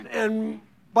and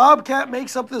Bobcat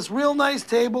makes up this real nice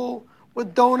table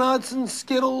with donuts and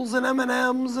Skittles and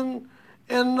M&Ms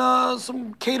and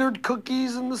some catered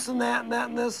cookies and this and that and that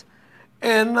and this,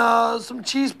 and some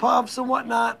cheese puffs and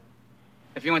whatnot.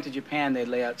 If you went to Japan, they'd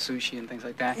lay out sushi and things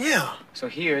like that. Yeah. So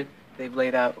here, we've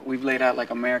laid out like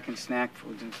American snack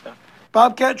foods and stuff.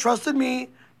 Bobcat trusted me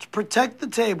to protect the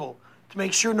table, to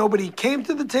make sure nobody came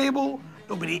to the table,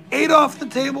 nobody ate off the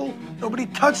table, nobody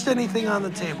touched anything on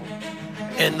the table.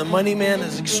 And the money man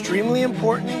is extremely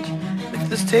important. If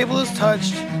this table is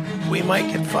touched, we might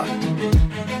get fucked.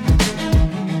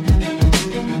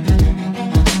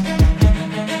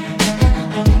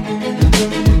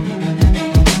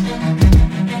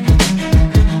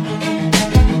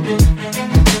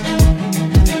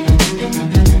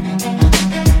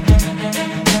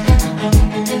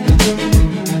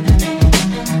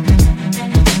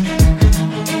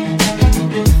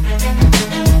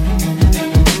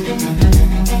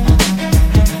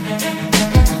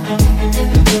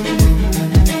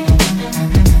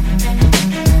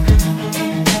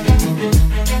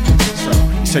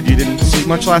 Said you didn't sleep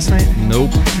much last night? Nope.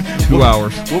 2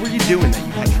 hours. What were you doing that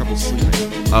you had trouble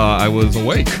sleeping? I was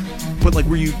awake. But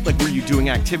were you doing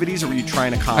activities, or were you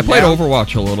trying to calm down? I played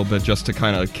Overwatch a little bit just to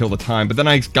kind of kill the time, but then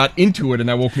I got into it and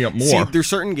that woke me up more. See, there's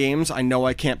certain games I know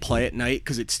I can't play at night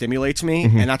because it stimulates me,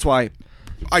 and that's why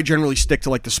I generally stick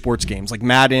to the sports games, like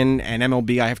Madden and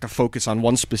MLB. I have to focus on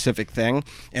one specific thing,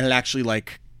 and it actually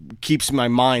keeps my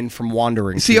mind from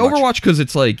wandering. See, Overwatch, because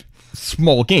it's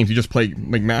small games. You just play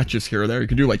matches here or there. You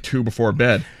can do 2 before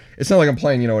bed. It's not like I'm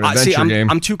playing, an adventure game.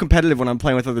 I'm too competitive when I'm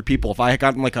playing with other people. If I had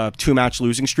gotten a 2-match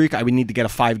losing streak, I would need to get a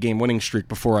 5-game winning streak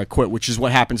before I quit, which is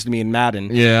what happens to me in Madden.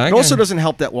 Yeah, it also doesn't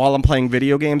help that while I'm playing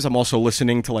video games, I'm also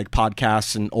listening to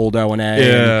podcasts and old O&A.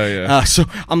 Yeah. So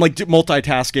I'm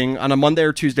multitasking. On a Monday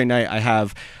or Tuesday night, I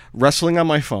have wrestling on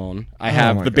my phone. I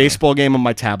have the baseball game on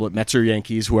my tablet, Mets or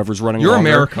Yankees, whoever's running. You're longer.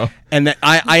 America. And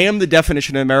I am the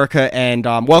definition of America, and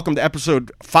welcome to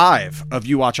episode 5 of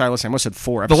You Watch, I Listen. I almost said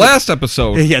 4. The last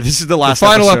episode. Yeah, this is the last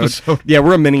final episode. Yeah,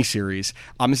 we're a mini-series.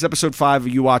 This is episode 5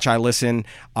 of You Watch, I Listen.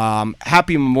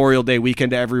 Happy Memorial Day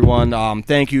weekend to everyone.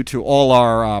 Thank you to all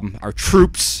our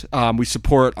troops. We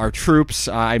support our troops.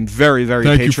 I'm very, very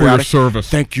patriotic. Thank you for your service.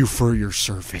 Thank you for your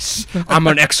service. I'm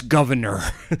an ex-governor.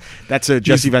 That's a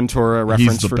Jesse Ventura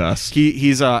reference. He's the best.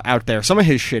 He's out there. Some of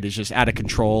his shit is just out of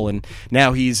control, and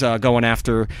now he's going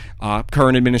after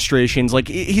current administrations.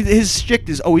 His shtick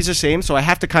is always the same, so I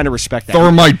have to kind of respect that.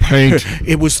 Thermite paint.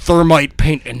 It was thermite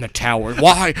paint in the tower.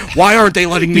 Why aren't they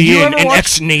letting me in? An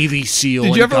ex-Navy SEAL.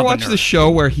 Did you ever watch the show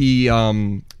where he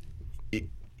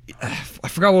I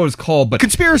forgot what it was called, but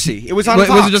Conspiracy. It was on Fox.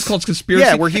 Was it just called Conspiracy?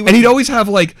 Yeah, where he would, and he'd always have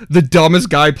the dumbest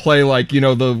guy play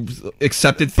the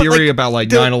accepted theory about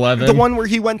 9/11. The one where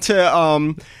he went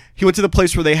to the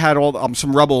place where they had all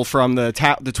some rubble from the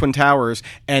Twin Towers,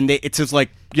 and it says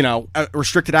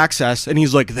restricted access, and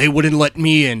he's they wouldn't let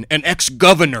me in, an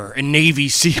ex-governor and Navy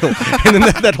SEAL. And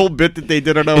then that whole bit that they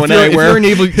did on O&A if you're a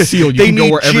Navy SEAL, you can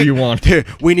go wherever you want.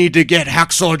 We need to get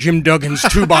Hacksaw Jim Duggan's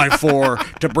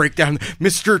 2x4 to break down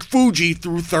Mr. Fuji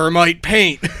through thermite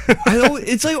paint. I know,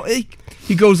 it's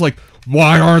he goes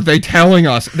why aren't they telling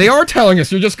us? They are telling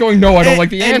us. You're just going, no, I don't like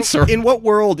the answer. In what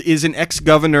world is an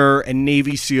ex-governor and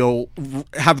Navy SEAL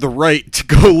have the right to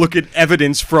go look at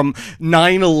evidence from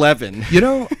 9/11?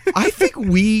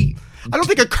 I don't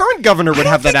think a current governor would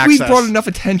have that access. We brought enough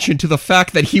attention to the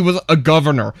fact that he was a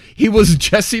governor. He was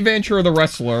Jesse Ventura, the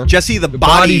wrestler. Jesse the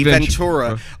Body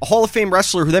Ventura, a Hall of Fame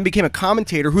wrestler who then became a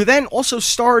commentator, who then also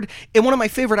starred in one of my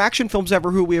favorite action films ever,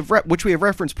 which we have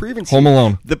referenced previously. Home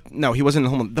Alone. No, he wasn't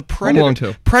in Home Alone. The Predator. Home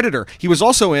Alone 2. Predator. He was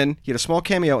also he had a small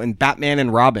cameo in Batman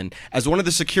and Robin as one of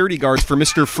the security guards for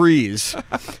Mr. Freeze.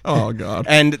 Oh, God.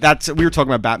 And we were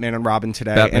talking about Batman and Robin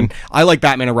today, and I like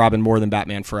Batman and Robin more than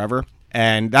Batman Forever.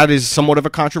 And that is somewhat of a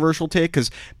controversial take, because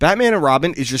Batman and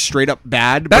Robin is just straight up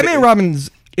bad. Batman and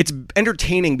Robin's... It's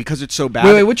entertaining because it's so bad.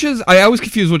 Wait, which is... I always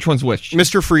confuse which one's which.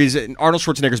 Mr. Freeze and Arnold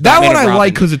Schwarzenegger's That Batman one and Robin. I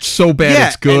like because it's so bad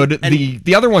it's good. And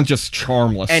the other one's just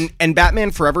charmless. And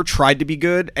Batman Forever tried to be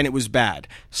good, and it was bad.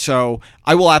 So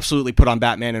I will absolutely put on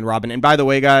Batman and Robin. And by the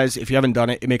way, guys, if you haven't done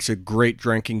it, it makes a great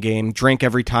drinking game. Drink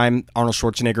every time Arnold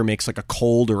Schwarzenegger makes a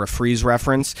cold or a freeze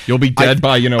reference. You'll be dead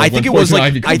by, I think it was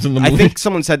Ivy comes in the movie. I think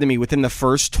someone said to me within the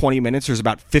first 20 minutes, there's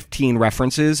about 15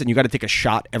 references, and you got to take a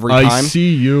shot every time. I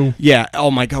see you. Yeah. Oh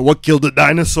my God. What killed the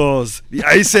dinosaurs? The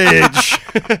Ice Age.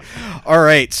 All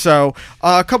right. So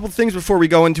a couple of things before we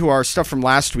go into our stuff from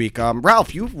last week.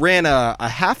 Ralph, you ran a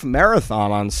half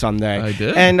marathon on Sunday. I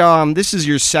did. And this is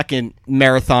your second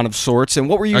marathon of sorts. And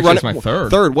what were you running? It's my third.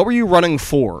 Third. What were you running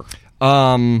for?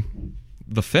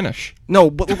 the finish. No,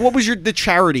 but what was the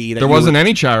charity? There wasn't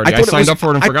any charity. I signed up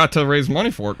for it and I forgot to raise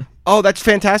money for it. Oh, that's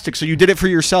fantastic. So you did it for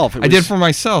yourself. I did it for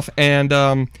myself,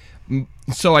 and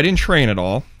so I didn't train at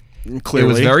all. Clearly.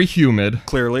 It was very humid.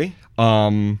 Clearly.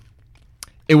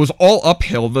 It was all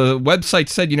uphill. The website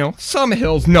said, some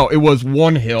hills. No, it was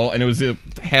one hill, and it was a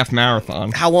half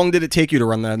marathon. How long did it take you to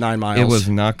run the 9 miles? It was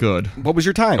not good. What was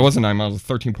your time? It wasn't 9 miles. It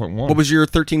was 13.1. What was your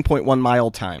 13.1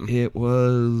 mile time? It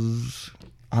was...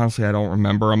 Honestly, I don't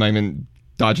remember. I'm not even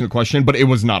dodging the question, but it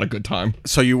was not a good time.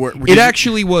 So you were... It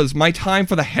actually was... My time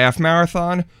for the half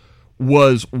marathon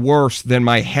was worse than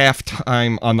my half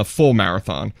time on the full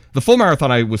marathon. The full marathon,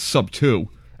 I was sub 2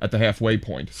 at the halfway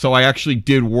point. So I actually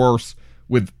did worse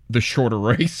with the shorter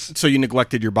race. So you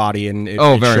neglected your body, and it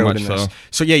very showed much in this. so.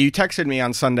 So yeah, you texted me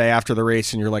on Sunday after the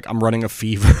race, and you're like, "I'm running a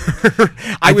fever."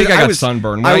 I think I got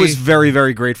sunburned. I was very,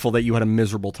 very grateful that you had a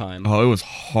miserable time. Oh, it was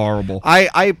horrible.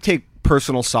 I take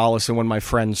personal solace in when my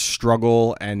friends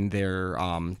struggle and they're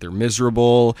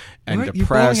miserable and You're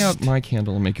depressed. blowing out my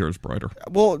candle and make yours brighter.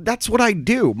 Well, that's what I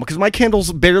do because my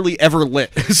candle's barely ever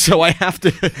lit, so I have to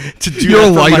do You're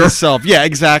that for a lighter. myself. Yeah,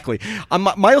 exactly.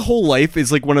 My whole life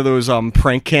is like one of those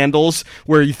prank candles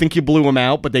where you think you blew them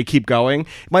out, but they keep going.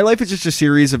 My life is just a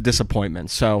series of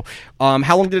disappointments. So,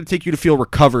 how long did it take you to feel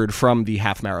recovered from the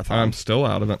half marathon? I'm still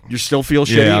out of it. You still feel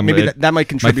shitty? Yeah, Maybe that might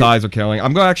contribute. My thighs are killing.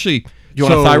 I'm going to actually... You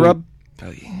want a thigh rub?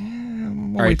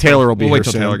 All right, Taylor will be we'll here wait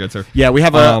till soon. Taylor gets here. Yeah, we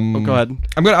have a... go ahead.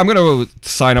 I'm gonna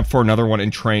sign up for another one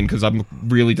and train because I'm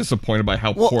really disappointed by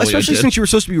how Well, poorly especially I did. since you were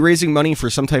supposed to be raising money for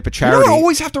some type of You charity. don't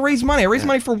always have to raise money. I raise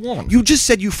money for one. You just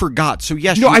said you forgot, so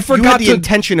yes, No, I you forgot had the to-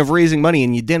 intention of raising money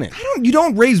and you didn't. You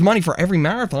don't raise money for every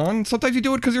marathon. Sometimes you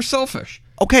do it because you're selfish.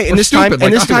 Okay, Or and this stupid,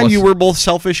 time, like I was. you were both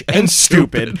selfish and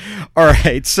stupid. All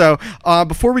right, so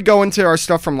before we go into our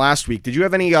stuff from last week, did you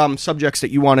have any subjects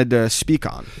that you wanted to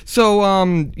speak on? So,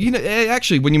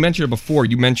 actually, when you mentioned it before,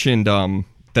 you mentioned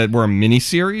that we're a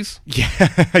mini-series. Yeah,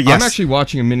 yes. I'm actually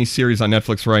watching a mini-series on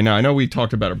Netflix right now. I know we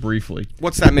talked about it briefly.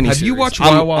 What's that mini? Have you watched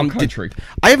Wild Wild Country?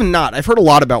 I have not. I've heard a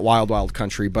lot about Wild Wild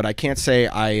Country, but I can't say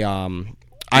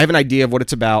I have an idea of what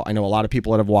it's about. I know a lot of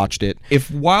people that have watched it.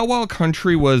 If Wild Wild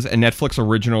Country was a Netflix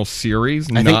original series,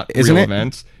 not isn't real it?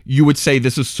 events, you would say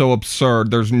this is so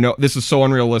absurd. This is so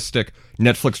unrealistic.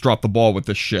 Netflix dropped the ball with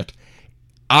this shit.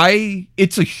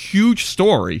 It's a huge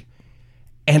story,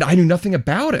 and I knew nothing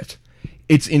about it.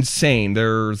 It's insane.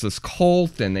 There's this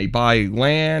cult, and they buy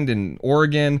land in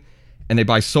Oregon, and they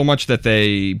buy so much that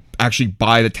they actually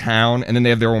buy the town, and then they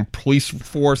have their own police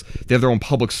force. They have their own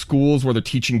public schools where they're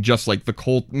teaching just like the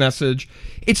cult message.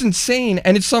 It's insane,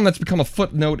 and it's something that's become a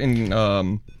footnote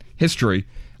in history.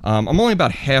 I'm only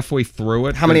about halfway through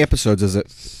it. How many episodes is it?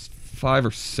 5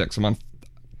 or 6.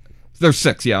 There's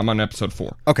 6. Yeah, I'm on episode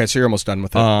 4. Okay, so you're almost done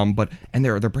with it. And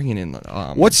they're bringing in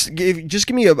Just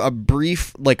give me a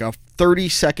brief, like a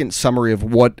 30-second summary of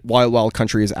what Wild Wild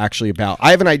Country is actually about. I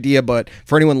have an idea, but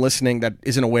for anyone listening that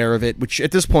isn't aware of it, which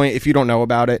at this point, if you don't know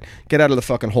about it, get out of the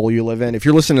fucking hole you live in. If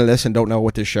you're listening to this and don't know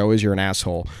what this show is, you're an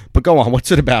asshole. But go on,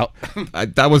 what's it about?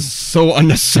 that was so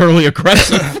unnecessarily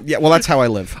aggressive. Yeah, well, that's how I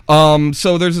live.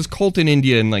 So there's this cult in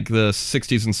India in like the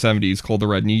 60s and 70s called the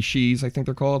Radnishis, I think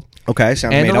they're called. Okay,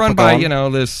 sounds and made they're up. run by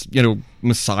this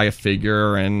messiah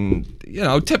figure and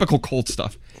typical cult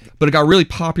stuff. But it got really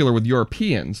popular with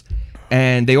Europeans,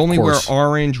 and they only wear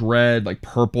orange, red, like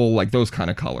purple, like those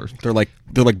kind of colors. They're like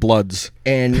Bloods,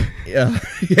 and yeah,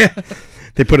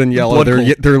 they put in yellow.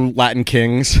 Blood They're Latin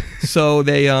kings. So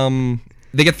they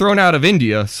get thrown out of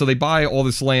India, so they buy all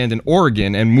this land in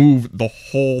Oregon and move the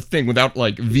whole thing without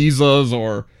like visas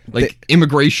or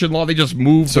immigration law. They just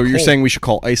move. So you're saying we should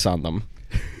call ICE on them?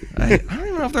 I don't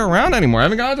even know if they're around anymore. I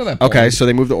haven't gotten to that point. Okay, so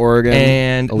they moved to Oregon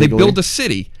and illegally. They build a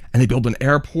city and they build an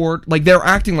airport. Like they're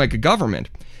acting like a government.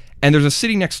 And there's a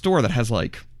city next door that has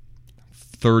like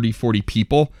 30, 40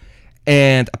 people.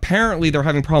 And apparently they're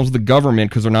having problems with the government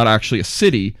because they're not actually a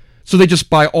city. So they just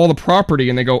buy all the property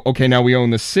and they go, okay, now we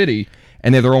own this city.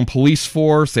 And they have their own police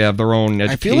force. They have their own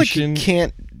education. I feel like you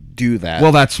can't do that.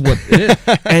 Well, that's what it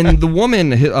is. And the woman,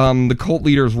 the cult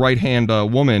leader's right-hand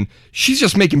woman, she's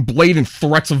just making blatant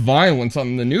threats of violence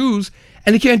on the news,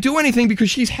 and they can't do anything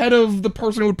because she's head of the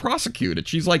person who would prosecute it.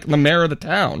 She's like the mayor of the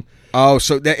town. Oh,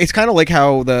 so it's kind of like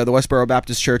how the Westboro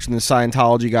Baptist Church and the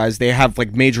Scientology guys, they have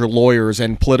like major lawyers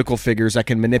and political figures that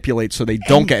can manipulate so they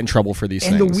don't get in trouble for these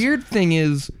things. And the weird thing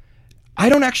is, I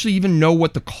don't actually even know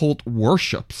what the cult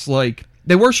worships. Like,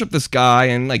 they worship this guy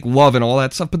and like love and all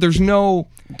that stuff, but there's no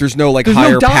like there's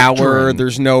higher no power. doctrine.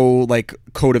 There's no like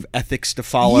code of ethics to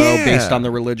follow based on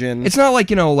the religion. It's not like,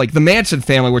 like the Manson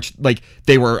family, which like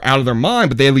they were out of their mind,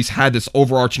 but they at least had this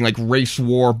overarching like race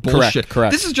war bullshit.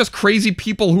 Correct. This is just crazy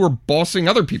people who are bossing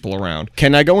other people around.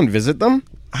 Can I go and visit them?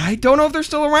 I don't know if they're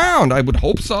still around. I would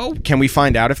hope so. Can we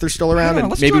find out if they're still around? Yeah, And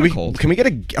let's maybe join a we cult. can we get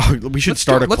a? We should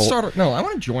start a cult. No, I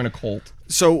want to join a cult.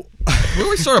 So, Where do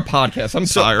we start a podcast? I'm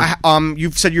tired.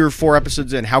 You've said you're 4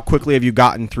 episodes in. How quickly have you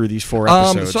gotten through these 4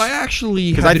 episodes? So I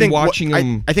actually have been watching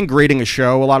them. I think grading a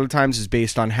show a lot of times is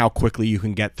based on how quickly you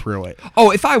can get through it.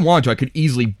 Oh, if I want to, I could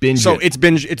easily binge it. So it's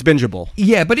bingeable.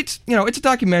 Yeah, but it's it's a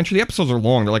documentary. The episodes are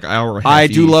long. They're like an hour and a half I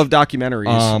do each. love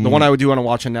documentaries. The one I would do want to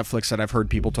watch on Netflix that I've heard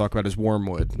people talk about is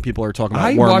Wormwood. People are talking about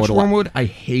I Wormwood watched a lot. Wormwood. I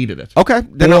hated it. Okay,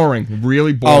 then boring,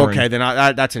 really boring. Oh, okay, then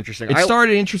that's interesting. It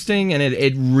started interesting, and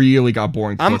it really got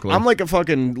boring quickly. I'm like a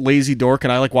fucking lazy dork,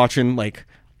 and I like watching like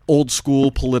old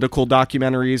school political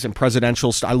documentaries and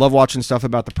presidential stuff. I love watching stuff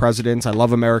about the presidents. I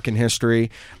love American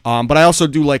history, but I also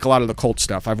do like a lot of the cult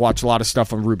stuff. I've watched a lot of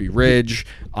stuff on Ruby Ridge,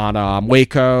 on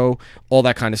Waco, all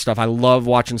that kind of stuff. I love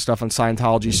watching stuff on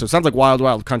Scientology. So it sounds like Wild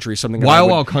Wild Country is something.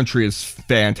 Wild Country is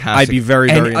fantastic. I'd be very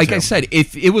and like into. I said,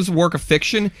 if it was a work of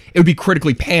fiction, it would be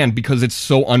critically panned because it's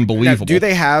so unbelievable. Do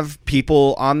they have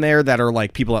people on there that are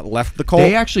like people that left the cult?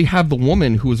 They actually have the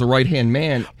woman who was a right hand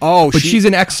man. Oh, but she's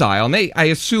in exile, and I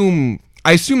assume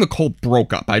the cult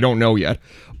broke up. I don't know yet,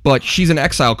 but she's in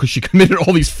exile because she committed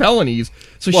all these felonies.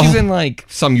 So she's in like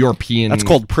some European. That's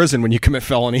called prison when you commit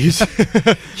felonies.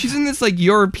 She's in this like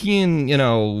European,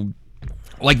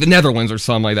 like the Netherlands or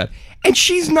something like that. And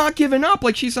she's not giving up.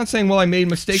 Like, she's not saying, well, I made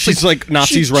mistakes. She's like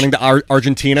Nazis running to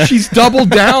Argentina. She's doubled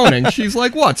down, and she's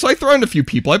like, what? So I threatened a few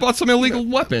people. I bought some illegal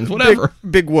weapons, whatever.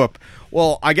 Big whoop.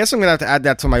 Well, I guess I'm going to have to add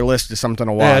that to my list as something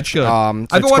to watch. Yeah, it's good.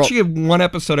 I've been watching it one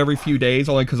episode every few days,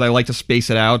 only because I like to space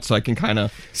it out so I can kind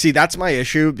of... See, that's my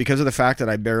issue. Because of the fact that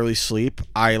I barely sleep,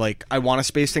 I want to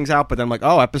space things out, but then I'm like,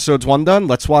 oh, episodes 1 done,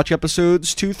 let's watch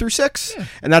episodes 2 through 6. Yeah.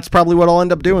 And that's probably what I'll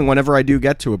end up doing whenever I do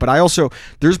get to it. But I also,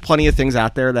 there's plenty of things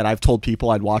out there that I've told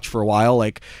people I'd watch for a while.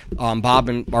 Like, Bob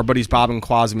and our buddies Bob and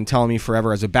Quaz have been telling me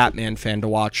forever as a Batman fan to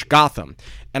watch Gotham.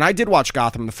 And I did watch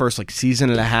Gotham the first season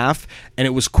and a half, and it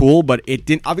was cool, but it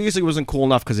obviously wasn't cool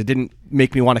enough because it didn't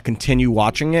make me want to continue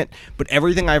watching it. But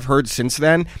everything I've heard since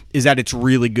then is that it's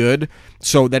really good.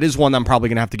 So that is one I'm probably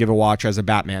going to have to give a watch as a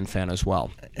Batman fan as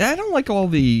well. I don't like all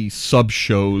the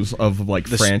sub-shows of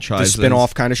the franchises. The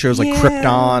spin-off kind of shows like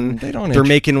Krypton. They're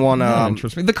making one...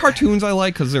 interest me. The cartoons I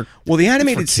like because they're... Well, the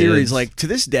animated series, to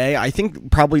this day, I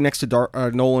think probably next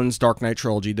to Nolan's Dark Knight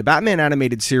trilogy, the Batman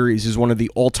animated series is one of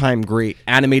the all-time great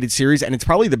animated series, and it's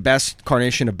probably the best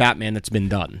carnation of Batman that's been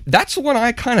done. That's the one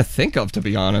I kind of think of, to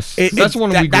be honest. That's the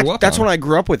one we grew up That's on. one I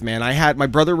grew up with, man. I had my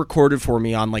brother recorded for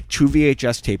me on 2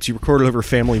 VHS tapes. He recorded over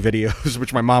family videos,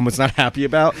 which my mom was not happy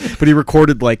about, but he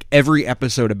recorded every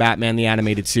episode of Batman the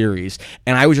Animated Series,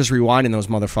 and I was just rewinding those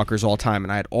motherfuckers all the time,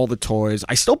 and I had all the toys.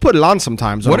 I still put it on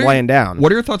sometimes when I'm laying down.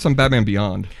 What are your thoughts on Batman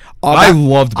Beyond? I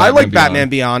loved Batman Beyond. I like Batman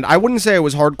Beyond. I wouldn't say I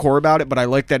was hardcore about it, but I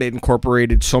like that it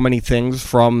incorporated so many things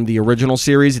from the original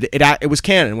series. It was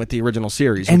canon with the original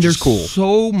series, and which is cool.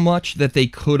 So much that they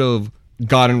could have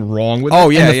gotten wrong with it.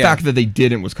 And the fact that they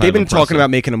didn't was kind They've of been talking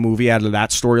about making a movie out of that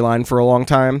storyline for a long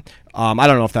time. I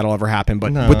don't know if that'll ever happen,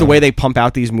 but No. with the way they pump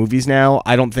out these movies now,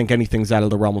 I don't think anything's out of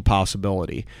the realm of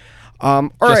possibility.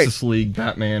 All right. Justice League,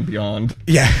 Batman Beyond.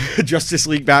 Yeah, Justice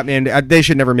League, Batman. They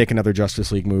should never make another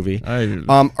Justice League movie.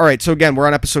 All right, so again, we're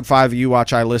on episode 5 of You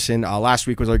Watch, I Listen. Last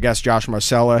week was our guest, Josh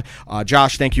Marcella.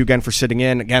 Josh, thank you again for sitting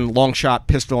in. Again, long shot,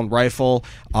 pistol, and rifle.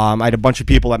 I had a bunch of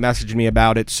people that messaged me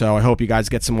about it, so I hope you guys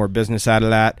get some more business out of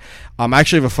that. I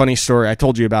actually have a funny story. I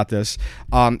told you about this.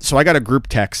 So I got a group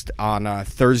text on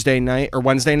Thursday night or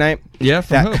Wednesday night. Yeah,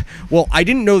 from who? Well, I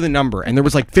didn't know the number, and there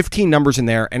was 15 numbers in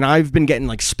there, and I've been getting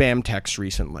spam texts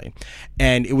recently,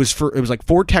 and it was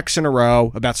 4 texts in a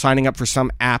row about signing up for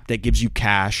some app that gives you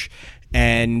cash,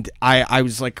 and I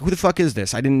was like, who the fuck is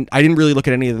this? I didn't really look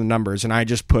at any of the numbers, and I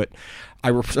just I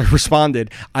responded,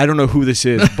 I don't know who this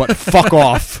is, but fuck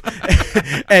off.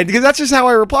 And because that's just how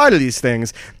I reply to these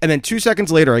things. And then 2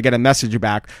 seconds later, I get a message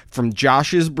back from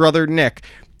Josh's brother, Nick,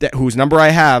 whose number I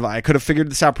have. I could have figured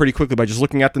this out pretty quickly by just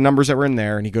looking at the numbers that were in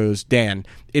there. And he goes, Dan,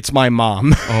 it's my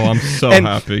mom. Oh, I'm so and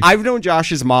happy. I've known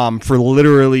Josh's mom for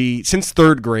literally since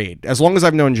 3rd grade, as long as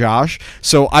I've known Josh.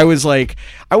 So I was I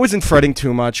wasn't fretting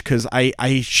too much because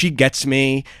she gets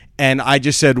me. And I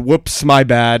just said, whoops, my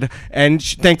bad. And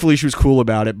thankfully she was cool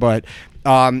about it. But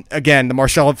Again, the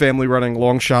Marcella family running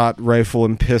long shot, rifle,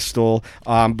 and pistol.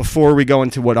 Before we go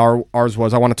into what ours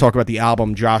was, I want to talk about the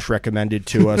album Josh recommended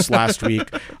to us last week.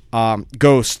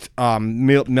 Ghost,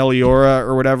 Meliora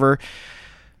or whatever.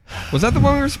 Was that the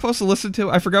one we were supposed to listen to?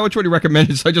 I forgot which one he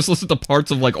recommended, so I just listened to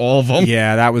parts of like all of them.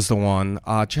 Yeah, that was the one.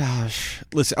 Josh,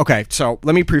 listen. Okay, so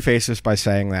let me preface this by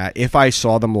saying that if I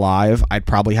saw them live, I'd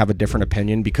probably have a different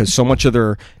opinion because so much of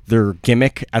their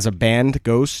gimmick as a band,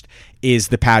 Ghost, is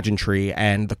the pageantry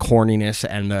and the corniness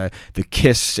and the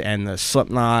Kiss and the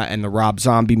Slipknot and the Rob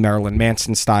Zombie, Marilyn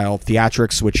Manson style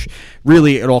theatrics, which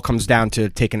really it all comes down to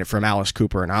taking it from Alice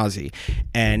Cooper and Ozzy.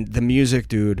 And the music,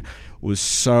 dude, was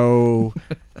so...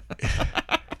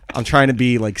 I'm trying to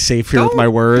be like safe here with my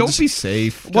words. Don't be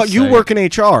safe. Well, you work in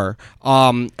HR.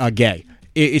 Gay.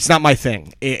 It's not my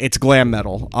thing. It's glam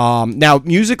metal. Now,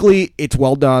 musically, it's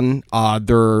well done.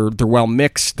 They're well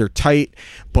mixed. They're tight.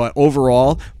 But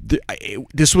overall,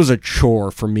 this was a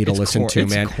chore for me to listen to,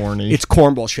 man. It's corny. It's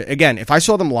cornball shit. Again, if I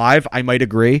saw them live, I might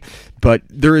agree. But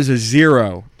there is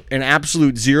an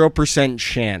absolute 0%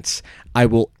 chance I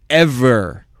will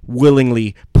ever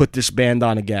willingly put this band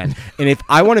on again. And if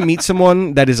I want to meet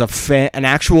someone that is an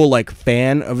actual like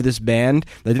fan of this band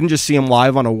that didn't just see them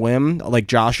live on a whim like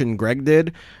Josh and Greg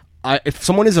did, if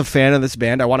someone is a fan of this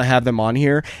band, I want to have them on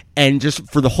here. And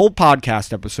just for the whole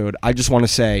podcast episode, I just want to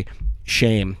say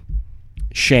shame.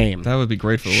 That would be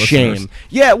great for the listeners. Shame.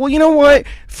 Yeah, well, you know what?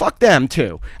 Fuck them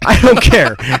too. I don't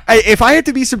care. If I had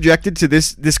to be subjected to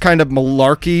this kind of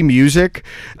malarkey music,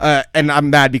 and I'm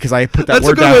mad because I put that That's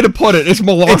word a good down. way to put it. It's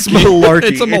malarkey. It's malarkey.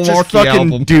 It's a malarkey It's just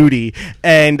fucking album. duty.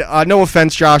 And no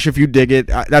offense, Josh, if you dig it,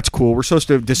 that's cool. We're supposed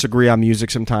to disagree on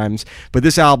music sometimes, but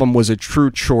this album was a true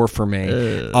chore for me.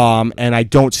 And I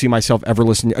don't see myself ever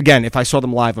listening. Again, if I saw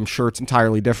them live, I'm sure it's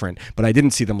entirely different, but I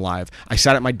didn't see them live. I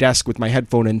sat at my desk with my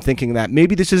headphone and thinking that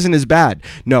maybe this isn't as bad.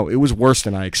 No, it was worse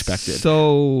than I expected.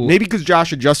 So maybe because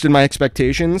Josh adjusted my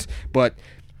expectations, but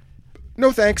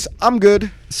no thanks. I'm good.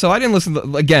 So I didn't listen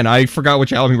to, again, I forgot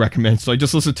which album he recommends, so I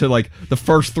just listened to like the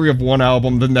first 3 of one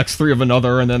album, the next 3 of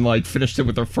another, and then like finished it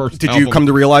with the first Did album. you come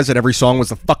to realize that every song was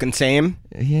the fucking same?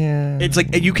 Yeah. It's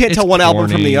like you can't tell one album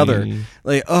from the other.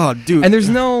 Like, oh, dude. And there's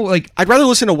no like I'd rather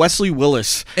listen to Wesley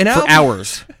Willis for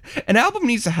hours. An album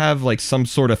needs to have like some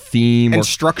sort of theme And or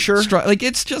structure. Like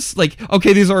it's just like,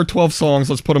 okay, these are our 12 songs,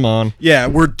 let's put them on. Yeah,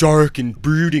 we're dark and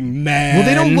brooding, man. Well,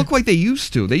 they don't look like they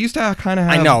used to. They used to kind of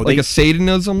have like a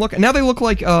Satanism look. And now they look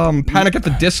like Panic at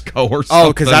the Disco or something.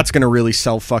 Oh, because that's going to really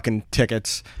sell fucking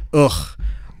tickets. Ugh.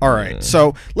 All right,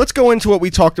 so let's go into what we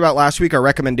talked about last week, our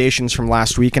recommendations from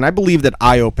last week. And I believe that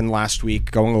I opened last week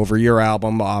going over your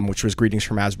album, which was Greetings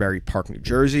from Asbury Park, New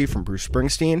Jersey, from Bruce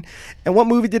Springsteen. And what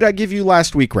movie did I give you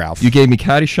last week, Ralph? You gave me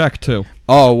Caddyshack 2.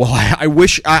 Oh, well, I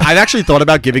wish... I've actually thought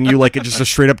about giving you like just a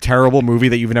straight-up terrible movie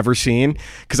that you've never seen,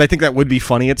 because I think that would be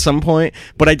funny at some point.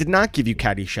 But I did not give you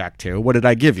Caddyshack 2. What did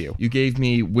I give you? You gave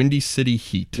me Windy City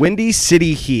Heat. Windy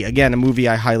City Heat. Again, a movie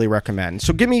I highly recommend.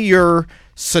 So give me your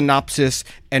synopsis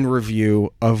and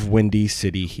review of Windy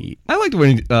City Heat. I like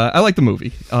the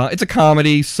movie. It's a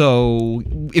comedy, so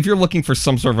if you're looking for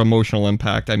some sort of emotional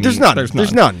impact, I mean,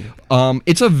 there's none.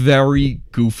 It's a very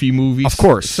goofy movie. Of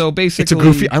course. So basically, it's a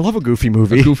goofy. I love a goofy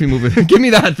movie. A goofy movie. Give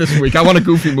me that this week. I want a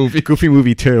goofy movie. Goofy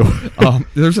movie 2.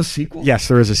 There's a sequel? Yes,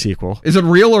 there is a sequel. Is it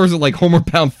real or is it like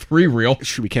Homeward Bound 3 real?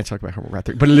 We can't talk about Homeward Bound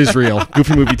 3, but it is real.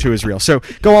 Goofy movie 2 is real. So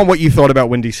go on what you thought about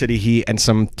Windy City Heat and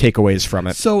some takeaways from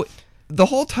it. So the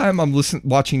whole time I'm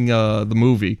watching the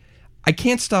movie, I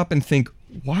can't stop and think,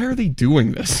 why are they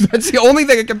doing this? That's the only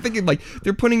thing I kept thinking. Like,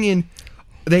 they're putting in...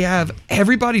 They have...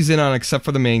 Everybody's in on except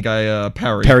for the main guy,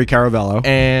 Perry. Perry Caravello.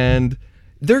 And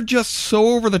they're just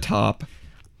so over the top.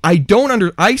 I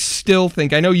still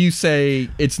think... I know you say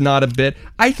it's not a bit.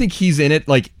 I think he's in it.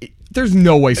 Like... There's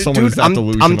no way someone is that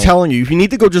delusional. I'm telling you, you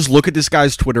need to go just look at this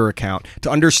guy's Twitter account to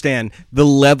understand the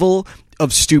level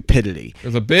of stupidity.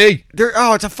 There's a bee.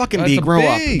 It's a fucking bee. Grow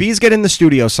up. Bee. Bees get in the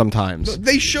studio sometimes.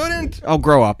 They shouldn't. Oh,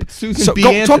 grow up. It's Susan B.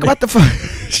 Anthony. Talk about the...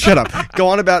 Shut up. Go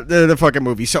on about the fucking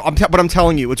movie. So, but I'm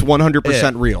telling you, it's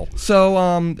 100% real. So,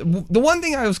 the one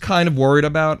thing I was kind of worried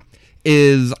about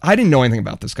is I didn't know anything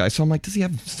about this guy, so I'm like, does he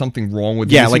have something wrong with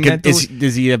him? Yeah, like,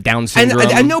 does he have Down syndrome?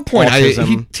 And at no point,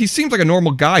 he seems like a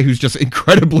normal guy who's just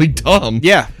incredibly dumb.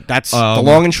 Yeah, that's the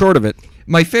long and short of it.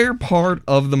 My favorite part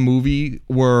of the movie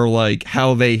were like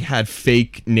how they had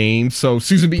fake names. So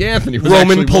Susan B. Anthony was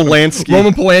Roman Polanski.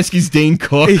 Roman Polanski's Dane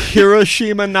Cook.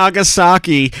 Hiroshima,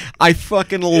 Nagasaki. I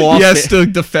fucking lost He has to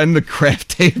defend the craft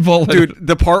table. Dude,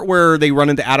 the part where they run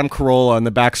into Adam Carolla in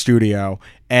the back studio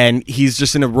and he's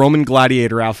just in a Roman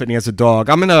gladiator outfit, and he has a dog.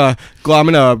 I'm in a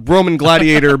Roman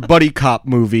gladiator buddy cop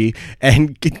movie,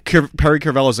 and Perry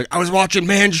Carvello's like, I was watching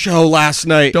Man Show last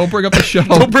night. Don't bring up the show.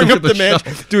 Don't bring up the Man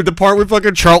Show. Dude, the part with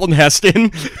fucking Charlton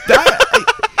Heston.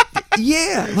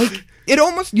 Yeah, like, it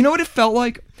almost, you know what it felt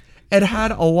like? It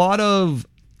had a lot of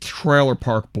Trailer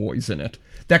Park Boys in it.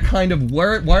 That kind of,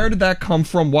 where did that come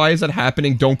from? Why is that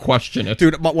happening? Don't question it.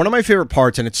 Dude, one of my favorite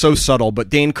parts, and it's so subtle, but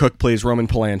Dane Cook plays Roman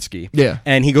Polanski. Yeah.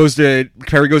 And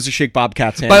Perry goes to shake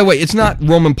Bobcat's hand. By the way, it's not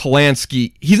Roman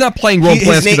Polanski. He's not playing Roman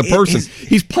Polanski the person.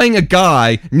 He's playing a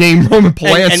guy named Roman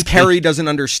Polanski. And Perry doesn't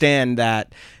understand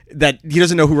that he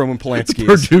doesn't know who Roman Polanski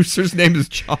the is. Producer's name is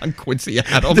John Quincy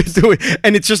Adams.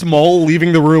 And it's just Mole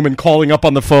leaving the room and calling up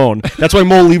on the phone. That's why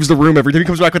Mole leaves the room every time. He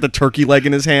comes back with a turkey leg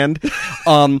in his hand.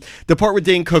 The part with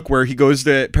Dane Cook where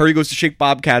Perry goes to shake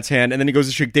Bobcat's hand, and then he goes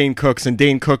to shake Dane Cook's, and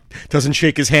Dane Cook doesn't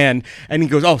shake his hand, and he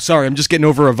goes, oh, sorry, I'm just getting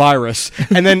over a virus.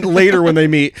 And then later when they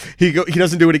meet, he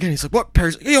doesn't do it again. He's like, what?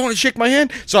 Perry's like, you don't want to shake my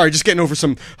hand? Sorry, just getting over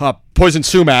some poison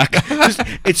sumac.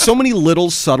 It's so many little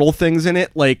subtle things in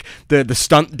it, like the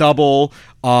stunt double,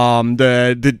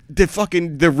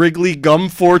 the Wrigley gum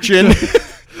fortune.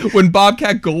 When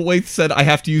Bobcat Goldthwait said, I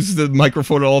have to use the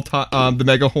microphone at all time, the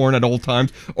megahorn at all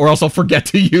times, or else I'll forget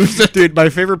to use it. Dude, my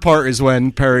favorite part is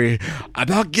when Perry, I'm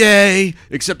not gay,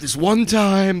 except this one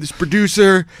time, this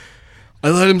producer, I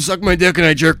let him suck my dick and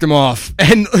I jerked him off.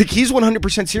 And like he's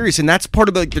 100% serious, and that's part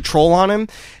of the troll on him.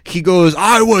 He goes,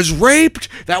 I was raped.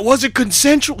 That wasn't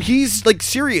consensual. He's like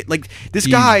serious. Like this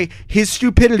guy, his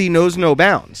stupidity knows no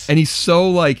bounds. And he's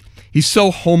so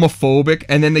homophobic,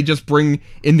 and then they just bring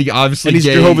in the obviously and he's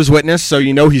gay Jehovah's Witness, so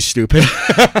you know he's stupid.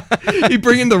 He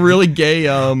bring in the really gay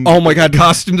oh my god,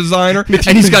 costume designer, and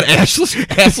he's got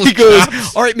assless he goes,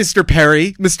 chaps. all right, Mr.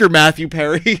 Perry, Mr. Matthew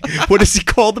Perry. What does he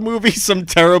call the movie? Some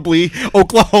terribly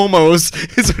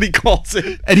Oklahomos is what he calls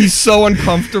it. And he's so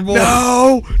uncomfortable.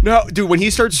 No, dude, when he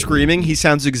starts screaming, he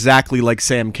sounds exactly like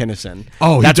Sam Kinison.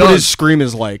 Oh, he that's does. what his scream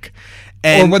is like.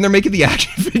 And or when they're making the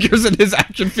action figures, and his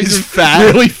action figures he's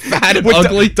fat, really fat and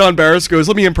ugly. Don Barris goes,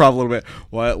 let me improv a little bit.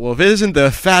 Well, if it isn't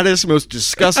the fattest, most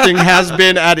disgusting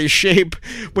has-been at his shape,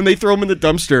 when they throw him in the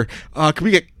dumpster, can we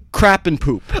get crap and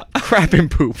poop? Crap and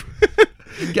poop.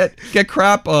 Get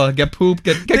crap, get poop,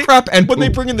 get crap and when poop. they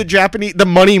bring in the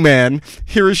money man,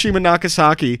 Hiroshima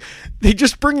Nagasaki, they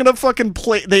just bring in a fucking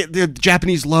plate. The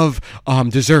Japanese love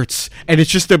desserts, and it's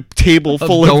just a table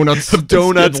full of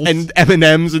donuts and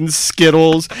M&Ms and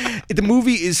Skittles. The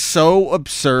movie is so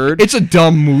absurd. It's a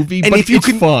dumb movie, but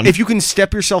it's fun. If you can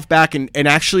step yourself back and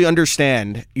actually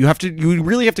understand, you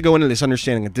really have to go into this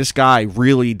understanding that this guy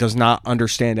really does not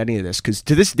understand any of this, because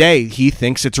to this day he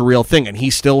thinks it's a real thing, and he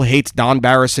still hates Don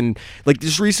Barris. And like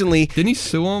just recently, didn't he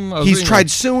sue him? He's tried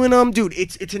suing him, dude.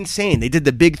 It's insane. They did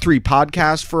the Big Three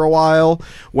podcast for a while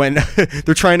when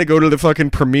they're trying to go to the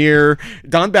fucking premiere.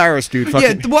 Don Barris, dude.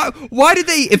 Fucking, yeah. Why did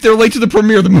they? If they're late to the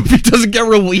premiere, the movie doesn't get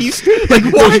released. Like,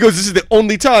 why? He goes, "This is the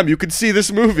only time you could see this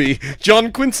movie."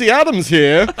 John Quincy Adams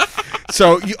here.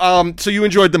 So you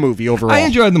enjoyed the movie overall? I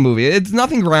enjoyed the movie. It's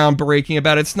nothing groundbreaking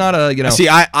about it. It's not a See,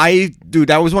 dude,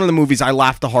 that was one of the movies I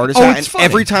laughed the hardest at. It's and funny.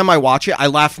 Every time I watch it, I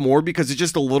laugh more because it's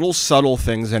just the little subtle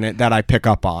things in it that I pick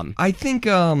up on. I think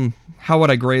how would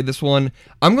I grade this one?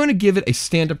 I'm going to give it a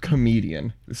stand-up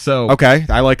comedian. So okay,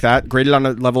 I like that. Graded on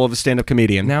the level of a stand-up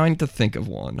comedian. Now I need to think of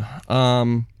one.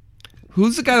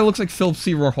 Who's the guy that looks like Philip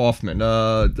Seymour Hoffman?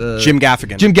 Jim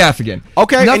Gaffigan. Jim Gaffigan.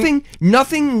 Okay,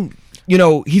 nothing. You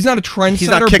know, he's not a trendsetter. He's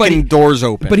not kicking doors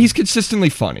open. But he's consistently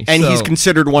funny. And he's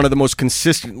considered one of the most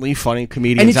consistently funny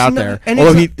comedians out there.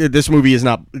 Although this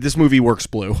movie works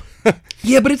blue.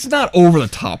 Yeah, but it's not over the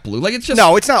top blue. Like, it's just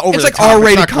no, it's not over. It's the like top.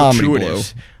 R-rated comedy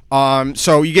blue.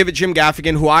 So you give it Jim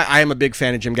Gaffigan, who I am a big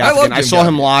fan of Jim Gaffigan. I saw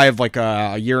him live like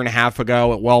a year and a half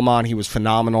ago at Wellmont. He was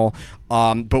phenomenal.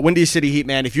 But Windy City Heat,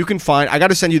 man, if you can find, I got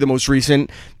to send you the most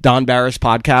recent Don Barris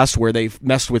podcast where they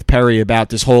messed with Perry about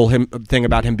this whole thing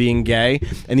about him being gay.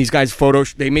 And these guys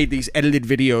they made these edited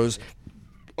videos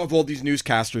of all these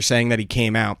newscasters saying that he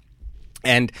came out.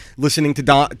 And listening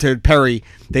to Perry,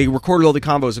 they recorded all the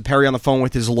combos of Perry on the phone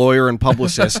with his lawyer and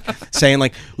publicist saying,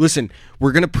 like, listen,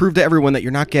 we're going to prove to everyone that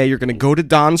you're not gay. You're going to go to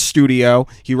Don's studio.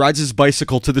 He rides his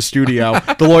bicycle to the studio.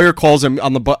 The lawyer calls him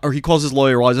or he calls his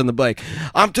lawyer while he's on the bike.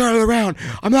 I'm turning around.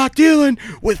 I'm not dealing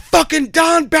with fucking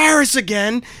Don Barris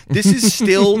again. This is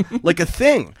still like a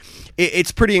thing.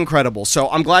 It's pretty incredible. So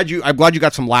I'm glad you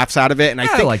got some laughs out of it. And I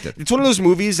think liked it. It's one of those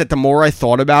movies that the more I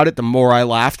thought about it, the more I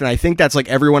laughed. And I think that's like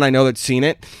everyone I know that's seen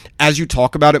it, as you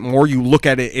talk about it more, you look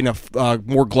at it in a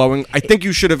more glowing. I think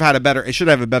you should have had it should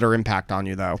have a better impact on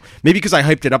you, though. Maybe because I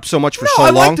hyped it up so much for so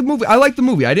long. I liked the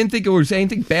movie. I didn't think it was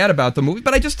anything bad about the movie,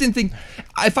 but I just didn't think,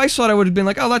 if I saw it, I would have been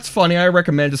like, oh, that's funny, I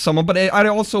recommend it to someone, but I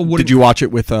also wouldn't. Did you watch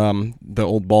it with the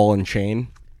old ball and chain?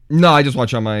 No, I just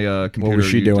watch on my computer. What was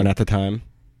she doing at the time?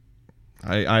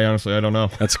 I honestly, I don't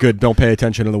know. That's good. Don't pay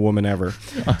attention to the woman ever.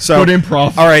 So good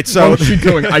improv. All right, so what was she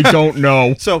doing? I don't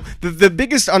know. So the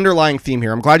biggest underlying theme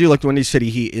here, I'm glad you liked Windy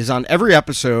City Heat, is on every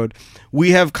episode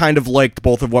we have kind of liked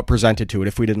both of what presented to it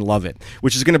if we didn't love it,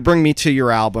 which is going to bring me to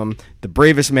your album, The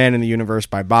Bravest Man in the Universe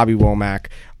by Bobby Womack.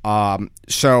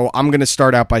 So I'm going to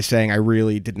start out by saying I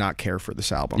really did not care for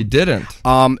this album. You didn't?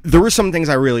 There were some things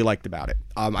I really liked about it.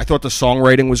 I thought the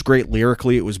songwriting was great.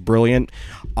 Lyrically, it was brilliant.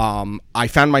 I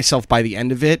found myself by the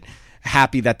end of it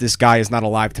happy that this guy is not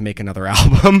alive to make another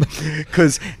album,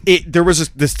 because there was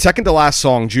the second to last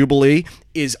song, Jubilee,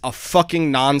 is a fucking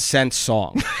nonsense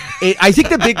song. I think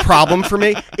the big problem for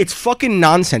me, it's fucking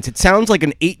nonsense. It sounds like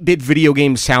an 8-bit video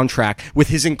game soundtrack with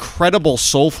his incredible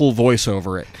soulful voice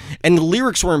over it. And the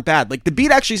lyrics weren't bad. Like, the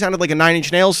beat actually sounded like a Nine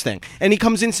Inch Nails thing. And he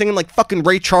comes in singing like fucking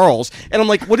Ray Charles. And I'm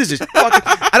like, what is this?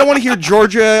 I don't want to hear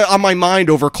Georgia on My Mind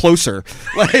over Closer.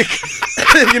 Like,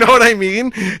 you know what I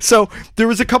mean? So there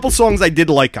was a couple songs I did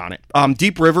like on it.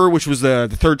 Deep River, which was the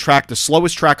third track, the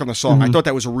slowest track on the song. I thought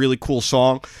that was a really cool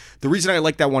song. The reason I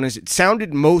like that one is it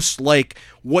sounded most like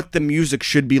what the music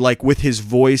should be like with his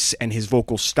voice and his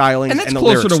vocal styling. And that's the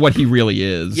closer lyrics. to what he really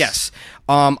is. Yes.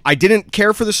 I didn't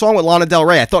care for the song with Lana Del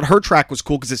Rey. I thought her track was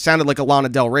cool because it sounded like a Lana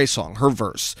Del Rey song, her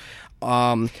verse.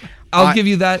 I'll give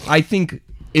you that. I think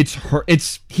it's her.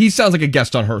 He sounds like a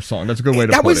guest on her song. That's a good way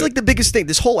to put it. That was like the biggest thing.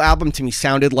 This whole album to me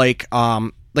sounded like how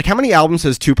many albums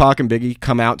has Tupac and Biggie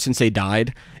come out since they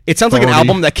died? It sounds like an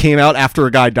album that came out after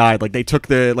a guy died. Like they took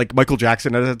Michael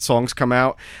Jackson had songs come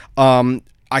out. So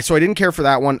I didn't care for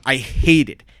that one. I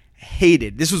hated.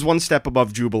 This was one step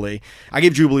above Jubilee. I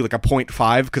gave Jubilee like a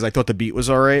 0.5 because I thought the beat was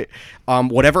all right.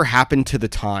 Whatever happened to the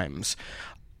times?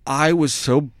 I was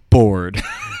so bored.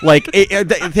 I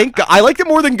liked it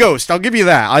more than Ghost. I'll give you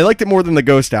that. I liked it more than the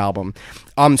Ghost album.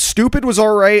 Stupid was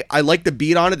all right. I liked the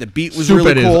beat on it. The beat was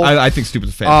really cool. I think Stupid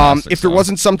is fantastic. If there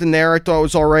wasn't something there, I thought it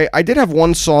was all right. I did have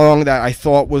one song that I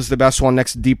thought was the best one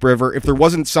next to Deep River. If there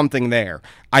wasn't something there,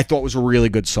 I thought was a really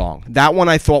good song. That one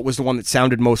I thought was the one that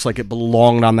sounded most like it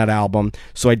belonged on that album.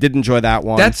 So I did enjoy that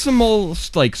one. That's the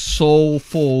most like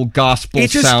soulful gospel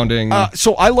sounding.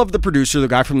 So I love the producer, the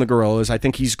guy from the Gorillaz. I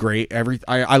think he's great. I'm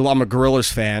a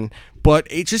Gorillaz fan. But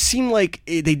it just seemed like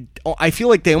I feel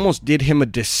like they almost did him a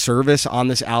disservice on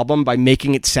this album by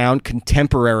making it sound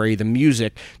contemporary, the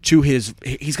music, to he's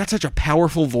got such a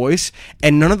powerful voice,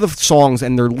 and none of the songs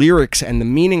and their lyrics and the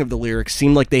meaning of the lyrics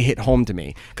seem like they hit home to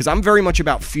me. Because I'm very much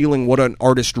about feeling what an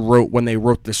artist wrote when they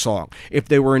wrote the song. If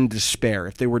they were in despair,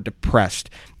 if they were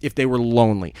depressed, if they were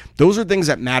lonely. Those are things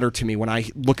that matter to me when I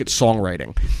look at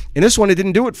songwriting. In this one, it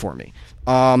didn't do it for me.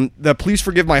 The Please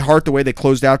Forgive My Heart, the way they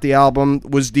closed out the album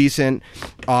was decent.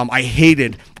 I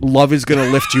hated Love Is Gonna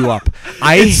Lift You Up.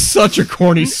 It's such a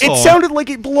corny song. It sounded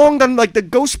like it belonged on like the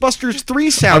Ghostbusters 3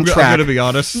 soundtrack. I'm gonna be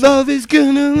honest. Love is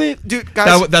gonna lift, dude.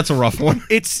 Guys, that's a rough one.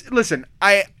 Listen.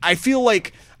 I feel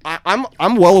like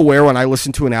I'm well aware when I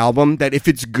listen to an album that if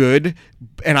it's good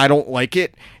and I don't like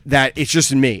it, that it's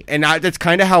just me. And that's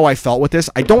kind of how I felt with this.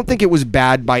 I don't think it was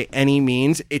bad by any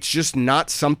means. It's just not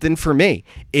something for me.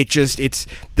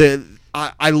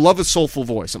 I love a soulful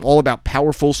voice. I'm all about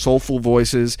powerful, soulful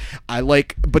voices.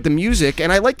 But the music,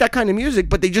 and I like that kind of music,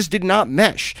 but they just did not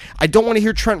mesh. I don't want to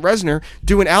hear Trent Reznor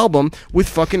do an album with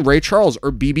fucking Ray Charles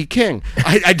or B.B. King.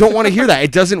 I don't want to hear that.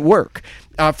 It doesn't work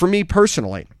for me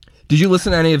personally. Did you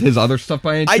listen to any of his other stuff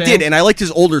by any chance? I did, and I liked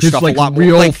his older stuff a lot more.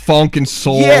 Real funk and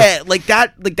soul. Yeah, like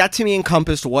that to me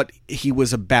encompassed what he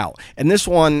was about. And this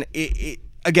one,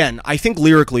 again, I think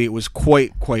lyrically it was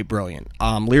quite brilliant.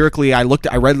 Lyrically, I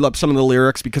read up some of the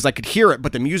lyrics because I could hear it,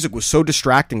 but the music was so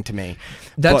distracting to me.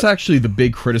 That's actually the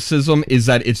big criticism, is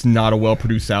that it's not a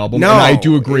well-produced album. No, and I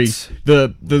do agree.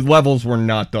 The levels were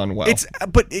not done well.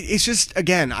 But it's just,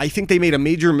 again, I think they made a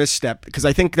major misstep because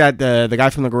I think that the guy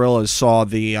from the Gorillaz saw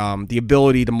the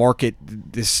ability to market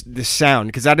this sound,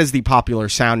 because that is the popular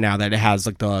sound now, that it has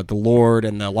like the Lord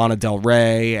and the Lana Del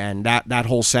Rey and that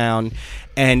whole sound.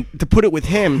 And to put it with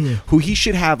him, who he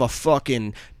should have a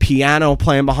fucking piano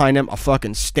playing behind him, a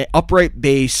fucking upright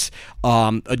bass,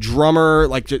 a drummer,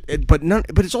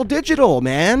 but it's all digital,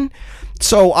 man.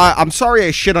 So I'm sorry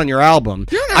I shit on your album.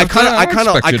 I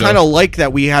kind of like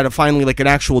that we had finally like an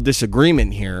actual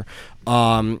disagreement here.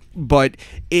 But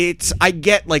I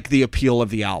get like the appeal of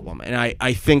the album, and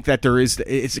I think that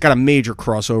it's got a major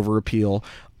crossover appeal.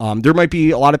 There might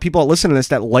be a lot of people that listen to this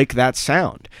that like that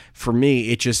sound. For me,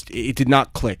 it did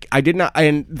not click. I did not,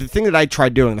 and the thing that I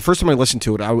tried doing, the first time I listened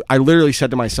to it, I literally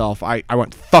said to myself, I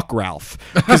went, fuck Ralph.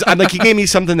 Because I'm like, he gave me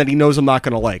something that he knows I'm not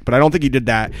going to like, but I don't think he did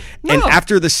that. No. And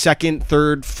after the second,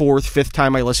 third, fourth, fifth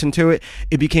time I listened to it,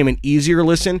 it became an easier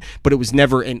listen, but it was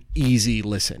never an easy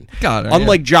listen. Got it,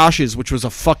 Unlike Josh's, which was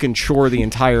a fucking chore the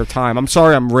entire time. I'm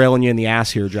sorry I'm railing you in the ass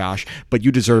here, Josh, but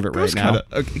you deserve it right now.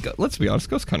 Let's be honest,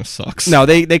 Ghost kind of sucks. No,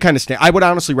 they kind of stink. I would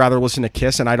honestly rather listen to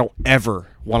Kiss, and I don't ever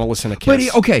want to listen to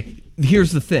Kiss. But okay,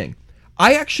 here's the thing.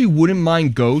 I actually wouldn't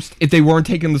mind Ghost if they weren't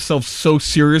taking themselves so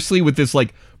seriously with this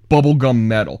like bubblegum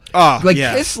metal. Like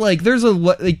yeah. Kiss, like there's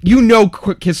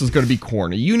Kiss is going to be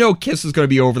corny. Kiss is going to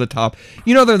be over the top.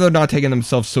 They're not taking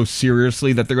themselves so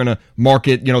seriously that they're going to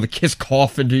market, the Kiss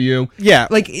coffin to you. Yeah.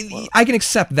 Like I can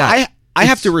accept that. I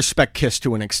have to respect Kiss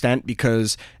to an extent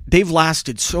because they've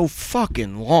lasted so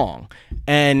fucking long,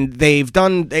 and they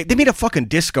made a fucking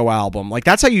disco album. Like,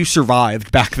 that's how you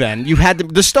survived back then. You had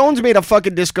the Stones made a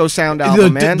fucking disco sound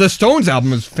album, man. The Stones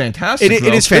album is fantastic.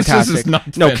 It is fantastic.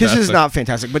 Kiss is not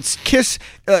fantastic, but Kiss,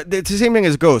 it's the same thing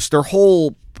as Ghost. Their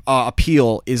whole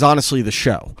appeal is honestly the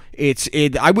show.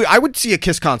 I would see a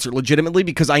Kiss concert legitimately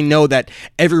because I know that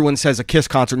everyone says a Kiss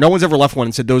concert. No one's ever left one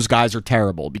and said those guys are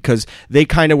terrible because they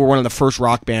kind of were one of the first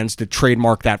rock bands to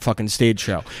trademark that fucking stage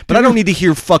show. But I don't need to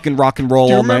hear fucking rock and roll.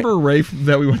 Do you all night. remember Ray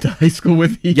that we went to high school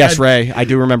with? Yes, Ray. I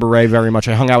do remember Ray very much.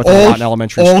 I hung out with him a lot in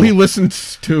elementary school. All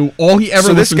he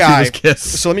ever listened to was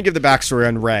Kiss. So let me give the backstory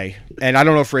on Ray. And I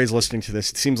don't know if Ray's listening to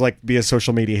this. It seems like via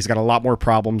social media he's got a lot more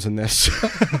problems than this.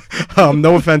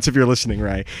 No offense if you're listening,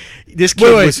 Ray. This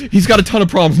kid he's got a ton of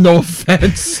problems. No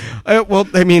offense. Well,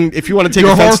 I mean, if you want to take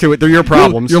offense to it, they're your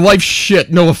problems. Your life's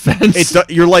shit. No offense.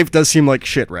 Your life does seem like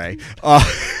shit, Ray.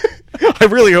 I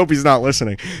really hope he's not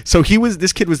listening. So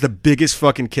this kid was the biggest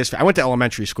fucking Kiss fan. I went to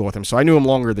elementary school with him, so I knew him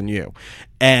longer than you.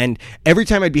 And every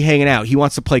time I'd be hanging out, he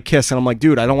wants to play Kiss, and I'm like,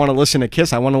 dude, I don't want to listen to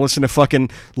Kiss. I want to listen to fucking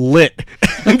Lit.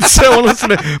 And so I want to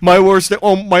listen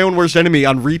to my own worst enemy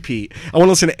on repeat. I want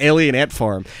to listen to Alien Ant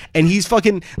Farm. And he's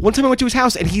fucking. One time I went to his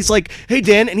house, and he's like, "Hey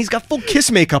Dan," and he's got full Kiss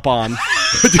makeup on.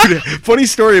 Dude, funny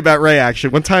story about Ray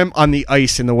actually. One time on the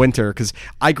ice in the winter, because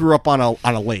I grew up on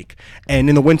a lake, and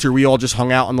in the winter we all just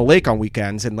hung out on the lake on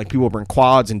weekends, and like people would bring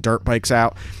quads and dirt bikes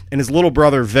out. And his little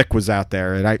brother Vic was out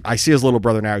there, and I see his little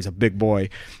brother now. He's a big boy.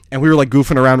 And we were like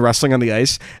goofing around wrestling on the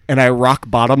ice, and I rock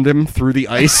bottomed him through the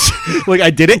ice. Like I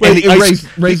did it. Wait, and the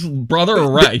ice, Ray's brother or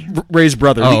Ray? Ray's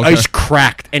brother. Oh, the ice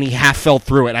cracked, and he half fell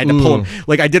through it. I had to pull him.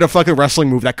 Like I did a fucking wrestling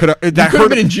move that could have. You could have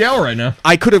been in jail right now.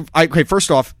 I could have. Okay, first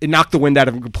off, it knocked the wind out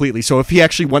of him completely. So if he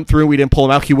actually went through and we didn't pull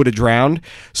him out, he would have drowned.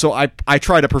 So I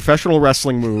tried a professional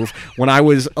wrestling move when I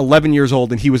was 11 years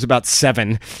old, and he was about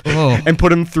 7, and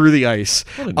put him through the ice.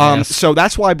 So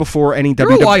that's why before any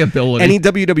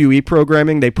WWE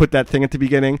programming, they put that thing at the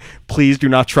beginning. Please do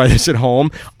not try this at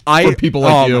home. For people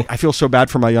like you. I feel so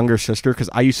bad for my younger sister because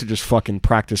I used to just fucking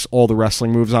practice all the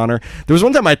wrestling moves on her. There was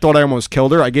one time I thought I almost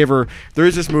killed her. I gave her. There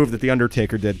is this move that the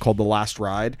Undertaker did called the Last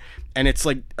Ride, and it's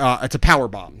like it's a power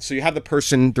bomb. So you have the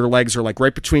person, their legs are like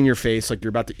right between your face, like you're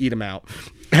about to eat them out,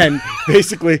 and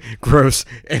basically gross.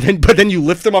 But then you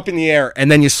lift them up in the air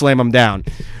and then you slam them down.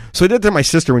 So I did that to my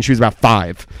sister when she was about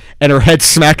 5, and her head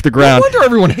smacked the ground. No wonder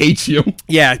everyone hates you.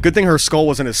 Yeah, good thing her skull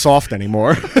wasn't as soft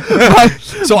anymore.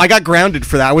 So I got grounded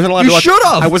for that. I wasn't allowed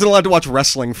I wasn't allowed to watch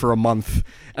wrestling for a month,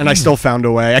 and I still found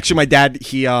a way. Actually, my dad,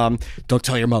 don't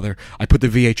tell your mother. I put the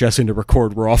VHS in to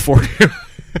record Raw for you.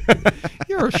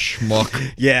 You're a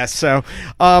schmuck. Yeah, so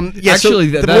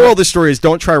actually, so the moral of the story is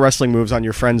don't try wrestling moves on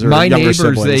your friends or younger neighbors,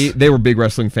 siblings. they were big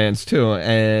wrestling fans too,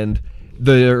 and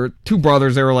their 2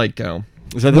 brothers, they were like,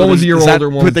 one was a year older.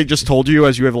 What they just told you,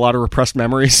 as you have a lot of repressed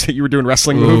memories that you were doing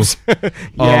wrestling moves.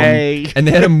 Yay! And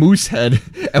they had a moose head,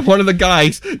 and one of the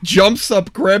guys jumps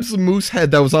up, grabs the moose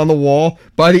head that was on the wall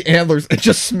by the antlers, and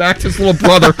just smacked his little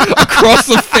brother across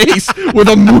the face with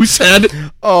a moose head.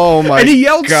 Oh my! And he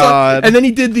yelled, God! And then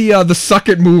he did the suck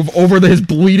it move over his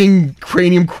bleeding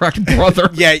cranium cracked brother.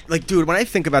 Yeah, like dude, when I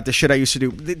think about the shit I used to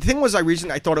do, the thing was, the reason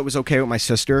I thought it was okay with my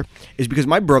sister is because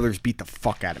my brothers beat the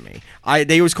fuck out of me.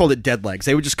 They always called it dead legs.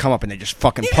 They would just come up and they just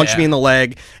fucking punch me in the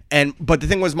leg. But the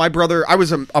thing was, my brother, I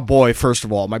was a boy, first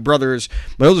of all. My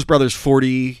oldest brother's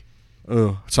 40.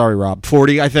 Oh, sorry, Rob.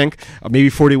 40, I think. Maybe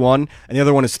 41. And the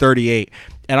other one is 38.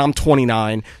 And I'm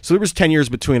 29. So there was 10 years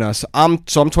between us. I'm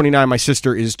 29. My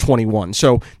sister is 21.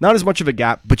 So not as much of a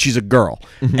gap, but she's a girl.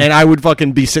 Mm-hmm. And I would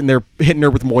fucking be sitting there hitting her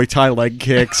with Muay Thai leg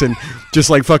kicks and just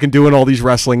like fucking doing all these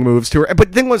wrestling moves to her. But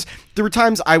the thing was, there were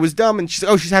times I was dumb and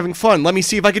she's having fun. Let me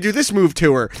see if I could do this move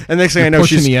to her. And next thing I know,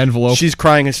 pushing the envelope. She's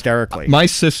crying hysterically. My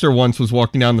sister once was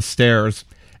walking down the stairs,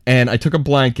 and I took a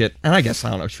blanket, and I guess,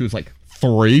 I don't know, she was like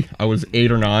 3, I was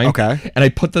 8 or 9. Okay. And I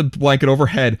put the blanket over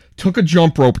her head, took a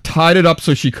jump rope, tied it up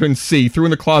so she couldn't see, threw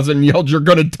in the closet, and yelled, "You're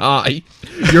gonna die.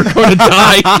 You're gonna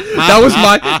die."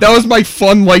 That was my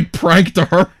fun, like, prank to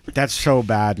her. That's so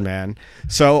bad, man.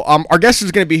 So, our guest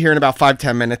is going to be here in about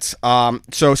 5-10 minutes.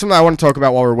 So something I want to talk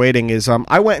about while we're waiting is,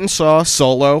 I went and saw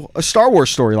Solo, a Star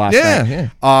Wars story last night.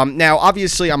 Yeah. Now,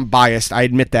 obviously, I'm biased. I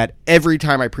admit that every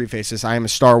time I preface this. I am a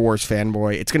Star Wars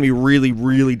fanboy. It's going to be really,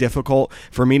 really difficult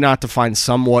for me not to find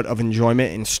somewhat of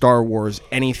enjoyment in Star Wars.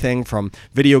 Anything from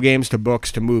video games to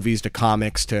books to movies to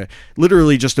comics to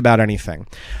literally just about anything.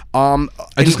 I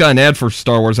just got an ad for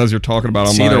Star Wars as you're talking about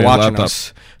on my they're watching laptop.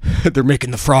 us. They're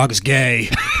making the frogs gay.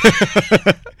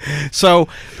 So,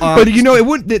 But you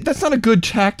know, that's not a good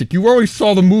tactic. You already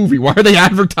saw the movie. Why are they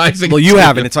advertising? well, you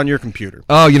haven't. It's on your computer.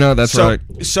 Oh, you know, that's right.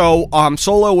 So,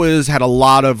 Solo had a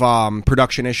lot of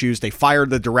production issues. They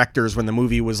fired the directors when the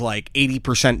movie was like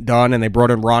 80% done, and they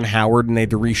brought in Ron Howard, and they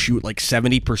had to reshoot like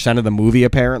 70% of the movie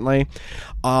apparently.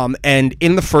 And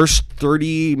in the first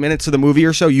 30 minutes of the movie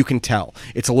or so, you can tell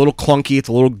it's a little clunky. It's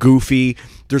a little goofy.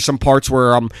 There's some parts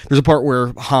where there's a part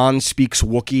where Han speaks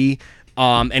Wookiee.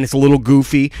 And it's a little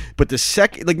goofy, but the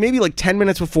second, like maybe like 10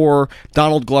 minutes before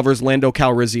Donald Glover's Lando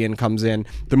Calrissian comes in,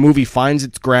 the movie finds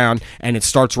its ground and it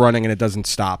starts running and it doesn't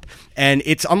stop. And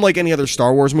it's unlike any other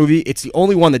Star Wars movie. It's the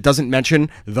only one that doesn't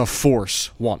mention the Force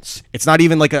once. It's not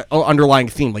even like an underlying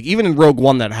theme. Like even in Rogue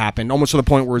One that happened, almost to the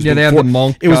point where it was, they have the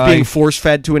monk it was guy. being force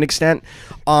fed to an extent.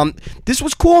 This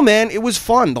was cool, man. It was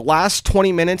fun. The last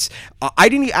 20 minutes, I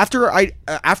didn't after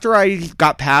I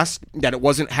got past that it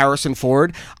wasn't Harrison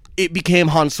Ford. It became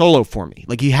Han Solo for me.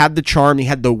 Like he had the charm, he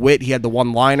had the wit, he had the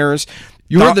one-liners.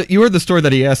 You heard the story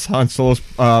that he asked Han Solo's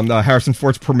Harrison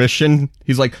Ford's permission.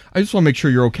 He's like, "I just want to make sure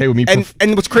you're okay with me."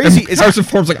 And what's crazy is Harrison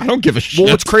Ford's like, "I don't give a shit."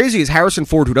 Well, what's crazy is Harrison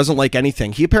Ford, who doesn't like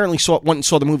anything, he apparently went and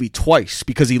saw the movie twice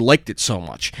because he liked it so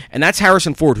much. And that's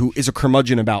Harrison Ford, who is a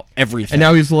curmudgeon about everything. And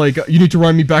now he's like, "You need to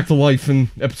run me back to life in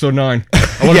Episode 9.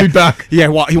 I want to be back." Yeah,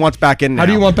 well, he wants back in now. How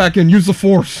do you want back in? Use the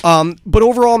Force. But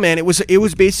overall, man, it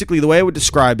was basically the way I would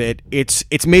describe it.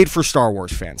 It's made for Star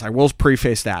Wars fans. I will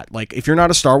preface that. Like, if you're not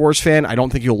a Star Wars fan, I don't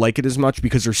think you'll like it as much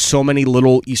because there's so many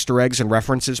little Easter eggs and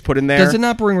references put in there. Does it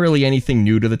not bring really anything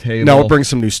new to the table? No, it brings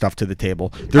some new stuff to the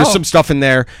table. There's some stuff in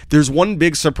there. There's one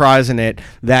big surprise in it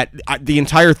that the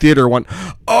entire theater went,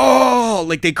 "Oh!"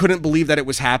 Like they couldn't believe that it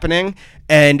was happening.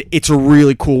 And it's a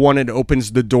really cool one. It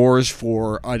opens the doors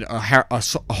for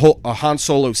a Han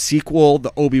Solo sequel,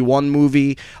 the Obi-Wan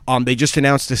movie. They just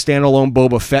announced a standalone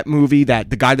Boba Fett movie that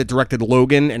the guy that directed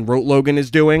Logan and wrote Logan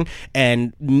is doing.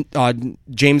 And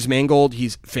James Mangold,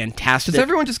 he's fantastic. Does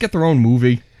everyone just get their own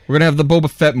movie? We're gonna have the Boba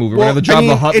Fett movie. We're gonna have the Jabba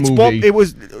the Hutt movie.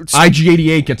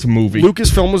 IG-88 gets a movie.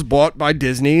 Lucasfilm was bought by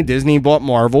Disney. Disney bought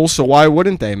Marvel. So why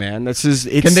wouldn't they, man?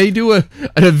 Can they do an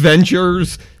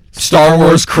Avengers Star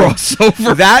Wars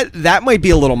crossover? That might be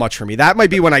a little much for me. That might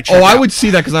be when I check out. I would see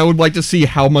that because I would like to see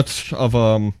how much of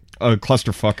a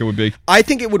clusterfuck it would be. I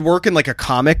think it would work in like a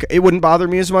comic. It wouldn't bother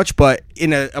me as much, but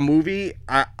in a movie,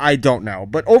 I don't know.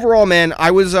 But overall, man,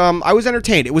 I was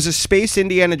entertained. It was a space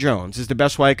Indiana Jones is the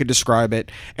best way I could describe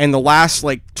it. And the last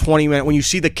like 20 minutes, when you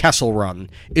see the Kessel Run,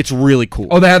 it's really cool.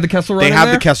 Oh, they had the Kessel Run. They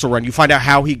have the Kessel Run. You find out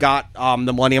how he got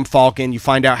the Millennium Falcon. You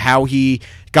find out how he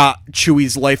got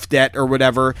Chewie's life debt or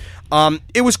whatever.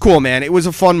 It was cool, man. It was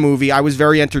a fun movie. I was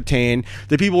very entertained.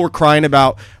 The people were crying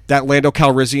about that Lando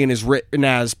Calrissian is written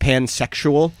as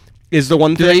pansexual is the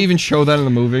one thing. Did they even show that in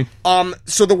the movie?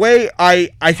 So the way I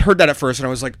heard that at first and I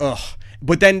was like, ugh.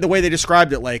 But then the way they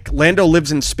described it, like, Lando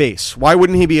lives in space. Why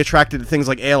wouldn't he be attracted to things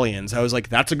like aliens? I was like,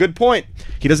 that's a good point.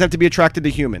 He doesn't have to be attracted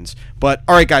to humans. But,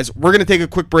 all right, guys, we're going to take a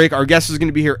quick break. Our guest is going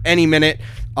to be here any minute.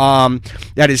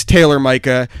 That is Taylor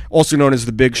Majka, also known as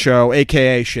The Big Show,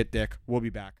 a.k.a. Shit Dick. We'll be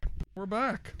back. We're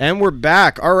back. And we're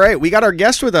back. All right, we got our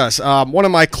guest with us. One of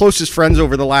my closest friends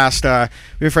over the last... we've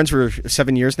been friends for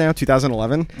 7 years now,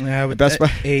 2011. Yeah, with Best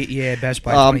Buy. 8, yeah, Best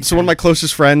Buy. So one of my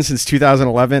closest friends since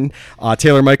 2011,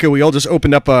 Taylor Majka. We all just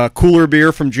opened up a cooler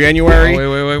beer from January.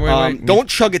 Wait. Don't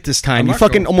chug it this time. You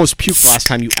fucking almost puked last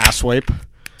time, you asswipe.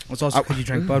 It's also because you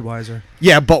drank Budweiser.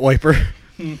 Yeah, butt wiper.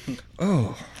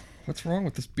 Oh, what's wrong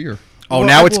with this beer? Oh, Well,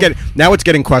 now it's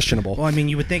getting questionable. Well, I mean,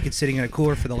 you would think it's sitting in a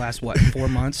cooler for the last, 4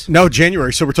 months? No,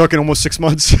 January, so we're talking almost 6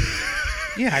 months.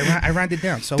 Yeah, I rounded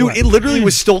down. So Dude, what? it literally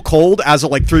was still cold as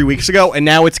of like 3 weeks ago, and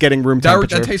now it's getting room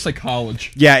temperature. That tastes like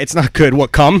college. Yeah, it's not good.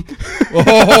 What, cum?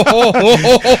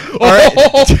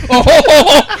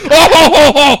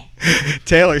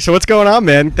 Taylor, so what's going on,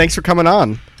 man? Thanks for coming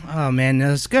on. Oh, man,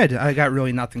 that's good. I got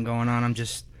really nothing going on. I'm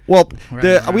just... Well,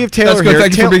 Right. we have Taylor That's good. here.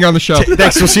 Thank you for being on the show.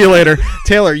 Thanks. We'll see you later.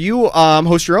 Taylor, you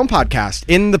host your own podcast,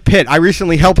 In the Pit. I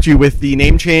recently helped you with the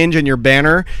name change and your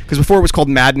banner, because before it was called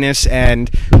Madness, and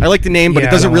I like the name, but Yeah, it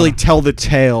I doesn't don't really wanna- tell the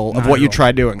tale of Not what at you all.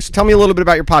 try doing. So tell me a little bit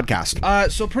about your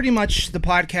podcast. So pretty much the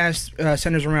podcast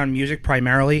centers around music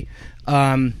primarily.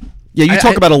 Yeah, you I-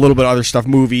 talk I- about a little bit of other stuff,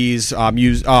 movies,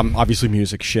 obviously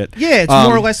music, shit. Yeah, it's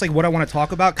more or less like what I want to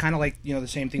talk about, kind of like the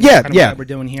same thing. Yeah, kind of yeah. what we're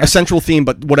doing here. A central theme,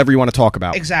 but whatever you want to talk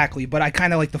about. Exactly, but I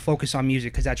kind of like to focus on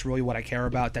music because that's really what I care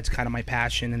about. That's kind of my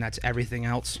passion, and that's everything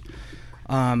else.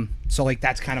 So like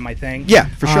that's kind of my thing. Yeah,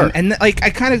 for sure. And like I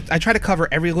try to cover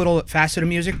every little facet of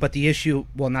music, but the issue,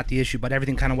 well, not the issue, but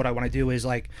everything kind of what I want to do is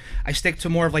like I stick to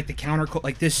more of like the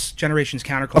like this generation's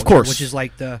counterculture, Of course. which is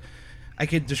like I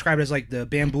could describe it as like the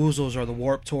Bamboozles or the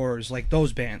Warped Tours, like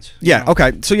those bands. you Yeah, know?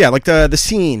 okay. So yeah, like the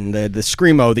scene, the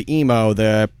screamo, the emo,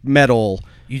 the metal,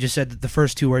 You just said that the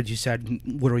first two words you said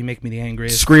literally make me the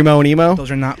angriest. screamo and emo. Those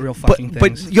are not real But fucking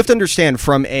things. you have to understand,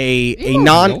 from a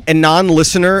real.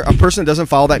 non-listener, a person that doesn't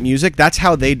follow that music, that's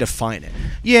how they define it.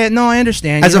 Yeah, no, I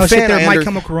understand. As a fan, there, I My under-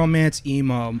 Chemical Romance,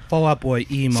 emo, Fall Out Boy,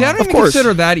 emo. See, I don't Of even course.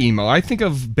 consider that emo. I think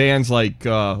of bands like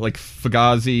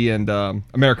Fugazi and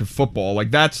American Football.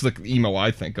 Like that's the emo I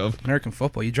think of. American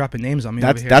football. You dropping names on me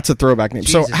over here. That's a throwback name.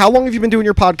 So Jesus. how long have you been doing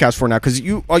your podcast for now? Because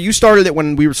you started it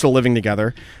when we were still living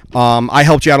together. I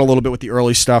helped you out a little bit with the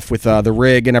early stuff with the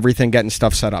rig and everything, getting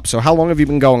stuff set up. So how long have you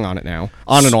been going on it now?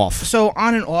 On and off? So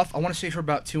on and off, I want to say for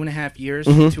about 2.5 years,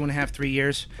 Mm-hmm. 2.5, 3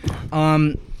 years.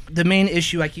 The main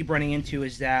issue I keep running into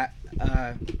is that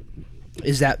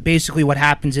basically what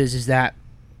happens is that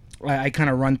I kind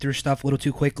of run through stuff a little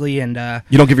too quickly, and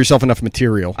You don't give yourself enough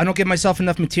material. I don't give myself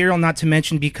enough material. Not to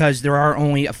mention because there are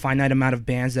only a finite amount of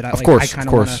bands that I course, kind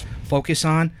of of want course. to focus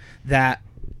on. That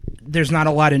there's not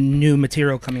a lot of new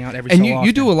material coming out every And so you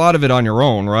often. do a lot of it on your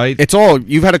own, right? It's all,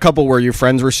 you've had a couple where your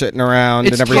friends were sitting around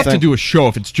It's and tough everything. to do a show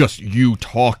if it's just you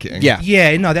talking. Yeah.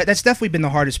 Yeah, no, that's definitely been the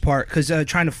hardest part because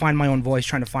trying to find my own voice,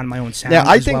 trying to find my own sound, Yeah,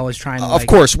 I as think, well as trying to, of like,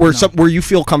 course, where you know. where you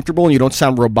feel comfortable and you don't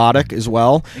sound robotic as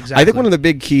well. I Exactly. think one of the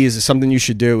big keys is something you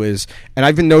should do is, and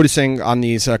I've been noticing on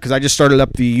these because I just started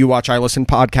up the You Watch I Listen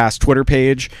podcast Twitter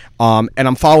page, and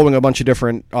I'm following a bunch of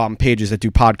different pages that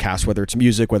do podcasts, whether it's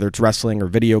music, whether it's wrestling or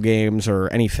video games or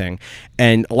anything.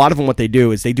 And a lot of them, what they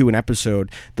do is they do an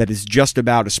episode that is just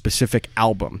about a specific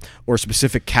album or a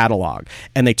specific catalog,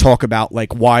 and they talk about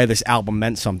like why this album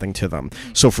meant something to them.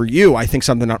 So for you, I think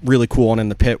something really cool and in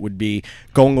the pit would be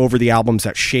going over the albums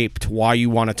that shaped why you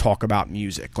want to talk about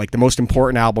music, like the most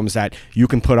important albums that you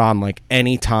can put on like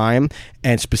any time,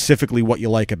 and specifically what you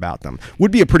like about them.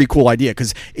 Would be a pretty cool idea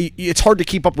because it's hard to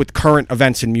keep up with current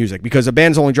events in music because a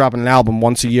band's only dropping an album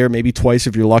once a year, maybe twice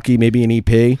if you're lucky, maybe an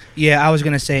EP. Yeah, I was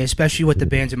gonna say, especially with the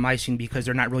bands in my scene because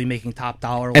they're not really making top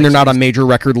dollar, And they're not on major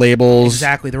record labels.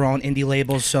 Exactly, they're all on indie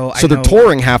labels. So So they're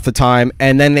touring half the time,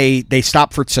 and then they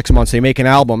stop for 6 months. They make an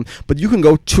album, but you can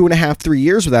go 2.5, 3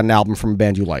 years without an album from a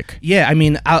band you like. Yeah, I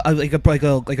mean, like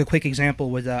a quick example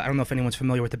with I don't know if anyone's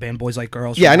familiar with the band Boys Like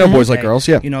Girls. Yeah, I know Boys Like Girls,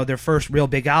 yeah. You know, their first real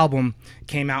big album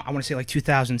came out, I want to say like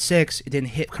 2006. It didn't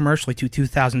hit commercially till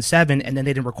 2007, and then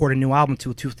they didn't record a new album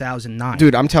till 2009.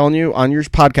 Dude, I'm telling you, on your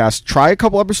podcast, try a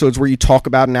couple episodes where you talk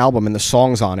about an album and the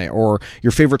songs on it, or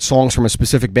your favorite songs from a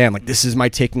specific band. Like, this is my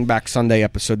Taking Back Sunday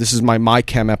episode. This is my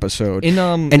Chem episode.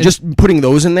 And just putting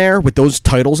those in there with those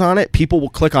titles on it, people will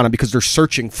click on it because they're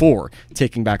searching for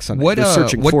Taking Back Sunday. What They're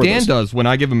searching what for Dan those. does when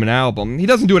I give him an album, he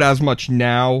doesn't do it as much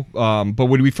now, but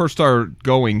when we first started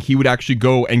going, he would actually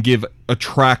go and give a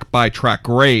track by track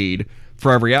grade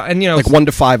for every and Like 1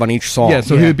 to 5 on each song. yeah,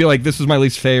 so he would be like, this is my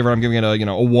least favorite, I'm giving it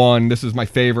a 1, this is my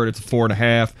favorite, it's a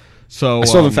 4.5. So I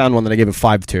still haven't found one that I gave it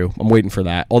 5 to. I'm waiting for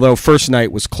that. Although First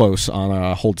Night was close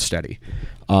on Hold Steady.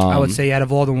 I would say out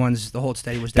of all the ones, the Hold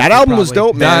Steady was That definitely album was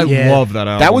probably- dope, man. I love that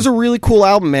album. That was a really cool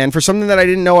album, man. For something that I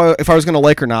didn't know if I was going to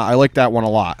like or not, I liked that one a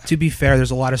lot. To be fair,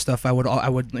 there's a lot of stuff I would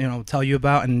tell you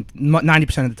about, and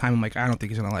 90% of the time I'm like, I don't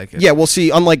think he's gonna like it. Yeah, well, see,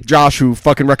 unlike Josh, who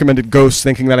fucking recommended Ghost,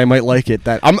 thinking that I might like it,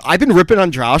 I've been ripping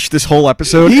on Josh this whole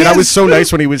episode, and I was so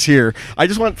nice when he was here. I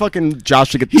just want fucking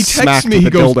Josh to get He smacked texts me, with he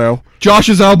a goes, dildo.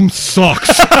 Josh's album sucks.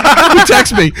 He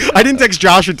texts me. I didn't text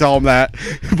Josh and tell him that,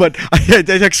 but I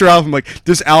text Ralph. I'm like,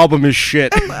 this album is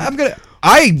shit.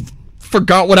 I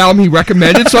forgot what album he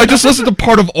recommended, so I just listened to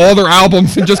part of all their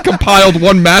albums and just compiled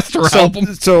one master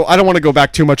album. So I don't want to go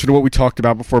back too much into what we talked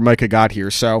about before Micah got here.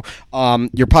 So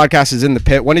your podcast is in the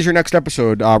pit. When is your next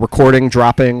episode? Recording,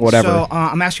 dropping, whatever? So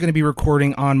I'm actually going to be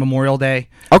recording on Memorial Day.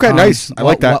 Okay, nice. I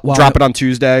like that. Drop it on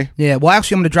Tuesday. Yeah, well,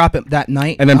 actually, I'm going to drop it that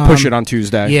night. And then push it on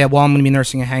Tuesday. Yeah, well, I'm going to be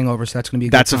nursing a hangover, so that's going to be a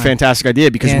good That's time. a fantastic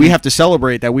idea because we have to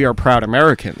celebrate that we are proud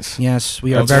Americans. Yes,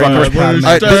 we are That's very right. much proud of The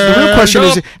Americans. real question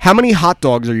is, how many hot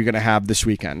dogs are you going to have this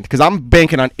weekend? Because I'm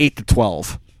banking on 8 to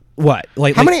 12. What?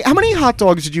 Like How many hot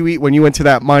dogs did you eat when you went to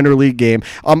that minor league game?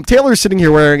 Taylor's sitting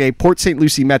here wearing a Port St.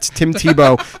 Lucie Mets Tim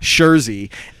Tebow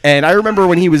jersey, and I remember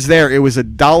when he was there, it was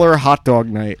 $1 hot dog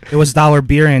night. It was $1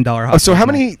 beer and $1 hot So dog how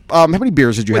night. many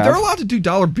beers did you Wait, have? they're allowed to do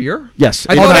dollar beer? Yes,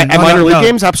 I thought- at minor league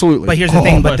games, absolutely. But here's the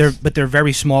thing, but nice. they're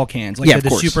very small cans. Like Yeah, they're of the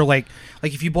course. super like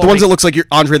if you bought the ones like, that looks like your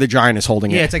Andre the Giant is holding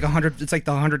it. yeah, it's like 100. It's like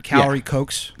the 100 calorie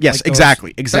Cokes. Yes, like those.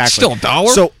 exactly. That's still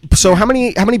 $1? So how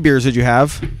many beers did you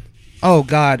have? Oh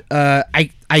God,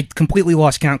 I completely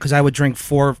lost count because I would drink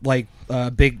 4 like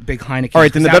big Heinekens. All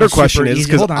right, then the that better was question super is easy.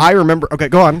 because Hold on. I remember. Okay,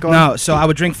 go on. No, so I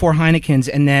would drink 4 Heinekens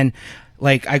and then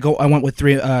like I went with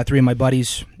three of my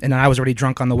buddies and I was already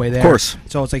drunk on the way there. Of course.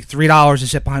 So it's like $3 to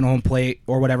sit behind home plate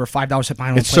or whatever, $5 to sit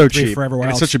behind home It's plate. so 3 cheap. for everywhere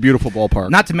And else. it's such a beautiful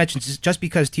ballpark. Not to mention just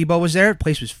because Tebow was there, the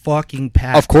place was fucking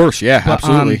packed. Of course, yeah, But,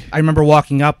 absolutely. I remember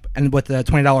walking up and with the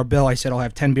 $20 bill, I said I'll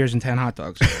have 10 beers and 10 hot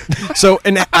dogs. So,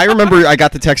 and I remember I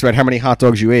got the text about how many hot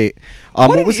dogs you ate.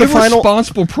 What was the an final?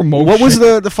 irresponsible promotion? What was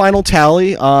the final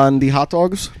tally on the hot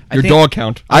dogs? Your think- dog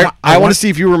count? I want want- to see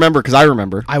if you remember because I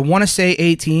remember. I want to say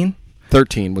 18.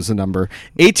 13 was the number.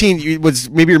 18 was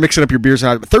maybe you're mixing up your beers.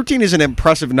 13 is an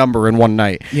impressive number in one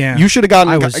night. Yeah. You should have I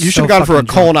gone. was You should so have gone for a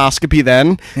fucking drunk. colonoscopy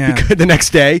then. Yeah. The next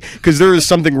day because there is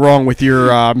something wrong with your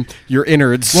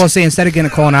innards. Well, say instead of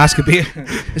getting a colonoscopy,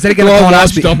 instead of getting a All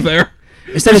washed colonoscopy, up there.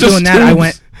 instead of Just doing that, I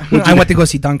tubes. went to go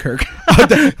see Dunkirk.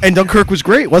 And Dunkirk was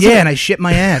great, wasn't Yeah, it? and I shit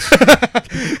my ass.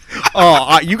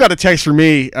 You got a text from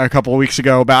me a couple of weeks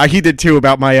ago about he did too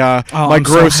about my my I'm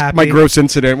so gross happy. my gross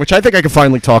incident, which I think I can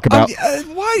finally talk about.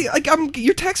 Why? Like,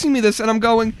 you're texting me this, and I'm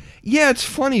going, yeah, it's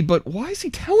funny, but why is he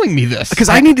telling me this? Because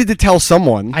I needed to tell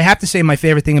someone. I have to say my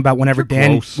favorite thing about whenever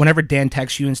gross. Dan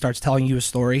texts you and starts telling you a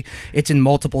story, it's in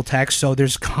multiple texts, so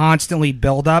there's constantly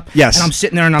build up. Yes. And I'm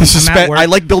sitting there and I'm The at work. I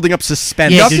like building up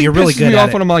suspense. Yeah, Nothing dude, you're really pisses good me at off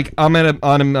it. when I'm like on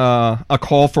a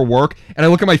call for work and I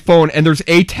look at my phone and there's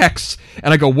a text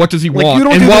and I go, what does he Like, want? you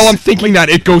don't And do while this- I'm thinking that,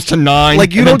 it goes to 9.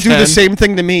 Like you and then don't do the 10. same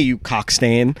thing to me, you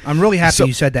cockstain. I'm really happy So-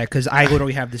 you said that because I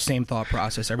literally have the same thought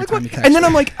process every time you text And then me.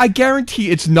 I'm like, I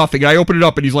guarantee it's nothing. And I open it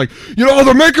up and he's like, you know,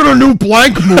 they're making a new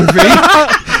blank movie.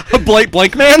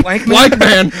 Blank man. Blank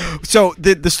man. So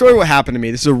the story what happened to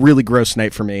me. This is a really gross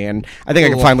night for me, and I think I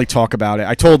can Ugh. finally talk about it.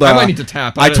 I told. I might need to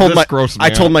tap. I told This my grosses me I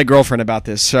told out. my girlfriend about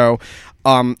this. So.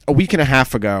 A week and a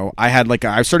half ago, I had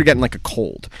I started getting like a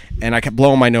cold, and I kept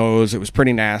blowing my nose. It was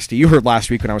pretty nasty. You heard last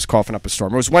week when I was coughing up a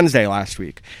storm. It was Wednesday last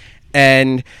week,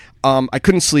 and I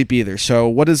couldn't sleep either. So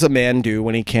what does a man do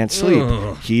when he can't sleep?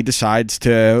 He decides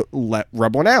to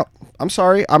rub one out. I'm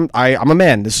sorry, I'm a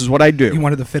man. This is what I do. You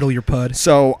wanted to fiddle your pud.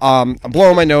 So I'm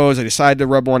blowing my nose. I decided to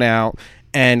rub one out,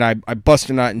 and I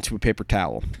busted a nut into a paper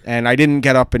towel. And I didn't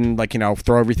get up and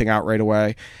throw everything out right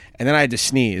away. And then I had to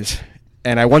sneeze.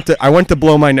 And I went to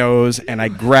blow my nose, and I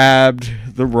grabbed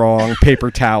the wrong paper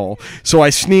towel. So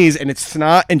I sneeze, and it's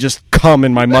snot and just cum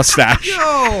in my mustache.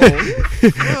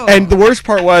 And the worst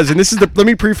part was, and this is let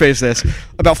me preface this,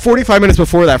 about 45 minutes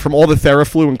before that, from all the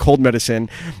Theraflu and cold medicine,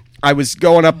 I was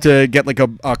going up to get like a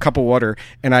cup of water,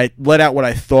 and I let out what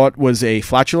I thought was a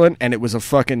flatulent, and it was a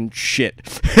fucking shit.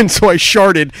 And so I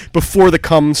sharted before the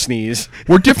cum sneeze.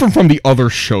 We're different from the other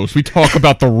shows. We talk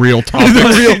about the real topics.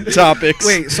 The real topics.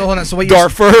 Wait, so hold on. So what you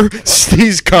Darfur,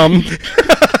 sneeze, cum.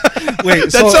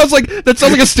 wait? That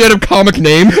sounds like a stand-up comic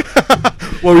name.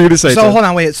 What were you gonna say? So Ted? hold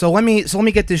on, wait. So let me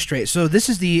get this straight. So this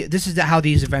is how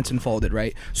these events unfolded,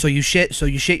 right? So you shit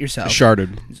yourself.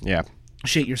 Sharted. Yeah.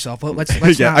 Shit yourself.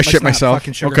 Let's Yeah, not, I shit let's not myself.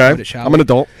 fucking sugarcoat Okay. it, shall I'm we? an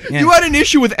adult. Yeah. You had an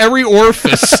issue with every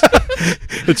orifice.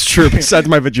 It's true. Besides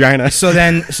my vagina. So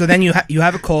then you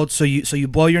have a cold. So you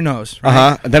blow your nose.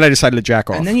 Right? And then I decided to jack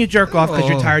off. And then you jerk off because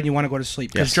you're tired and you want to go to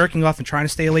sleep. Because Yes. jerking off and trying to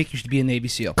stay awake, you should be a Navy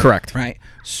SEAL. Correct. Right.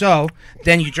 So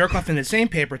then you jerk off in the same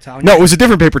paper towel. No, it was a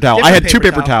different paper towel. I Different had two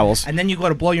paper towels. And then you go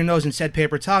to blow your nose in said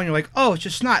paper towel, and you're like, oh, it's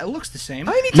just snot. It looks the same.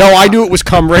 No, I knew it was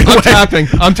cum right away. I'm tapping.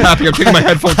 I'm taking my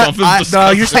headphones off. This is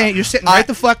No, disgusting. you're sitting right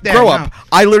the fuck there. Grow now. up.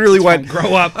 I literally went.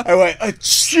 Grow up. I went.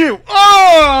 Shoot!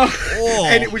 Oh!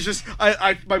 And it was just.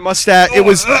 My mustache. It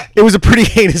was a pretty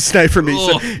heinous night for me.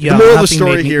 So Yo, the moral of the nothing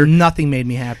story made me- here. Nothing made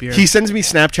me happier. He sends me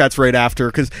Snapchats right after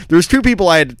because there's two people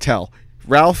I had to tell.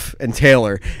 Ralph and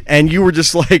Taylor, and you were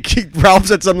just like, Ralph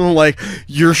said something like,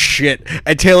 "You're shit,"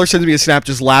 and Taylor sends me a snap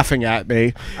just laughing at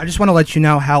me. I just want to let you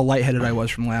know how lightheaded I was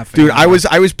from laughing. Dude, I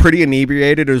was pretty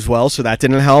inebriated as well, so that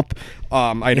didn't help.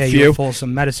 I had a few. You were full of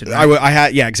some medicine. Right? I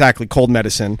had, yeah, exactly, cold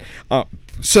medicine.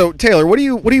 So Taylor, what are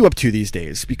you up to these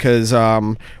days? Because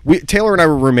Taylor and I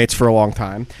were roommates for a long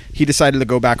time. He decided to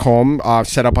go back home,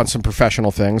 set up on some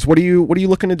professional things. What are you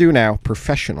looking to do now,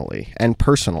 professionally and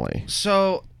personally?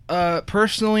 So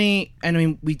personally, and I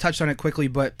mean we touched on it quickly,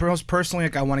 but personally,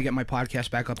 like I want to get my podcast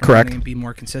back up and Correct. running and be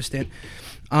more consistent.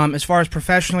 As far as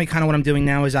professionally, kind of what I'm doing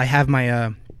now is I have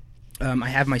my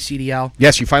CDL.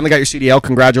 Yes, you finally got your CDL.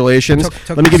 Congratulations.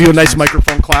 Took Let me give you a nice 6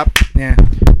 microphone clap. Yeah,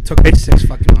 took me 6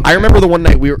 fucking months. I remember the one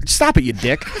night we were... Stop it, you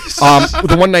dick.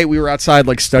 The one night we were outside,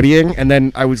 like, studying, and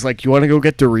then I was like, you want to go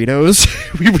get Doritos?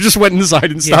 We just went inside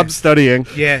and stopped studying.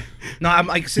 Yeah. No, I'm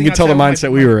like sitting You can tell the outside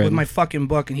mindset we were in. with my fucking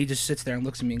book, and he just sits there and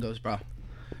looks at me and goes, "Bro, you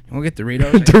want to get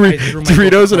Doritos?"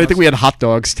 Doritos, and I think we had hot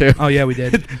dogs, too. Oh yeah, we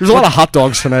did. There's a lot of hot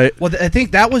dogs tonight. Well, I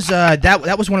think that was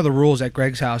that was one of the rules at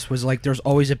Greg's house. Was like there's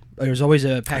always a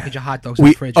package of hot dogs in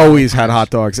We the fridge. always had hot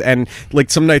dogs, and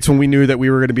like some nights when we knew that we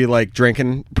were going to be like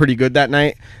drinking pretty good that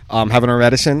night, having our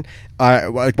medicine,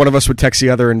 like one of us would text the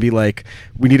other and be like,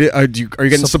 "We need it. Are you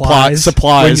getting Supplies.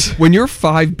 supplies?" When you're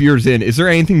 5 beers in, is there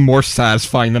anything more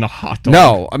satisfying than a hot dog?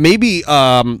 No, maybe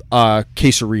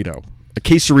quesarito. A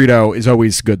quesarito is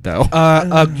always good though.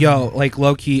 Yo, like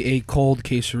low key, a cold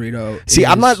quesarito. See,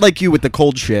 I'm not like you with the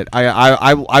cold shit. I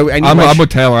need I'm my with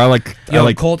Taylor. I like cold I agree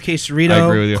with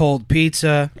quesarito, you. cold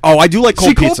pizza. Oh, I do like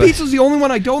cold pizza. cold pizza's the only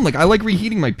one I don't like. I like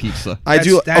reheating my pizza. I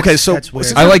do. Okay, so that's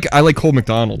weird. I like cold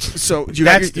McDonald's. So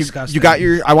That's disgusting. you got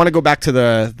your. I want to go back to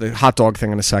the hot dog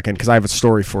thing in a second because I have a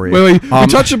story for you. Wait. We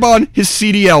touched upon his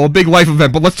CDL, a big life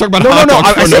event, but let's talk about hot No.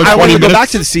 dogs for another I want 20 to go minutes. back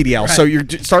to the CDL. So you're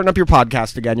starting up your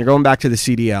podcast again. You're going back to the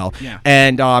CDL. Yeah.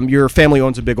 And your family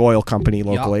owns a big oil company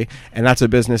locally, and that's a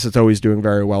business that's always doing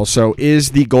very well. So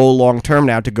is the goal long term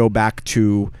now to go back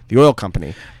to the oil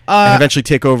company and eventually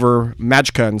take over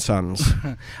Majka and Sons?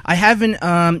 I haven't.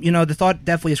 The thought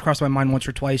definitely has crossed my mind once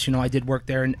or twice. I did work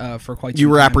there for quite. You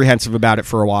some were time. apprehensive about it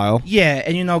for a while. Yeah,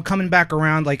 and coming back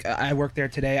around, like I work there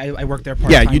today. I work there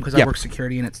part Yeah, time because yeah. I work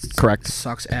security, and it Correct.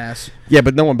 sucks ass. Yeah,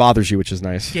 but no one bothers you, which is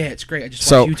nice. Yeah, it's great. I just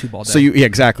So watch YouTube all day. So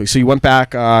exactly. So you went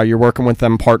back. You're working with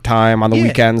them part time on the Yeah.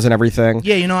 weekends and everything.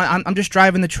 Yeah, I'm just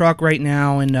driving the truck right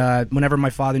now, and whenever my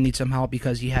father needs some help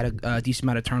because he had a decent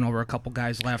amount of turnover, a couple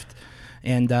guys left,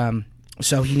 and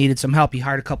so he needed some help. He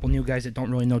hired a couple new guys that don't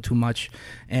really know too much,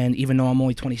 and even though I'm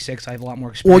only 26, I have a lot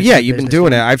more experience. Well, yeah, in you've been business doing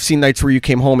it. than- I've seen nights where you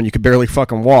came home and you could barely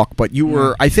fucking walk, but you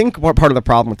were. I think what part of the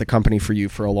problem with the company for you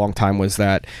for a long time was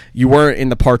that you weren't in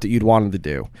the part that you'd wanted to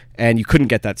do, and you couldn't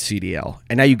get that CDL,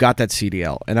 and now you got that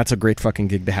CDL, and that's a great fucking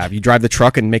gig to have. You drive the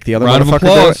truck and make the other Round of motherfucker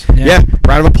applause. do it. Yeah. Yeah,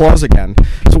 round of applause again.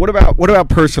 So what about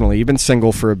personally? You've been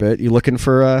single for a bit. You looking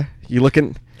for you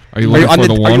looking? Are you looking on for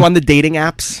the the Are you one? on the dating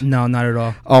apps? No, not at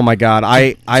all. Oh my god,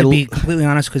 To be completely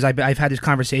honest, because I've had this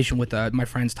conversation with my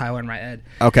friends Tyler and Ryed.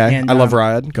 okay. And, I love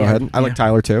Ryan. Go yeah, ahead. I like yeah.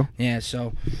 Tyler too. Yeah,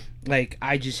 so like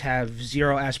I just have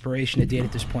zero aspiration to date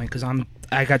at this point because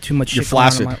I got too much You're shit going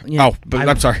on flaccid. in my, Oh, but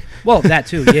I'm sorry. Well, that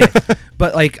too, yeah.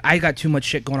 But like I got too much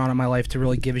shit going on in my life to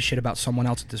really give a shit about someone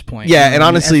else at this point. Yeah, You know and what I mean?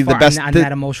 honestly, As the far- best- on the-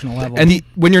 that emotional level. And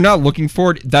when you're not looking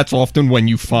for it, that's often when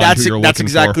you find who you're that's looking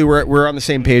exactly for. we're on the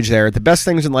same page there. The best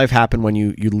things in life happen when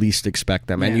you least expect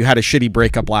them, and Yeah. you had a shitty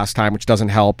breakup last time, which doesn't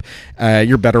help.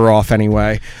 You're better off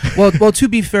anyway. well, to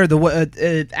be fair,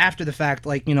 after the fact,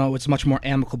 like it's much more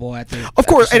amicable at the. Of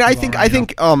course, at and the I second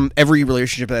think go around, every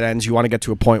relationship that ends, you want to get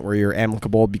to a point where you're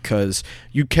amicable because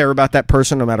you care about that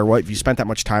person no matter what. If you spent that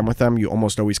much time with them, you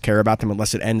almost always care about them,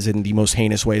 unless it ends in the most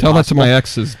heinous way. Tell that to possible. my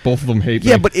exes. Both of them hate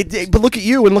Yeah, me. but look at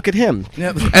you and look at him.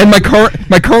 Yeah. And my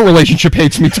current relationship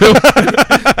hates me too.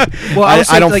 Well,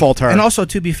 I don't fault her. And also,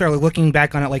 to be fair, like looking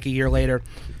back on it, like a year later,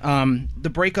 the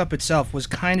breakup itself was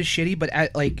kind of shitty. But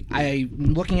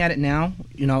looking at it now,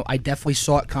 I definitely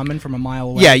saw it coming from a mile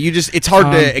away. Yeah, it's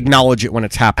hard to acknowledge it when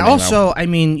it's happening. though. Also, I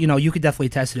mean, you could definitely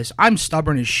attest to this. I'm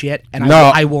stubborn as shit, and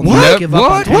No. I will What? not give up on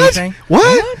What? anything.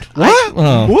 What?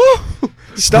 Oh. Whoa.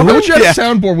 Stubborn? Don't you have Yeah. a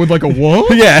soundboard with like a whoa?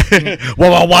 Yeah.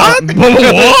 Well, what?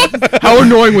 What? How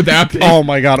annoying would that be? Oh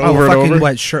my god, over and fucking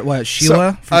over. what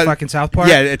Sheila from fucking South Park?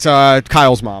 Yeah, it's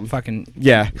Kyle's mom. Fucking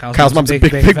Yeah, Kyle's mom's a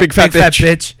big fat fat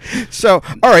bitch. So,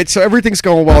 all right, so everything's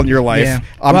going well in your life. Yeah,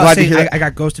 I'm well, glad to see, hear that. I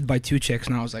got ghosted by 2 chicks,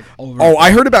 and I was like, over. Oh, it.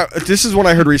 I heard about this. Is one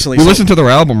I heard recently. We So- listened to their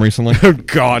album recently. Oh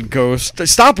God, Ghost!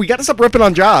 Stop! We got to stop ripping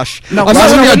on Josh. No, I'm not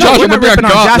ripping on Josh, we're I'm not ripping ripping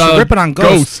on on Josh. Go- We're ripping on Ghost.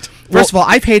 Ghost. First of all,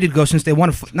 I've hated Ghost since they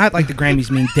won. Not like the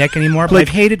Grammys mean dick anymore, but Like,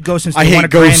 I've hated Ghost since I they won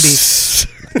hate a Grammy. ghosts.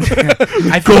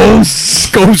 I've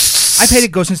Ghosts. I've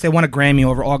hated Ghost since they won a Grammy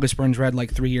over August Burns Red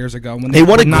like 3 years ago. When They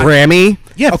won a Grammy?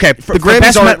 Yeah. Okay, For, the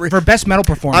Grammys are... for best metal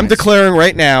performance. I'm declaring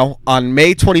right now, on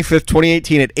May 25th,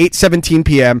 2018 at 8:17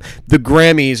 p.m., the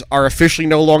Grammys are officially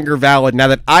no longer valid now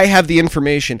that I have the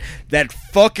information that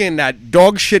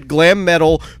dog shit glam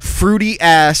metal, fruity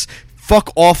ass,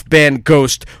 fuck off band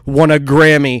Ghost won a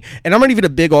Grammy. And I'm not even a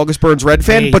big August Burns Red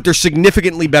fan, but they're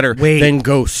significantly better than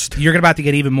Ghost. You're about to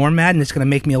get even more mad, and it's going to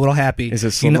make me a little happy. Is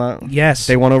it Slipknot? Yes.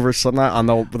 They won over Slipknot on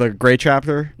the Gray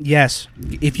chapter? Yes.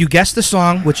 If you guess the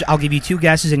song, which I'll give you 2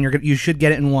 guesses, and you should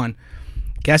get it in one.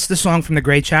 Guess the song from the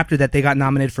Gray chapter that they got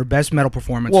nominated for best metal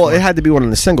performance. Well, it had to be one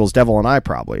of the singles, Devil and I,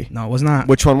 probably. No, it was not.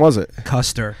 Which one was it?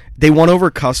 Custer. They won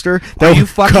over Custer? Are you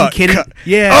fucking kidding?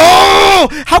 Yeah. Oh!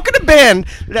 How can a band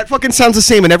that fucking sounds the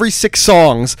same in every 6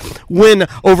 songs win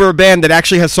over a band that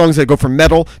actually has songs that go from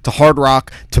metal to hard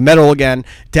rock to metal again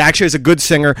to actually has a good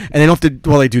singer, and they don't have to...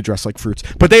 Well, they do dress like fruits,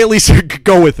 but they at least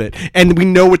go with it. And we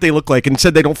know what they look like, and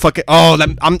said they don't fucking... Oh,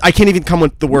 I can't even come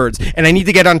with the words. And I need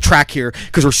to get on track here,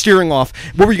 because we're steering off.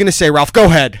 What were you going to say, Ralph? Go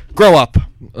ahead. Grow up.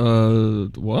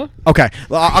 What? Okay.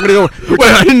 Well, I'm going to go... Wait,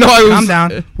 I didn't know I was... Calm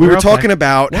down. We were talking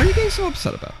about... What are you getting so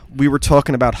upset about? We were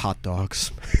talking about hot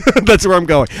dogs. That's where I'm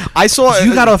going. I saw...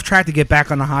 You got off track to get back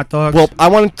on the hot dogs. Well, I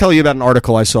want to tell you about an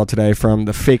article I saw today from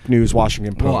the fake news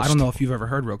Washington Post. Well, I don't know if you've ever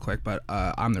heard real quick, but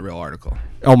I'm the real article.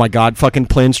 Oh my God, fucking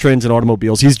planes, trains, and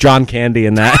automobiles. He's John Candy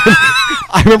in that.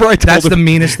 I remember I told That's him, the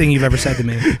meanest thing you've ever said to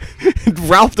me.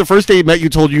 Ralph, the first day he met you,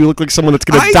 told you look like someone that's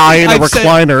going to die in a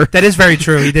recliner. That is very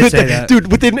true. He did say that.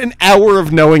 Dude, within an hour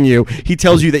of knowing you, he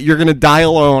tells you that you're going to die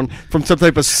alone from some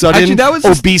type of sudden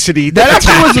obesity. That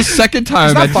actually was the second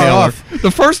time I met Taylor.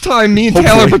 The first time me and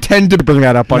Taylor pretended to bring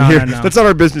that up on here. No. That's not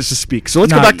our business to speak. So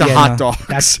let's go back to hot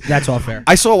dogs. That's all fair.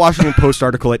 I saw a Washington Post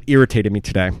article that irritated me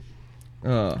today.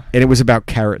 And it was about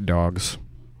carrot dogs.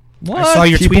 What? I saw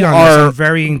your People tweet on this. I'm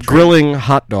very intrigued. Grilling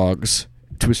hot dogs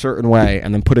to a certain way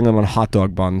and then putting them on hot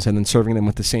dog buns and then serving them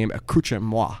with the same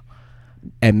accoutrement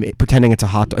and pretending it's a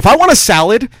hot dog. If I want a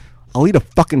salad, I'll eat a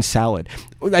fucking salad.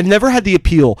 I've never had the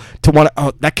appeal to want to...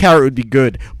 Oh, that carrot would be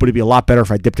good, but it'd be a lot better if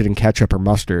I dipped it in ketchup or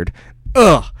mustard.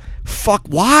 Ugh. Fuck,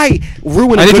 why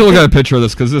ruin I need to look at a picture of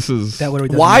this because this is...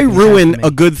 Why ruin a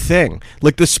good thing?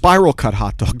 Like the spiral cut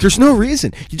hot dog. There's no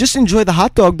reason. You just enjoy the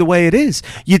hot dog the way it is.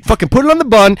 You fucking put it on the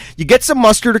bun, you get some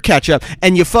mustard or ketchup,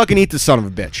 and you fucking eat the son of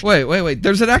a bitch. Wait.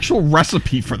 There's an actual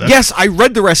recipe for this. Yes, I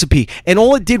read the recipe, and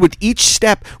all it did with each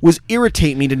step was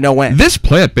irritate me to no end. This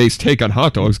plant-based take on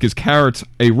hot dogs gives carrots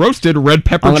a roasted red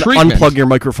pepper I'm gonna unplug your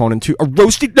microphone into a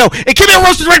roasted... No, it can't be a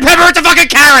roasted red pepper, it's a fucking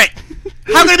carrot!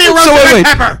 How can it be a roasted red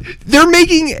pepper? They're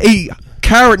making a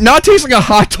carrot not taste like a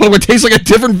hot dog, but taste like a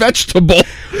different vegetable.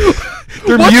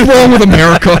 What's wrong with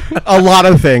America? A lot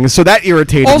of things. So that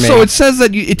irritated me. Also, it says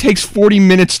that it takes 40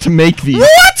 minutes to make these.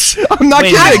 What? I'm not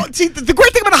kidding. See, the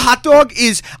great thing about a hot dog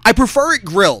is I prefer it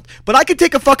grilled, but I could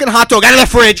take a fucking hot dog out of the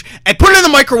fridge and put it in the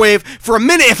microwave for a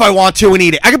minute if I want to and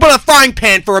eat it. I can put it in a frying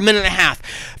pan for a minute and a half.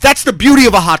 That's the beauty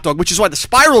of a hot dog, which is why the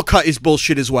spiral cut is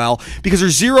bullshit as well, because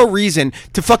there's zero reason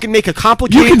to fucking make a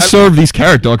complicated... You can serve these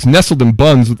carrot dogs nestled in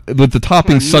buns with the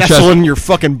toppings such as... Nestle in your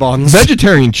fucking buns.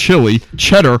 Vegetarian chili,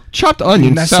 cheddar, chopped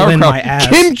onions, sauerkraut,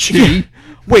 kimchi...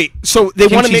 Wait, so they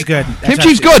want to make... good.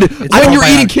 Kimchi's good. When you're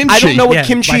eating kimchi. I don't know what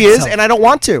kimchi is, and I don't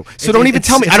want to. So don't even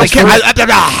tell me. I don't care.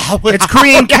 It's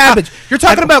Korean cabbage. You're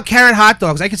talking about carrot hot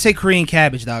dogs. I could say Korean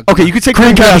cabbage, dog. Okay, you could say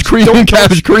Korean cabbage,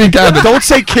 Korean cabbage. Don't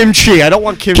say kimchi. I don't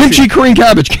want kimchi. Kimchi, Korean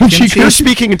cabbage. Kimchi. You're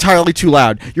speaking entirely too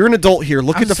loud. You're an adult here.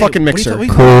 Look at the fucking mixer.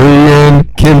 Korean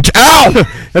kimchi. Ow!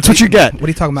 That's what you get. What are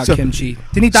you talking about, kimchi?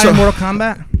 Didn't he die in Mortal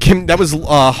Kombat? That was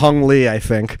Hung Lee, I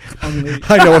think.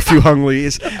 I know a few Hung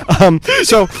Lees.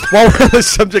 So while we're on the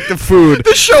subject of food,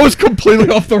 this show is completely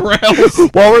off the rails.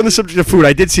 While we're on the subject of food,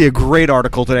 I did see a great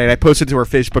article today, and I posted to our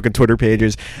Facebook and Twitter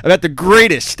pages about the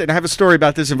greatest, and I have a story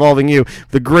about this involving you,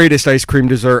 the greatest ice cream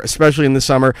dessert, especially in the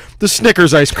summer, the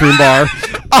Snickers ice cream bar.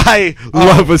 I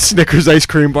love a Snickers ice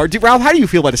cream bar. Ralph, how do you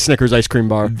feel about a Snickers ice cream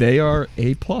bar? They are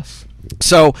A+.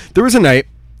 So there was a night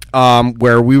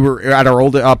where we were at our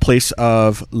old place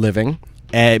of living,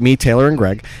 me, Taylor, and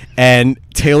Greg, and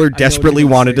Taylor desperately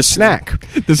wanted a snack.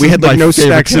 We had like no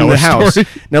snacks in the house.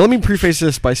 Now let me preface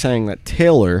this by saying that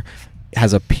Taylor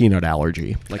has a peanut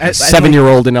allergy, like a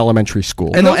 7-year-old in elementary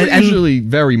school. And those are usually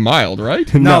very mild,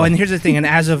 right? No, and here's the thing, and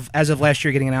as of last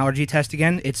year getting an allergy test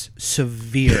again, it's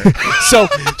severe. So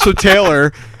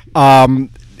Taylor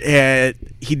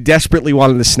he desperately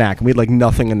wanted a snack, and we had like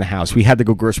nothing in the house. We had to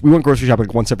go grocery. We went grocery shopping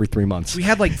like once every 3 months. We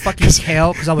had like fucking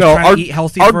kale because I was trying to eat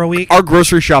healthy for a week. Our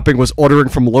grocery shopping was ordering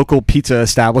from local pizza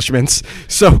establishments.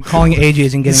 So calling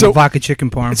AJ's and getting a vodka chicken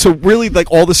parm. So really,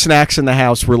 like all the snacks in the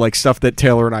house were like stuff that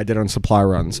Taylor and I did on supply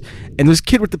runs. And this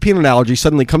kid with the peanut allergy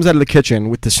suddenly comes out of the kitchen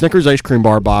with the Snickers ice cream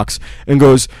bar box and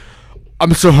goes,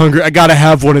 I'm so hungry. I gotta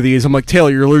have one of these. I'm like, Taylor,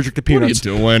 you're allergic to peanuts. What are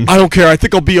you doing? I don't care. I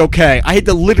think I'll be okay. I had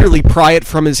to literally pry it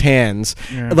from his hands,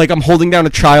 like I'm holding down a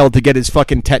child to get his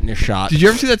fucking tetanus shot. Did you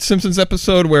ever see that Simpsons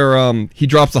episode where he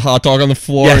drops the hot dog on the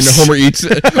floor Yes. and Homer eats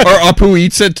it, or Apu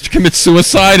eats it to commit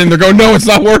suicide, and they're going, "No, it's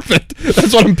not worth it."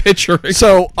 That's what I'm picturing.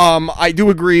 So, I do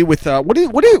agree with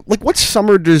what's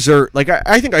summer dessert? Like,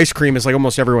 I think ice cream is like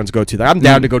almost everyone's go-to. Like, I'm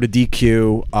down to go to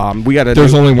DQ. We got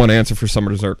There's only one answer for summer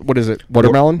dessert. What is it?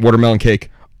 Watermelon? Watermelon cake.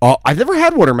 Oh, I've never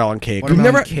had watermelon cake.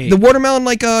 Watermelon cake. The watermelon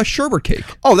sherbet cake.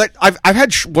 Oh, that I've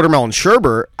had watermelon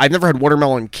sherbet. I've never had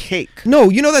watermelon cake. No,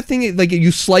 you know that thing like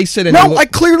you slice it and No, I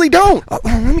clearly don't. let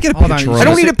me get a Hold on, picture. you I of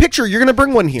don't it. need a picture. You're gonna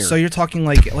bring one here. So you're talking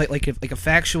like a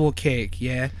factual cake,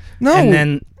 yeah? No. And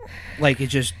then like it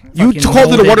just you fucking called it a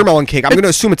molded- watermelon cake. I'm gonna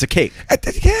assume it's a cake.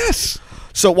 Yes.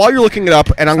 So while you're looking it up,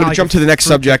 and I'm not gonna like jump a to the next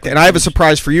fruit subject, cake and I have a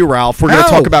surprise for you, Ralph. We're gonna Ow.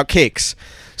 talk about cakes.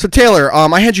 So Taylor,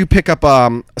 I had you pick up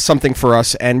something for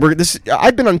us, and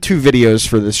I've been on 2 videos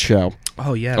for this show.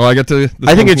 Oh yeah. Oh, I get to.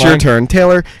 I think it's your turn.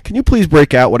 Taylor, can you please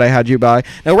break out what I had you buy?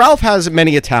 Now, Ralph has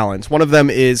many a talents. One of them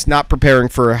is not preparing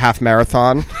for a half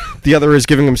marathon. The other is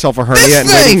giving himself a hernia and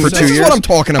waiting for 2 This years. is what I'm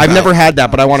talking about. I've never had that,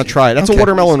 but I want to try it. That's a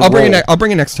watermelon I'll bring roll. it. I'll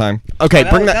bring it next time. Okay,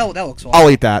 bring that. That looks awesome. I'll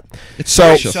eat that. So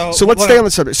delicious. let's hold stay on. on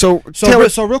the subject. So So, Taylor,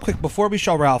 so real quick before we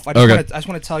show Ralph, I Okay. just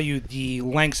want to tell you the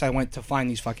lengths I went to find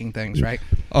these fucking things, right?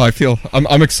 Oh,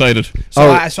 I'm excited. So,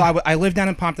 Oh. I live down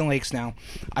in Pompton Lakes now.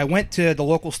 I went to the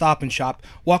local Stop and Shop,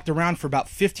 walked around for about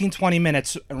 15-20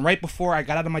 minutes, and right before I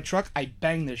got out of my truck, I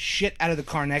banged the shit out of the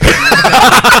car next to me.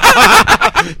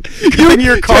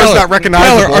 your car's not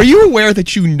recognizable. Tyler, are you aware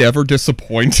that you never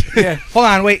disappoint? Yeah. Hold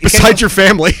on, wait. Besides your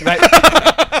family.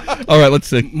 All right, let's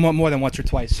see. More than once or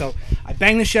twice. So I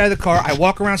bang the shit out of the car. I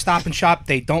walk around Stop and Shop.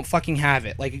 They don't fucking have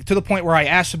it. Like to the point where I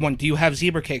asked someone, "Do you have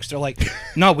zebra cakes?" They're like,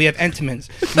 "No, we have Entenmann's."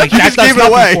 Like that just does gave it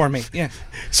nothing away. for me. Yeah.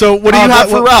 So what do you have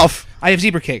for Ralph? I have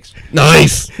zebra cakes.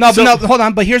 Nice. No, but no, hold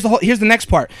on. But here's the next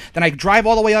part. Then I drive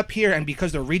all the way up here, and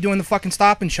because they're redoing the fucking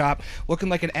Stop and Shop, looking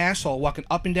like an asshole, walking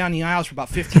up and down the aisles for about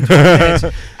 15, 20 minutes,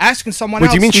 asking someone Wait,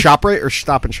 else. do you mean ShopRite or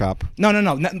Stop and Shop? No,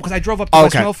 because I drove up to Oh,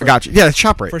 West okay, Milford. gotcha. Yeah, it's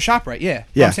ShopRite. For ShopRite, yeah.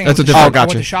 Yeah, I'm saying that's I a went to different- shop- I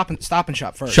gotcha. went to Stop and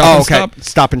Shop first. Shop Oh, and okay. Stop?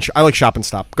 Stop and I like Shop and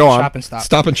Stop. Go on. Shop and Stop.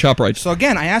 Stop and Shop right. So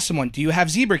again, I asked someone, "Do you have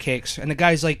zebra cakes?" And the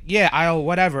guy's like, "Yeah, I'll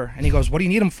whatever." And he goes, "What do you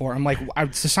need them for?" I'm like,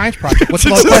 "It's a science project. What's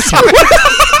the other question?"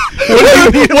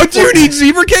 What do you need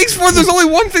zebra cakes for? There's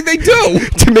only one thing they do.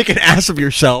 To make an ass of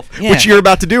yourself, Yeah. which you're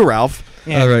about to do, Ralph.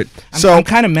 Yeah. All right. I'm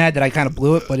kind of mad that I kind of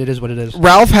blew it, but it is what it is.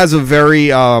 Ralph has a very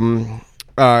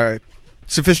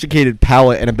sophisticated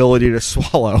palate and ability to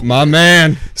swallow. My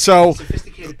man. So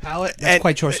Sophisticated palate. That's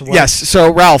quite choice of words. yes.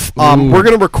 So Ralph, we're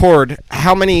gonna record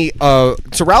how many. So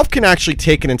Ralph can actually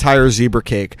take an entire zebra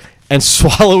cake and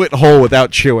swallow it whole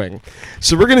without chewing.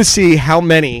 So we're gonna see how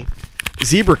many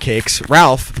zebra cakes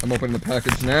Ralph I'm opening the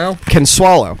package now. can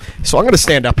swallow. So I'm gonna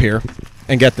stand up here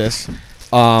and get this.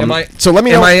 So let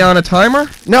me know. Am I on a timer?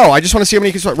 No, I just want to see how many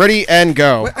you can swallow. Ready and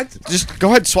go. Wait, Just go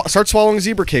ahead. Start swallowing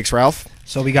zebra cakes, Ralph.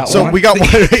 So we got So one. we got one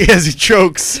as he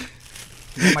chokes.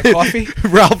 My coffee.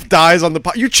 Ralph dies on the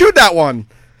pot. You chewed that one.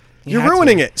 You You're had to.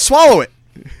 ruining it. Swallow it.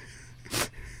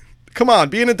 Come on,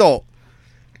 be an adult.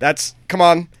 Come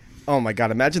on. Oh my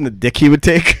God! Imagine the dick he would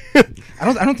take. I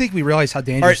don't think we realize how All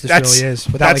dangerous right, this really is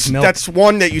without like milk. That's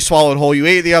one that you swallowed whole. You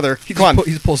ate the other. Come on.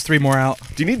 He just pulls 3 more out.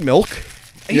 Do you need milk?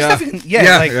 He's Yeah. definitely- yeah,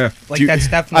 Yeah, like, yeah. like Do you- that's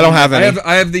definitely. I don't have any.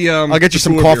 I have the. I'll get you the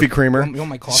some two of coffee you. creamer. You want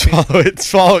my coffee? Swallow it.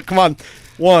 Swallow it. Come on.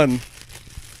 One.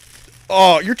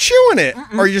 Oh, you're chewing it.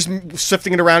 Or are you just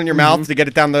sifting it around in your mouth to get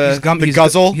it down the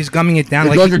guzzle? He's gumming it down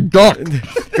You're like like a duck.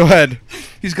 Go ahead.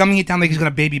 he's gumming it down like he's gonna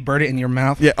baby bird it in your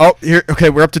mouth. Yeah. Oh, here. Okay,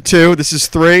 we're up to 2. This is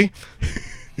 3.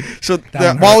 So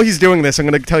one while hurt. he's doing this, I'm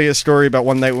going to tell you a story about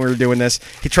one night when we were doing this.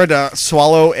 He tried to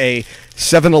swallow a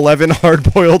 7-Eleven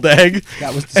hard-boiled egg,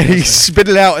 That was and he disgusting. spit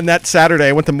it out. And that Saturday,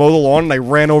 I went to mow the lawn, and I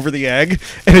ran over the egg,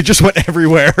 and it just went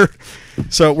everywhere.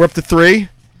 So we're up to 3.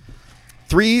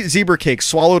 3 zebra cakes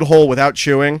swallowed whole without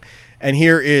chewing, and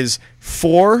here is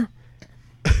 4.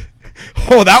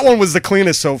 Oh, that one was the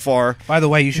cleanest so far. By the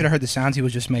way, you should have heard the sounds he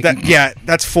was just making.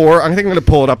 That's 4. I think I'm going to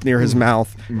pull it up near his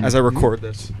mouth as I record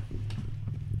this.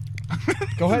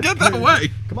 Go ahead. Get that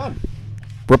away. Come on.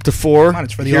 We're up to 4. Come on,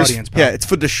 it's for the audience, pal. Yeah, it's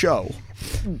for the show.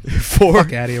 4.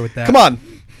 Fuck outta here with that. Come on.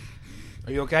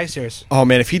 Are you okay? Serious? Oh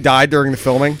man, if he died during the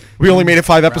filming, we only made it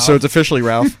 5 episodes officially,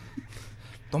 Ralph.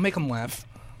 Don't make him laugh.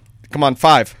 Come on,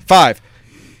 5.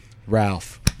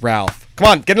 Ralph. Come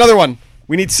on, get another one.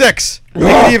 We need 6. We need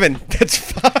it even. That's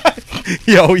 5.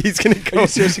 Yo, he's gonna go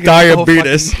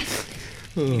diabetes.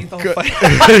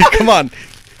 Come on,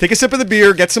 take a sip of the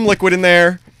beer. Get some liquid in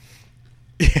there.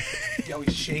 Yo,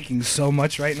 he's shaking so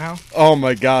much right now. Oh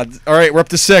my God! All right, we're up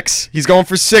to 6. He's going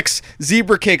for 6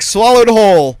 zebra cakes, swallowed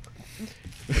whole.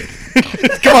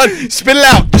 Come on, spit it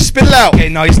out. Just spit it out. Okay,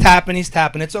 no, he's tapping.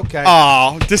 It's okay.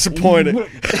 Oh, disappointed.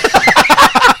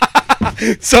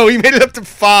 So he made it up to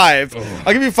 5.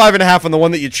 I'll give you 5.5 on the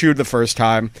one that you chewed the first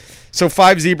time. So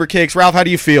 5 zebra cakes. Ralph, how do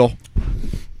you feel?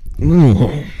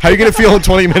 How are you going to feel in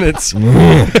 20 minutes? All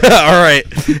right.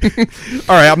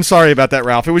 I'm sorry about that,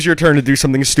 Ralph. It was your turn to do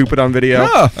something stupid on video.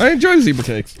 Yeah, I enjoy zebra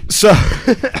cakes. So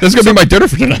This is going to be my dinner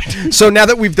for tonight. So now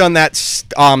that we've done that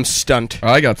stunt,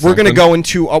 I got we're going to something. go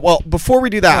into well, before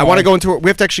we do that, I want to go into we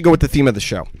have to actually go with the theme of the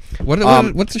show.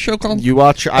 What's the show called? You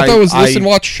watch I thought it was Listen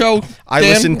Watch Show. I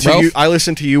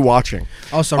listen to you watching.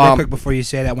 Also, real quick before you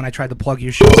say that, when I tried to plug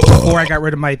your show before I got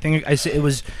rid of my thing, I said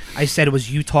it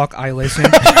was you talk, I listen.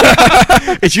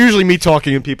 It's usually me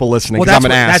talking and people listening. Well, I'm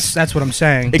an ass. that's what I'm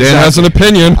saying. Dan has an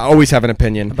opinion. I always have an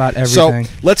opinion About everything.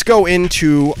 So let's go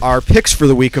into our picks for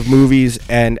the week of movies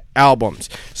and albums.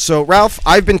 So Ralph,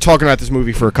 I've been talking about this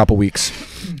movie for a couple weeks.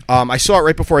 I saw it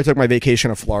right before I took my vacation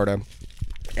to Florida,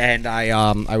 and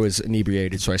I was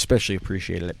inebriated, so I especially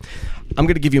appreciated it. I'm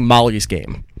going to give you Molly's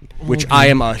Game, which I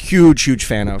am a huge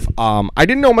fan of. I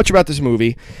didn't know much about this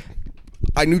movie.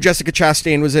 I knew Jessica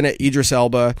Chastain was in it, Idris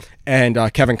Elba, and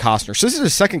Kevin Costner. So this is the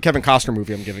second Kevin Costner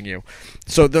movie I'm giving you.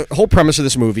 So the whole premise of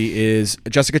this movie is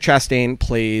Jessica Chastain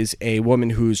plays a woman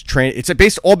who's trained.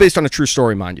 It's all based on a true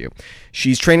story, mind you.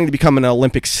 She's training to become an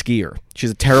Olympic skier. She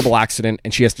has a terrible accident,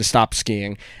 and she has to stop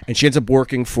skiing. And she ends up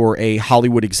working for a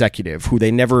Hollywood executive who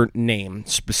they never name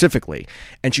specifically.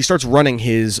 And she starts running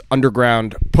his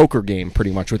underground poker game,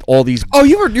 pretty much, with all these Oh,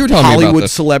 you were telling me about Hollywood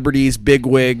this. celebrities,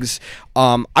 bigwigs.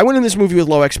 I went in this movie with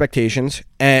low expectations,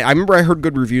 and I remember I heard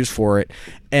good reviews for it.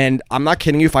 And I'm not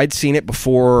kidding you, if I'd seen it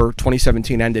before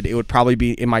 2017 ended, it would probably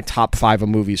be in my top 5 of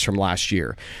movies from last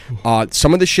year.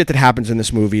 Some of the shit that happens in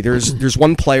this movie, there's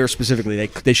one player specifically,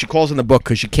 she calls in the book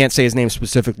because she can't say his name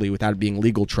specifically without it being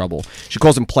legal trouble. She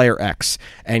calls him Player X,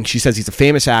 and she says he's a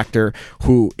famous actor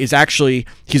who is actually,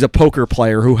 he's a poker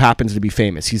player who happens to be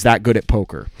famous. He's that good at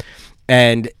poker.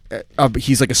 And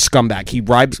he's like a scumbag.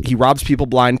 He robs people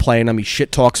blind playing them. He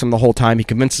shit talks them the whole time. He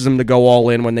convinces them to go all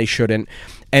in when they shouldn't.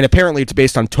 And apparently it's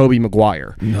based on Tobey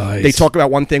Maguire. Nice. They talk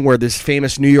about one thing where this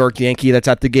famous New York Yankee that's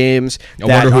at the games I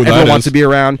that wonder who everyone that wants is. to be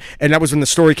around. And that was when the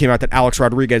story came out that Alex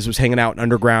Rodriguez was hanging out in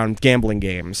underground gambling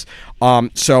games.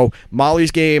 So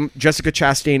Molly's Game, Jessica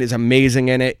Chastain is amazing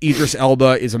in it. Idris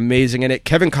Elba is amazing in it.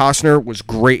 Kevin Costner was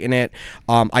great in it.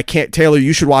 Taylor,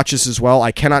 you should watch this as well.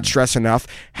 I cannot stress enough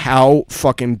how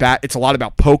fucking bad. It's a lot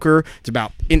about poker. It's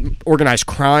about organized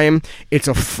crime. It's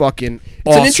a fucking It's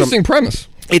awesome. an interesting premise.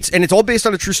 It's all based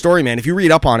on a true story, man. If you read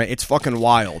up on it, it's fucking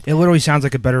wild. It literally sounds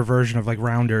like a better version of like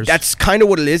Rounders. That's kind of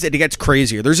what it is. It gets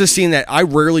crazier. There's a scene that I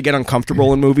rarely get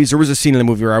uncomfortable in movies. There was a scene in the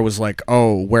movie where I was like,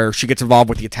 oh, where she gets involved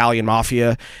with the Italian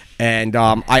mafia. And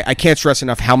I can't stress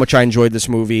enough how much I enjoyed this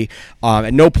movie.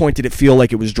 At no point did it feel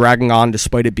like it was dragging on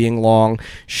despite it being long.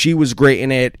 She was great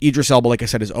in it. Idris Elba, like I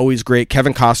said, is always great.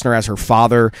 Kevin Costner as her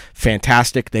father,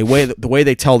 fantastic. The way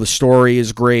they tell the story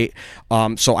is great.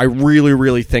 So I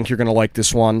really think you're going to like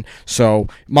this one. So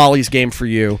Molly's Game for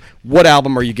you. What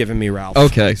album are you giving me, Ralph?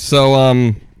 Okay,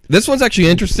 so this one's actually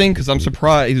interesting because I'm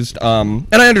surprised, and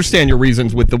I understand your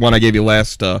reasons with the one I gave you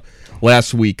last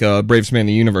week, Bravest Man in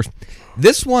the Universe.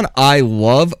 This one I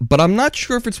love, but I'm not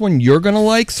sure if it's one you're going to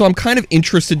like, so I'm kind of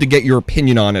interested to get your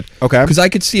opinion on it. Okay. Because I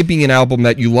could see it being an album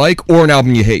that you like or an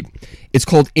album you hate. It's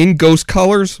called In Ghost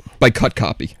Colors by Cut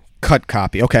Copy. Cut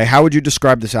Copy. Okay, how would you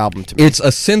describe this album to me? It's a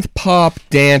synth pop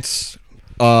dance,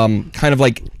 kind of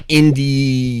like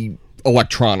indie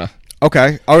electrona.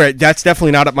 Okay, all right, that's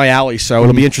definitely not up my alley, so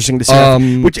it'll be interesting to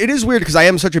see. Which it is weird because I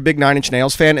am such a big Nine Inch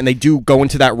Nails fan, and they do go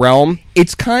into that realm.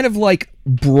 It's kind of like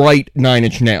bright Nine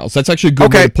Inch Nails. That's actually a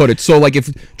good way to put it. So, like, if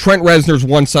Trent Reznor's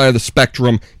one side of the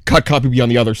spectrum, Cut Copy would be on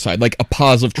the other side, like a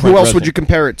positive Trent Who else Reznor. would you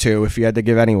compare it to if you had to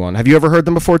give anyone? Have you ever heard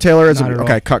them before, Taylor? Not at all.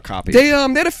 Okay, Cut Copy. They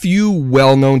had a few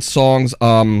well-known songs.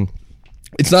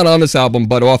 It's not on this album,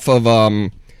 but off of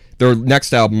their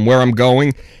next album, Where I'm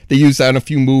Going. They used that in a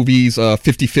few movies.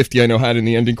 50-50, I know, had in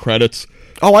the ending credits.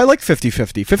 Oh, I like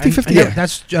 50-50. 50-50. Yeah.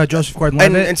 That's Joseph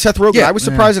Gordon-Levitt. And Seth Rogen. Yeah. I was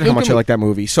surprised at how much I like that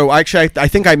movie. So actually, I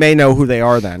think I may know who they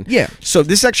are then. Yeah. So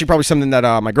this is actually probably something that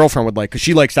my girlfriend would like because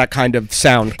she likes that kind of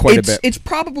sound quite a bit. It's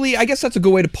probably, I guess that's a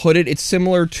good way to put it. It's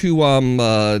similar to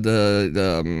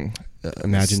the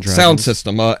Imagine Dragons. sound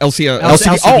system. LCD.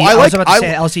 LCD. Oh, I was like- about to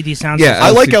say LCD sound Yeah, system. I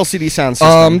like LCD. LCD sound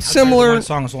system. Similar. One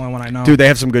song is the only one I know. Dude, they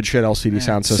have some good shit. LCD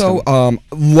sound system. So,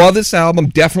 love this album.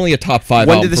 Definitely a top 5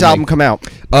 when album. did this for me. album come out?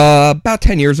 About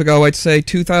 10 years ago, I'd say.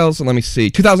 2000. Let me see.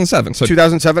 2007. So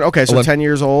 2007. Okay, so 11. 10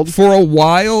 years old. for a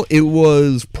while, it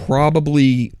was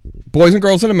probably Boys and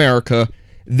Girls in America.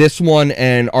 This one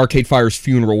and Arcade Fire's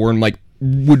Funeral were in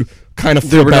would kind of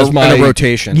They were flip in as a my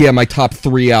rotation. Yeah, my top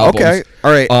 3 albums. Okay,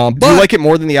 all right. Do but you like it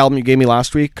more than the album you gave me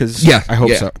last week? Because Yeah, I hope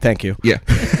yeah. so. Thank you. Yeah,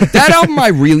 that album I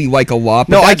really like a lot.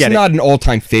 But No, I that's get it. not an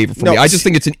all-time favorite for No, me. I just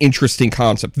think it's an interesting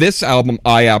concept. This album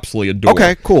I absolutely adore.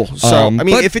 Okay, cool. So, I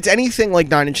mean, but if it's anything like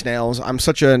Nine Inch Nails, I'm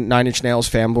such a Nine Inch Nails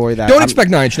fanboy that don't I'm- expect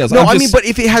Nine Inch Nails. No, I'm I just- mean, but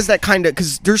if it has that kind of,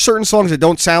 because there's certain songs that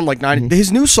don't sound like Nine.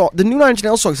 His new song, the new Nine Inch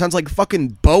Nails song, sounds like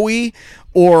fucking Bowie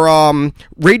or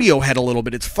Radiohead a little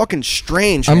bit. It's fucking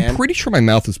strange, man. I'm pretty sure my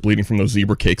mouth is bleeding from those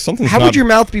zebra cakes. Something's How not. would your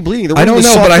mouth be bleeding? They're I one of don't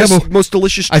the know, but I have softest, a- most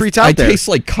delicious treats I out there. taste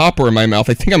like copper in my mouth.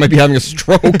 I think I might be having a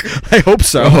stroke. I hope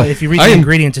so. But if you read I the am-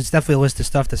 ingredients, it's definitely a list of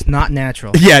stuff that's not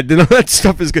natural. Yeah, no, that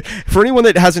stuff is good. For anyone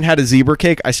that hasn't had a zebra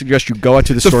cake, I suggest you go out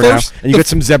to the store first- now and you get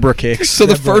some zebra cakes. So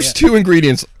the first 2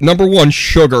 ingredients: number 1,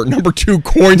 sugar; number 2,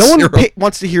 corn No one syrup.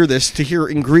 wants to hear this, to hear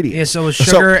ingredients. Yeah, so it's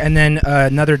sugar and then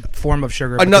another form of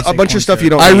sugar. but they A say bunch corn of stuff syrup. you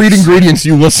don't I need. read ingredients.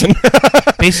 You listen.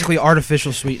 Basically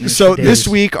artificial sweeteners. So for this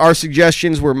days. week, our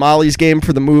suggestions were Molly's Game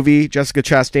for the movie, Jessica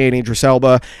Chastain, Idris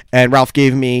Elba, and Ralph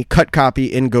gave me Cut Copy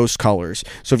in Ghost Colors.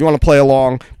 So if you want to play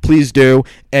along, please do.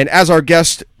 And as our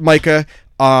guest, Majka,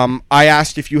 I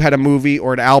asked if you had a movie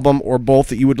or an album or both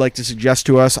that you would like to suggest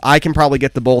to us. I can probably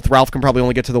get to both. Ralph can probably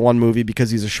only get to the one movie because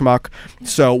he's a schmuck.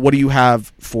 So what do you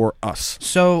have for us?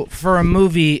 So for a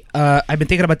movie, I've been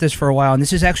thinking about this for a while, and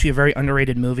this is actually a very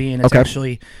underrated movie, and it's Okay.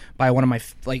 actually by one of my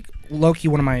low-key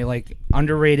one of my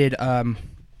underrated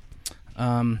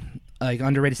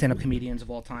underrated stand-up comedians of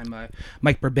all time,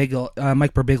 Mike Birbiglia.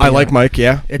 Mike Birbiglia. I like Mike,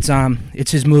 yeah.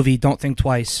 It's his movie. Don't Think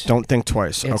Twice. Don't think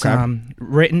twice. It's Okay.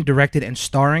 written, directed, and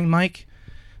starring Mike.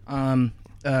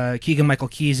 Keegan-Michael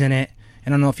Key's in it. I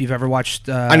don't know if you've ever watched.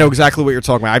 I know exactly what you're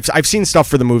talking about. I've seen stuff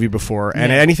for the movie before,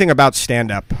 and Yeah. anything about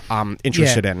stand-up I'm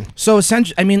interested Yeah. in. So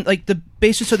essentially, I mean, like the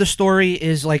basis of the story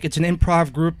is like it's an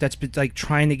improv group that's been like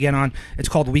trying to get on. It's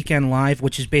called Weekend Live,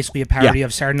 which is basically a parody Yeah.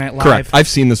 of Saturday Night Live. Correct. I've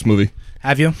seen this movie.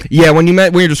 Have you? Yeah, when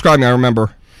you're describing, I remember.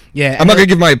 Yeah. I'm not gonna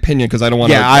give my opinion because I don't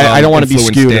want to. Yeah, I don't wanna be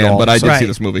influence skewed at Dan, all, but I so- did see Right.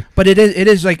 this movie. But it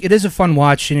is a fun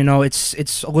watch, and you know it's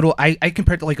a little. I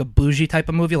compare it to like a bougie type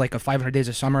of movie, like a 500 Days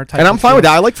of Summer type. And I'm of fine feel. with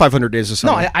that. I like 500 Days of No,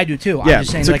 Summer. I do too. Yeah, I'm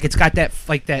just saying, it's a- like it's got that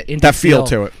indie That feel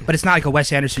to it. but it's not like a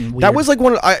Wes Anderson. Weird. That was like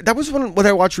one what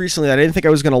I watched recently that I didn't think I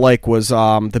was going to like was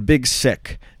The Big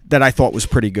Sick that I thought was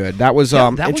pretty good. That was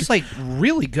that was like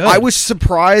really good. I was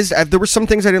surprised. There were some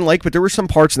things I didn't like, but there were some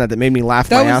parts in that made me laugh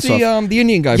That my was ass off. the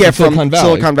Indian guy Yeah, from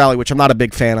Silicon Valley. which I'm not a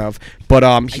big fan of. But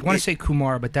I want to say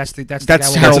Kumar, but that's the That's guy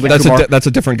Harold with- and Kumar. That's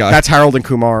a different guy. That's Harold and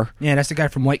Kumar. Yeah, that's the guy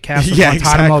from White Castle, Yeah,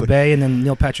 Guantanamo exactly. Bay, and then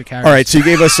Neil Patrick Harris. All right, so you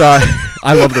gave us.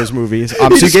 I love those movies. he So you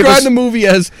gave described us. the movie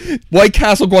as White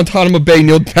Castle, Guantanamo Bay,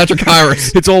 Neil Patrick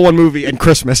Harris. It's all one movie and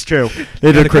Christmas too. They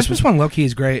Yeah, did the a Christmas. one, low-key,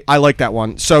 is great. I like that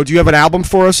one. So do you have an album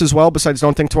for us as well besides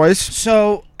Don't Think Twice?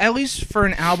 So, at least for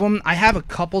an album, I have a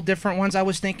couple different ones I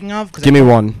was thinking of. Give me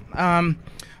one.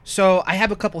 So I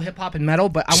have a couple hip hop and metal,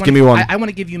 but Just give me one. I want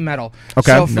to give you metal.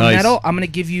 Okay. So for Nice. metal, I'm gonna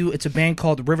give you. It's a band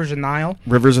called Rivers of Nile,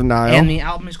 Rivers of Nile. and the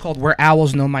album is called Where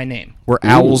Owls Know My Name. Where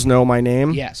Owls Know My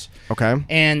Name. Yes. Okay.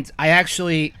 And I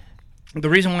actually, the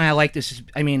reason why I like this is,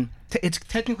 I mean, it's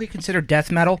technically considered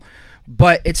death metal,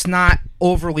 but it's not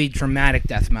overly dramatic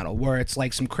death metal where it's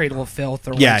like some Cradle of Filth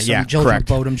or Yeah, like some yeah, Children correct.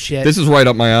 Bodom shit. This is right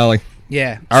up my alley.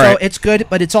 Yeah. All so right. it's good,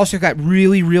 but it's also got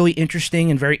really, really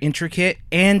interesting and very intricate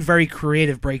and very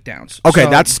creative breakdowns. Okay, So-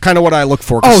 that's kind of what I look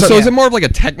for. Oh, so yeah. is it more of like a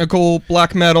technical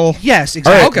black metal? Yes, All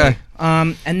right. exactly. Okay.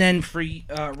 And then for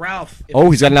Ralph.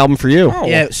 Oh, he's got an album for you. Oh.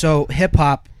 Yeah, so hip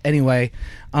hop anyway.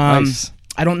 Nice.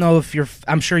 I don't know if you're.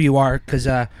 I'm sure you are because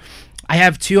I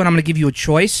have two, and I'm going to give you a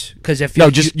choice because if No,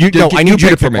 you, just you. you- No, you I need you to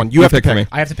pick for pick me. one. You You have to pick for pick. me.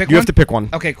 I have to pick You one. have to pick one.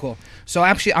 Okay, cool. So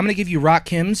actually, I'm going to give you Rock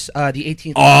Kim's the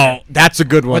 18th. Oh, that's a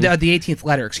good Or one. the 18th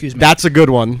letter. Excuse me. That's a good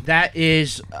one. That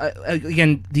is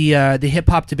again the hip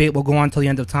hop debate will go on till the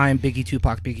end of time. Biggie,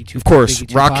 Tupac, Biggie, Tupac. Of course, Biggie,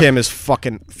 Tupac. Rakim is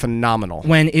fucking phenomenal.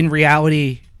 When in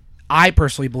reality, I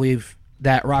personally believe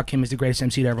that Rakim is the greatest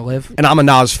MC to ever live. And I'm a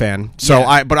Nas fan, so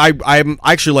Yeah. I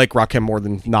actually like Rakim more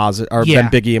than Nas or Yeah. than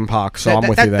Biggie and Pac. So I'm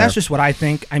with you there. That's just what I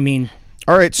think. I mean,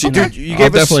 All right, so dude, you I'll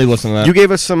gave us definitely listen to that. You gave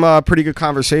us some pretty good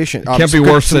conversation. Can't be some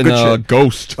good- worse some than good shit.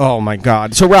 Ghost. Oh my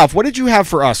god! So Ralph, what did you have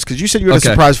for us? Because you said you had Okay.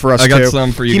 a surprise for us I got too.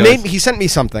 some for you guys. He sent me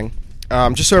something.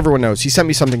 Just so everyone knows, he sent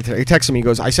me something today. He texted me. He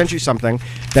goes, "I sent you something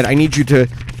that I need you to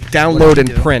download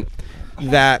and print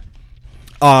that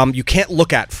you can't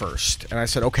look at first." And I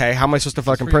said, "Okay, how am I supposed to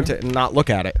fucking print it and not look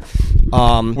at it?"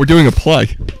 We're doing a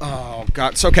play. Oh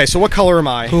god. So okay. So what color am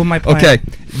I? Who am I playing? Okay,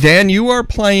 Dan, you are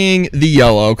playing the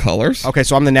yellow colors. Okay,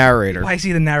 so I'm the narrator. Why is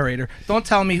he the narrator? Don't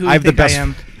tell me who I you have the think I best-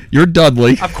 am. You're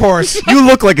Dudley, Of course. You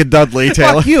look like a Dudley,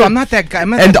 Taylor. Fuck you. I'm not that guy.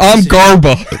 and I'm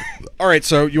Garba. All right,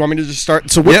 so you want me to just start?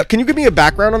 So what, Yep. can you give me a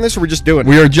background on this, or we're just doing it?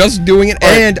 We are just doing it,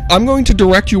 right. and I'm going to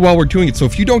direct you while we're doing it. So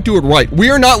if you don't do it right, we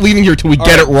are not leaving here till we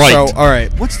get it right. So, all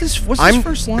right. What's this I'm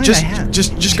first line just, I have?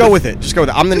 just go with it. Just go with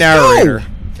it. I'm the narrator.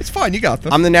 It's fine. You got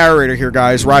this. I'm the narrator here,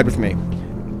 guys. Ride with me.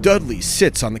 Dudley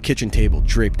sits on the kitchen table,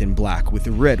 draped in black, with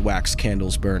the red wax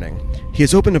candles burning. He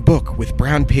has opened a book with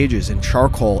brown pages and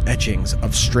charcoal etchings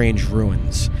of strange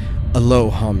ruins. A low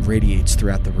hum radiates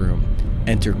throughout the room.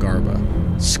 Enter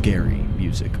Garba. Scary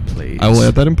music plays. I will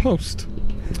add that in post.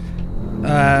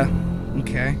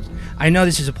 Okay. I know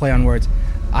this is a play on words.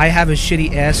 I have a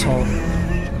shitty asshole.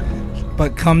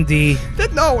 But come the...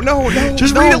 No.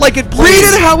 Just read it like it plays.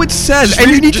 Read it how it says, Just and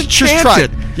read- you need just- to just chant try.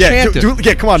 it. Yeah, chant do, it.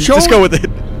 yeah. Come on, Show just go with it.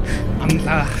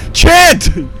 Chant.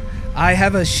 I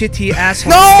have a shitty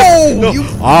asshole. No, you.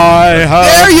 I have.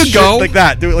 There you shit go. Like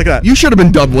that. Do it like that. You should have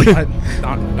been Dudley. I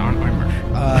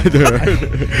I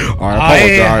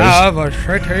apologize. have a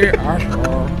shitty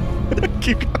asshole.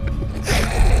 Keep going.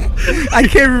 I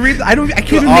can't even read... I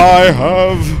can't even make... I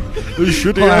have the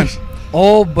shitty Hold on. ass.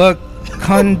 Oh, but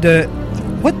conda...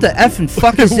 What the effing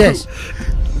fuck is this?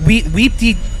 Weep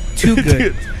thee too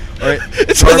good. All right.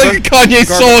 It sounds like a Kanye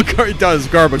song. It does.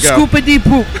 Garba, go. Scoopity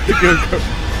poop.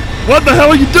 What the hell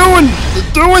are you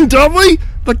doing, Dudley?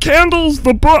 The candles,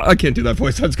 the book. I can't do that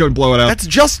voice. I'm just going to blow it out. That's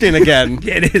Justin again.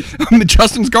 Yeah, it is. I'm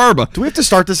Justin's Garba. Do we have to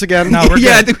start this again? No, we're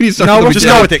Yeah, I good. think we need to start No, from the just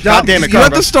beginning. go with it. God damn it, You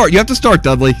have Garba. to start. You have to start,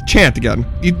 Dudley. Chant again.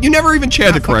 You never even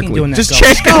chanted Not fucking correctly. doing that. Just Go.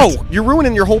 chant. Go. You're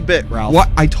ruining your whole bit, Ralph. What?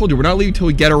 I told you, we're not leaving till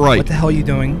we get it right. What the hell are you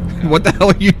doing? What the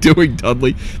hell are you doing,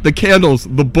 Dudley? The candles,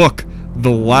 the book, the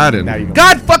Latin. Now you go.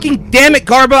 God fucking damn it,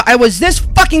 Garba. I was this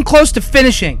fucking close to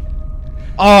finishing.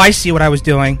 Oh, I see what I was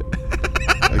doing.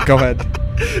 Go ahead.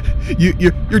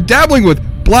 You're dabbling with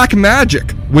black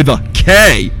magic with a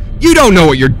K. You don't know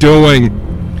what you're doing.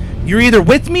 You're either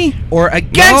with me or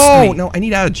against me. No, I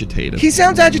need agitated. He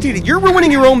sounds agitated. You're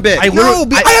ruining your own bit. I You're- will-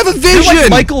 I have a You're like vision.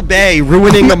 Michael Bay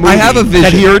ruining a movie I have a vision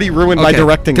that he already ruined by Okay,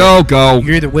 directing it. Go.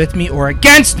 You're either with me or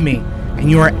against me. And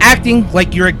you are acting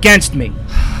like you're against me.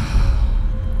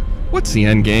 What's the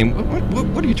end game?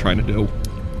 What are you trying to do?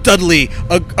 Dudley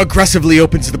aggressively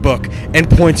opens the book and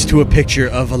points to a picture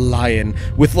of a lion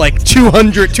with like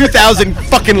 2,000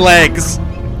 fucking legs.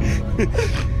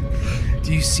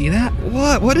 Do you see that?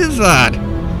 What? What is that?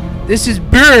 This is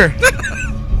beer.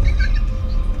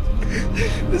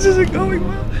 This isn't going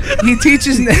well. He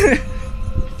teaches...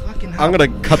 Fucking hell. I'm gonna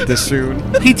cut this soon.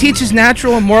 He teaches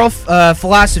natural and moral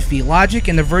philosophy, logic,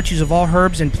 and the virtues of all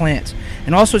herbs and plants,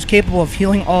 and also is capable of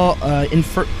healing all I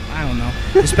don't know,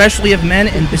 especially of men,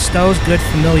 and bestows good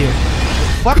familiar.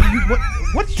 Fuck you!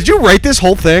 What? Did you write this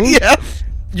whole thing? Yeah.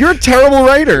 You're a terrible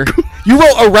writer. You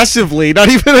wrote aggressively, not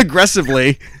even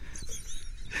aggressively.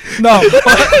 No.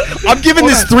 I'm giving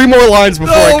Hold this on. 3 more lines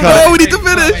before I cut we it. need to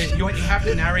finish. Wait, you have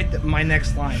to narrate my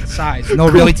next line. Sighs. No,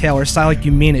 really, Taylor. Sigh like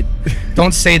you mean it.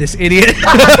 Don't say this, idiot.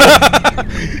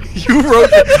 You wrote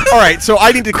it. All right, so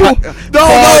I need to cut.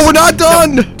 No, we're not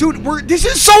done. Dude, this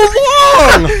is so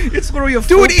long. It's literally a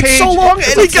full Dude, it's page. so long. It's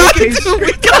And a we got full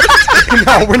it. page.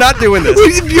 No, we're not doing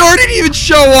this. Bjorn didn't even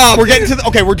show up. We're getting to the.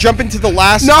 Okay, we're jumping to the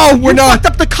last. No, we're You not. fucked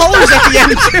up the colors at the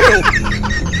end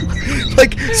too.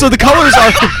 Like, so the colors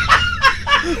are.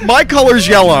 My color's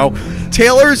yellow.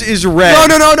 Taylor's is red.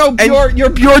 No. Bjorn, you're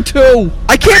Bjorn too.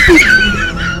 I can't be.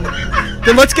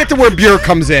 Then let's get to where beer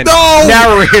comes in. No.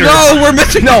 Narrator. No, we're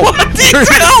missing No. one detail.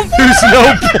 There's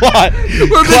no plot.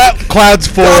 Clouds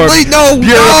form. Dudley, no,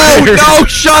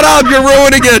 shut up. You're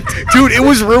ruining it. Dude, it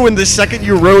was ruined the second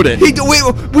you wrote it. We don't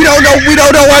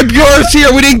know why Bjorn's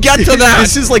here. We didn't get to that.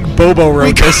 This is like Bobo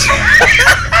wrote this.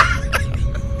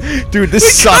 Dude,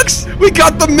 this sucks. We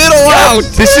got the middle out.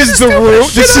 This is the room.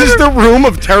 This is the room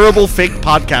of terrible fake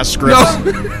podcast scripts.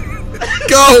 No.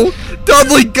 Go.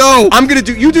 Dudley, go. I'm gonna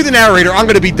do. You do the narrator. I'm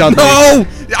gonna be done. No.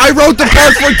 I wrote the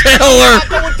part for Taylor.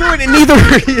 Going through it, and neither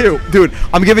are you, dude.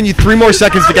 I'm giving you 3 more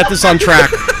seconds to get this on track,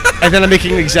 and then I'm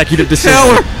making an executive decision.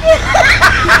 Taylor.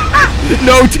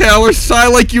 No, Taylor. Sigh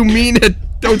like you mean it.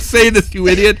 Don't say this, you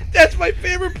idiot. That's my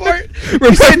favorite part.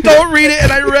 You said don't read it,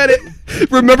 and I read it.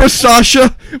 Remember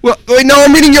Sasha? Well, wait, no,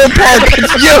 I'm reading your part.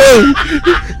 It's you.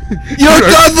 You're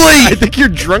Dudley. I think you're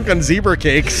drunk on zebra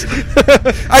cakes.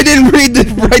 I didn't write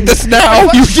this now.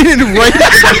 You didn't write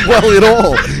it well at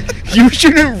all. You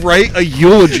shouldn't write a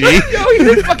eulogy. Yo, he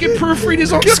didn't fucking proofread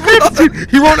his own script.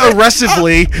 He wrote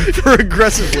aggressively for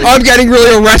aggressively. I'm getting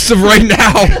really aggressive right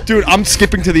now. Dude, I'm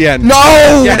skipping to the end.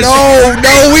 No, Yes. no,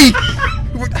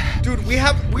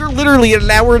 We're literally at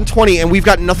an hour and 20 and we've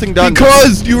got nothing done.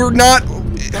 because you're not.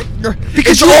 Because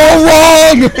It's all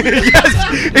wrong. Yes,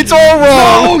 it's all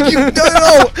wrong. No,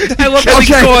 no. I love how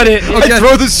he caught it. I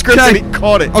throw the script and he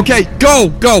caught it. Okay, go.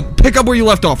 Pick up where you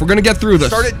left off. We're gonna get through this.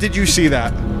 Start it. Did you see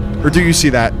that? Or do you see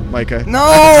that, Micah?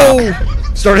 No.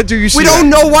 Start it. Do you see We that? don't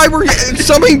know why we're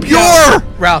something pure.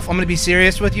 Ralph, I'm gonna be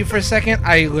serious with you for a second.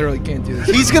 I literally can't do this.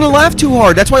 He's gonna laugh too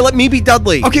hard. That's why let me be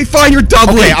Dudley. Okay, fine. You're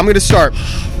Dudley. Okay, I'm gonna start.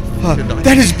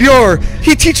 That is Björ.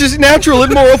 He teaches natural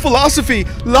and moral philosophy,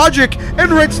 logic,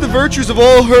 and writes the virtues of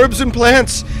all herbs and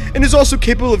plants, and is also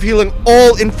capable of healing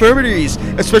all infirmities,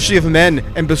 especially of men,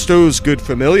 and bestows good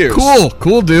familiars.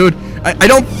 Cool, dude. I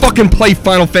don't fucking play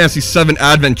Final Fantasy VII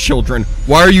Advent Children.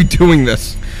 Why are you doing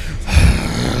this?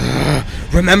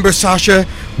 Remember Sasha?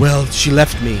 Well, she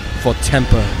left me for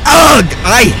temper. Ugh!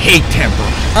 I hate temper.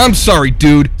 I'm sorry,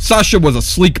 dude. Sasha was a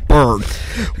sleek bird.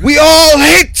 We all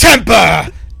hate temper!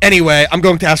 Anyway, I'm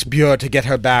going to ask Björ to get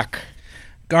her back.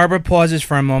 Garber pauses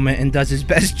for a moment and does his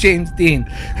best James Dean,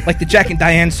 like the Jack and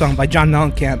Diane song by John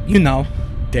Mellencamp. You know.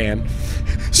 Dan.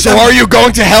 So are you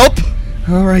going to help?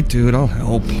 All right, dude. I'll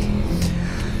help.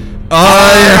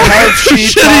 I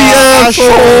Shitty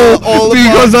asshole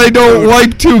because I don't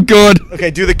wipe too good.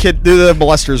 Okay, do the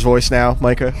molester's voice now,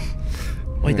 Micah.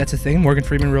 Wait, that's a thing? Morgan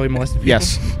Freeman really molested people?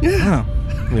 Yes. Oh.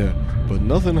 Yeah. But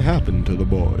nothing happened to the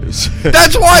boys.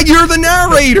 That's why you're the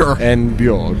narrator. And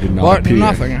Björn did not But appear.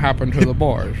 nothing happened to the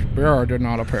boys. Bear did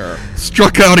not appear.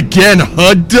 Struck out again,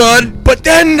 dud. But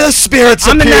then the spirits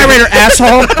I'm the appeared. narrator,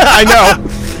 asshole. I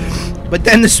know. But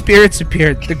then the spirits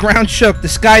appeared. The ground shook. The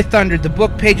sky thundered. The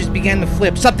book pages began to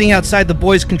flip. Something outside the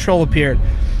boys' control appeared.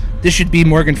 This should be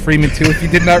Morgan Freeman, too, if you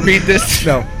did not read this.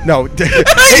 No. You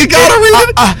gotta read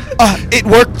it. It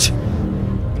worked.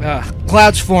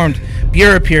 Clouds formed.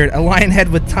 Björ appeared. A lion head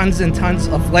with tons and tons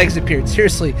of legs appeared.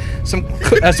 Seriously, some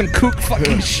kook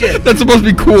fucking shit. That's supposed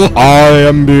to be cool. I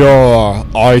am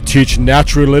Björn. I teach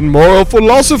natural and moral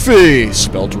philosophy.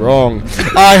 Spelled wrong.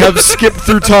 I have skipped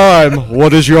through time.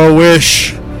 What is your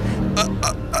wish?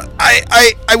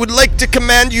 I would like to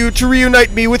command you to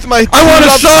reunite me with my. I want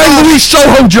to sign Louis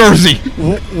Soho jersey.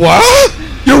 What?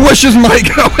 Your wish is my.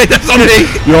 Wait, that's on me.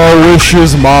 Your wish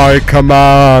is my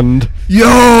command.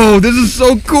 Yo, this is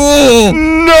so cool.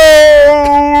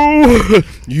 No!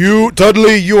 You,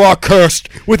 Dudley, you are cursed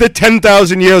with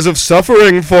 10,000 years of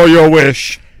suffering for your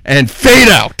wish. And fade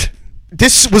out.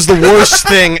 This was the worst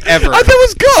thing ever. I thought it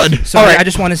was good. Sorry, All right. I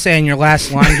just want to say in your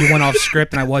last line you went off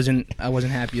script and I wasn't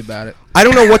happy about it. I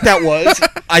don't know what that was.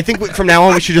 I think from now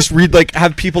on we should just read,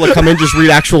 have people that come in just read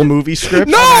actual movie scripts.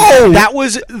 No! That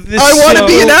was... I want to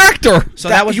be an actor. So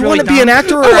that was you really want to be dumb. an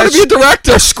actor or I want to be a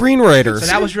director. a screenwriter? So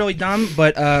that was really dumb,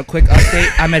 but quick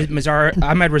update. Ahmed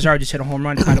Razar just hit a home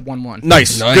run, kind of 1-1.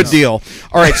 Nice. Nice. Good deal.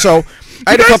 All right, so...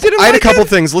 I had a couple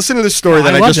things. Listen to this story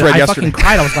that I just read I yesterday. fucking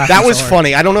cried. I was laughing That was so hard.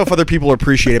 funny. I don't know if other people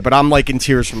appreciate it, but I'm in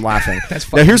tears from laughing. That's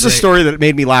Now fucking here's a great. story that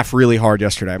made me laugh really hard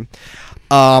yesterday.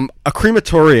 A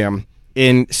crematorium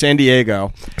in San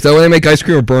Diego. Is that when they make ice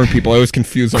cream or burn people? I always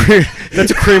confuse them. That's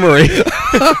a creamery.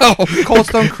 Cold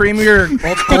Stone Creamery or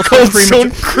Cold Cold Stone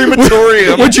Stone Creamery.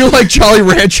 crematorium. Would you like Jolly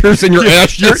Ranchers in your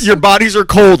ashes? Your bodies are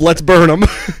cold. Let's burn them.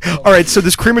 All right. So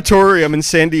this crematorium in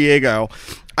San Diego,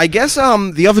 I guess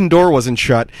the oven door wasn't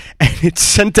shut, and it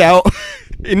sent out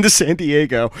into San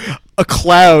Diego a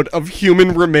cloud of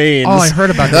human remains. Oh, I heard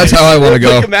about That's that. how I want to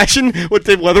go. Like, imagine what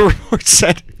the weather report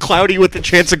said: cloudy with the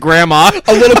chance of grandma.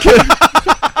 A little kid.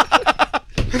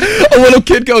 A little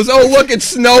kid goes, "Oh look, it's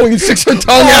snowing!" and sticks her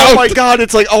tongue out. Oh my god!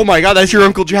 It's like, oh my god, that's your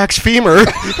Uncle Jack's femur.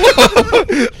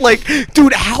 Like,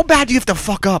 dude, how bad do you have to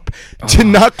fuck up to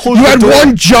not close You the had door?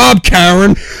 one job,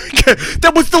 Karen.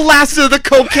 That was the last of the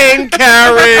cocaine,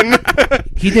 Karen.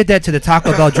 He did that to the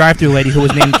Taco Bell drive-thru lady who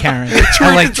was named Karen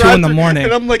at like 2 in the morning.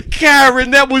 And I'm like,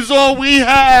 Karen, that was all we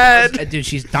had. Dude,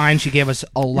 she's dying. She gave us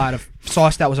a lot of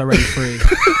sauce that was already free.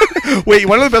 Wait,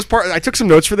 one of the best parts, I took some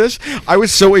notes for this. I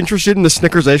was so interested in the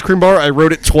Snickers ice cream bar, I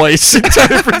wrote it twice in 2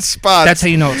 different spots. That's how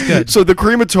you know it's good. So the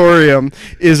crematorium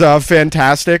is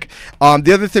fantastic.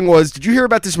 The other thing was, did you hear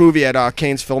about this movie at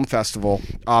Cannes Film Festival?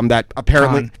 That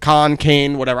apparently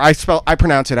Kane, whatever. I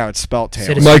pronounce it how it's spelled.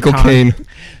 Taylor. Michael Caine.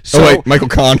 So Michael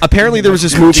Kahn. Apparently there was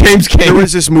this movie. James Caine. There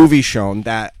was this movie shown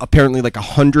that apparently like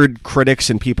 100 critics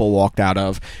and people walked out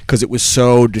of because it was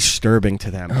so disturbing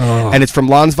to them. And it's from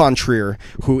Lars von Trier,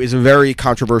 who is a very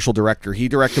controversial director. He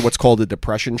directed what's called the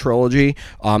Depression trilogy,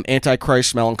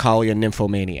 Antichrist, Melancholy, and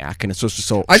Nymphomaniac. And it's supposed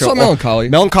to I saw Melancholy.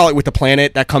 Melancholy with the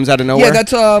planet that comes out of nowhere. Yeah,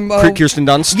 that's Kirsten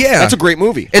Dunst. Yeah, that's a great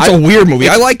movie. It's a weird movie.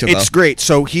 I liked it. It's great.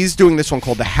 So he's doing this one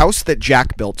called The House That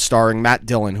Jack Built, starring Matt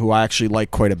Dillon, who I actually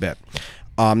like quite a bit.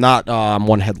 Not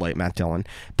One Headlight Matt Dillon,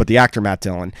 but the actor Matt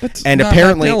Dillon. That's and not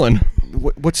apparently, Matt Dillon.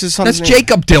 What's his son's That's name?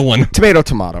 Jacob Dillon. Tomato.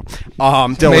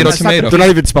 Dillon. Tomato. They're not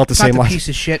even spelled the It's same not the way. piece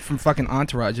of shit from fucking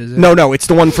Entourage, is it? No, it's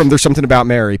the one from There's Something About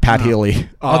Mary, Pat Healy.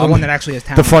 The one that actually has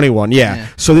talent. The funny one, yeah. Yeah.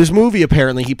 So this movie,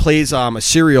 apparently, he plays a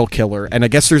serial killer, and I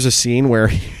guess there's a scene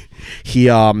where he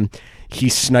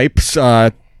snipes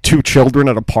 2 children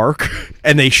at a park,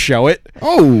 and they show it.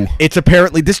 Oh. It's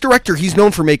apparently, this director, he's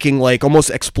known for making like almost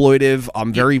exploitive,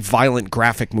 very violent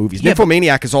graphic movies. Yeah,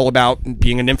 Nymphomaniac is all about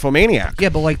being a nymphomaniac. Yeah,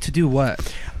 but like to do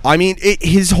what? I mean,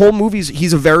 his whole movies,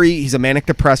 he's a manic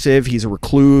depressive, he's a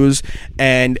recluse,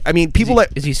 and I mean, people that...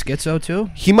 Is he schizo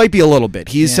too? He might be a little bit.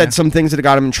 He's said some things that have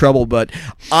got him in trouble, but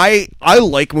I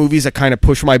like movies that kind of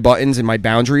push my buttons and my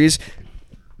boundaries.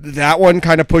 That one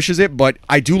kind of pushes it, but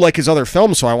I do like his other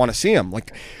films, so I want to see him.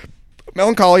 Like,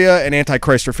 Melancholia and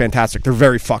Antichrist are fantastic. They're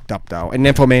very fucked up, though, and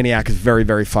Nymphomaniac is very,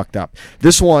 very fucked up.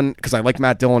 This one, because I like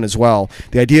Matt Dillon as well,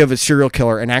 the idea of a serial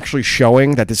killer and actually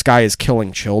showing that this guy is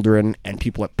killing children and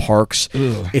people at parks,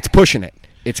 it's pushing it.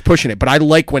 But I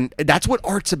like when that's what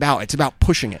art's about. It's about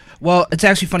pushing it. Well, it's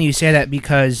actually funny you say that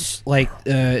because, like,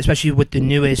 especially with the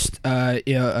newest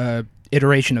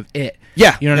iteration of It.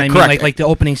 Yeah, you know what I mean. correct. Like the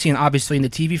opening scene. Obviously, in the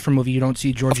TV for movie, you don't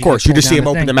see George. Of course, you just see him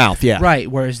open the mouth. Yeah, right.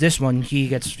 Whereas this one, he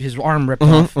gets his arm ripped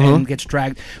off and gets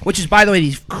dragged, which is, by the way,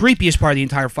 the creepiest part of the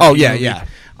entire fucking movie. Yeah.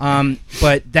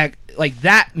 But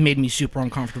that made me super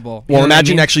uncomfortable. You Well, know what I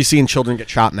imagine mean? actually seeing children get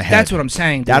shot in the head. That's what I'm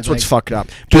saying. Dude. That's what's fucked up.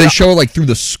 Do they show it like through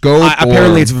the scope?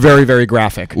 Apparently, it's very, very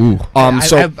graphic. Ooh.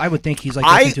 So I would think he's like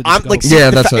looking through the I'm scope. like,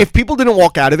 Yeah, if people didn't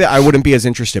walk out of it, I wouldn't be as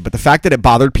interested. But the fact that it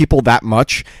bothered people that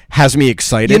much has me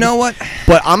excited. You know what?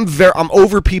 But I'm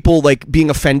over people like being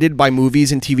offended by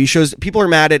movies and TV shows. People are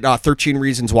mad at 13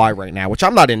 Reasons Why right now, which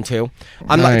I'm not into.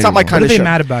 It's not my kind What are of they show.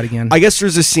 mad about again? I guess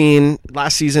there's a scene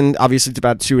last season. Obviously, it's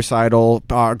about suicidal.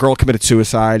 A girl committed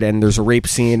suicide, and there's a rape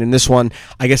scene. In this one,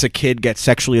 I guess a kid gets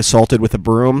sexually assaulted with a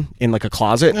broom in like a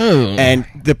closet, and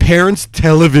the Parents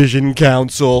Television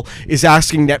Council is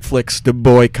asking Netflix to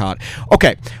boycott.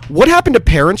 Okay, what happened to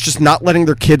parents just not letting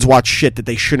their kids watch shit that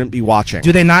they shouldn't be watching?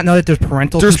 Do they not know that there's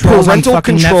parental There's controls parental on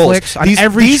fucking controls. Netflix? On These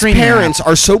every streaming parents app?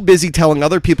 are so busy telling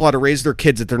other people how to raise their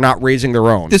kids that they're not raising their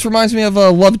own. This reminds me of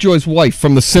Lovejoy's wife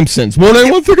from The Simpsons. Won't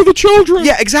anyone think of the children?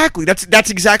 Yeah, exactly. That's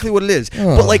exactly what it is.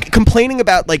 But like complaining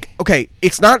about like, okay,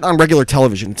 it's not on regular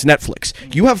television. It's Netflix.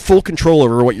 You have full control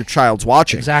over what your child's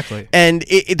watching. Exactly. And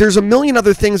there's a million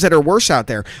other things that are worse out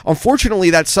there. Unfortunately,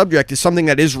 that subject is something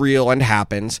that is real and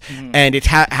happens, and it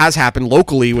has happened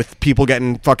locally with people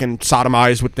getting fucking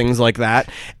sodomized with things like that.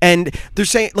 And they're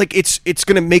saying like it's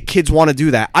going to make kids want to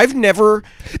do that.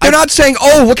 They're not saying,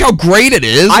 "Oh, look how great it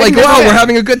is!" I've Like, never- "Wow, we're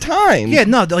having a good time." Yeah,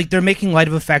 no, they're making light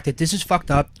of the fact that this is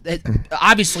fucked up.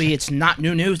 Obviously, it's not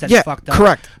new news that's fucked up.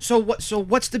 Correct. So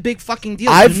what's the big fucking deal?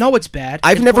 I've- You know it's bad.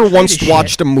 I've It's never portrayed once as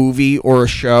watched shit. a movie or a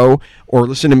show or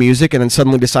listened to music and then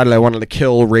suddenly decided I wanted to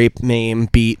kill, rape, maim,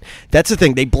 beat. That's the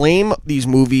thing. They blame these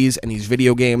movies and these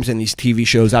video games and these TV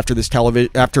shows after this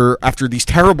after these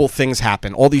terrible things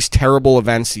happen. All these terrible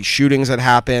events, these shootings that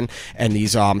happen, and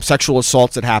these sexual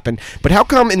assaults that happen. But how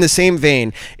come in the same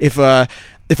vein, if a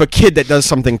kid that does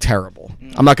something terrible,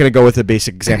 I'm not going to go with a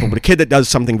basic example, but a kid that does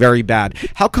something very bad,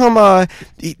 how come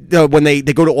when they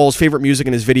go to all his favorite music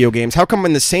and his video games, how come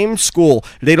in the same school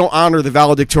they don't honor the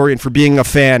valedictorian for being a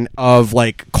fan of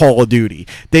like Call of Duty?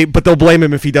 But they'll blame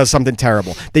him if he does something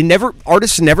terrible.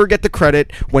 Artists never get the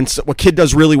credit when a kid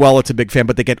does really well. It's a big fan,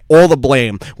 but they get all the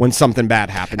blame when something bad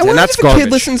happens, And and what that's if a garbage.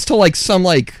 kid listens to like some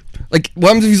like Like, what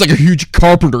happens if he's like a huge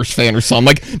Carpenters fan or something?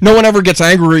 Like, no one ever gets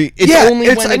angry. It's only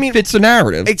when it fits the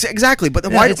narrative. Exactly, but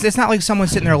why? It's not like someone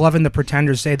sitting there loving the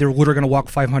Pretenders say they're literally going to walk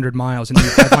 500 miles and do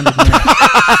 500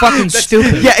 minutes. Fucking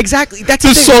stupid. Yeah, exactly.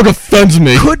 This song offends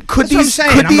me. That's what I'm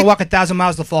saying. I'm going to walk 1,000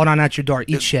 miles to fall down at your door.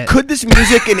 Eat shit. Could this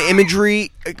music and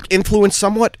imagery influence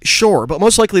somewhat? Sure, but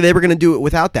most likely they were going to do it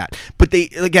without that. But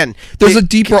there's a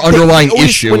deeper underlying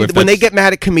issue. When they get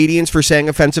mad at comedians for saying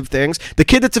offensive things, the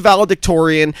kid that's a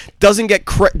valedictorian doesn't get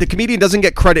the comedian doesn't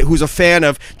get credit who's a fan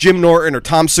of Jim Norton or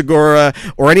Tom Segura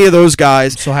or any of those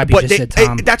guys. I'm so happy you just said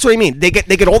Tom. That's what I mean. They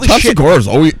get all the Tom shit. Segura's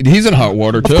he's in hot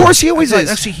water too. Of course he always is.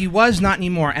 Actually, he was not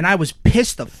anymore, and I was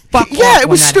pissed the fuck off. Yeah, it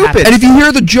was stupid. Happened. And if you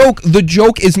hear the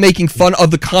joke is making fun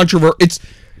of the controversy.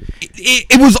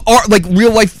 It was art, like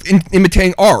real life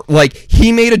imitating art. Like,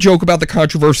 he made a joke about the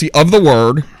controversy of the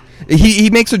word. He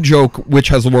makes a joke which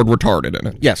has the word retarded in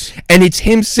it. Yes. And it's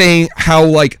him saying how,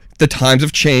 like, the times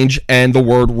have changed and the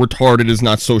word retarded is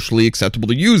not socially acceptable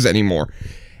to use anymore.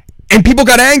 And people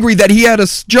got angry that he had a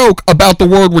joke about the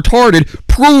word retarded,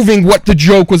 proving what the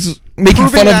joke was making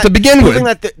fun of to begin with. Proving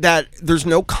that there's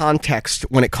no context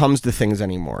when it comes to things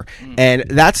anymore. And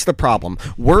that's the problem.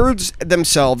 Words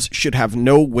themselves should have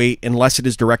no weight unless it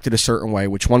is directed a certain way,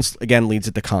 which once again leads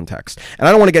it to context. And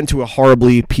I don't want to get into a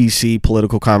horribly PC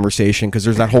political conversation because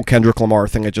there's that whole Kendrick Lamar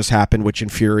thing that just happened, which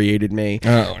infuriated me.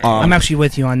 I'm actually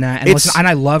with you on that. And listen, and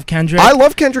I love Kendrick. I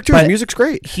love Kendrick too. His music's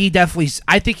great.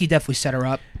 I think he definitely set her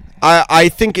up. I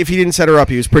think if he didn't set her up,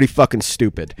 he was pretty fucking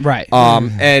stupid. Right.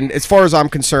 And as far as I'm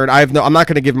concerned, I'm not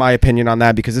going to give my opinion on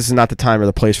that because this is not the time or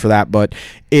the place for that. But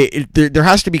there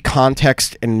has to be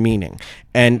context and meaning,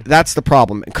 and that's the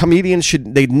problem. Comedians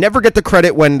they never get the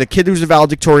credit when the kid who's a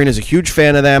valedictorian is a huge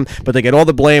fan of them, but they get all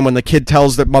the blame when the kid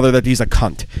tells their mother that he's a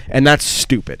cunt, and that's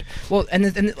stupid. Well,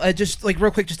 and just like real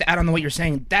quick, just to add on to what you're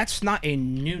saying, that's not a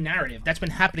new narrative. That's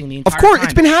been happening the entire time. Of course,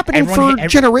 it's been happening for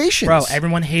generations. Bro,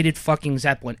 everyone hated fucking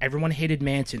Zeppelin. Everyone hated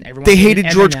Manson. They hated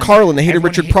George Carlin. They hated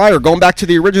Richard Pryor. Going back to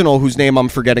the original, whose name I'm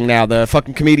forgetting now, the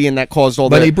fucking comedian that caused all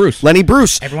Lenny Bruce. Lenny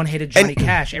Bruce. Everyone hated Johnny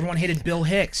Cash. Everyone hated Bill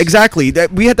Hicks. Exactly.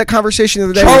 We had that conversation the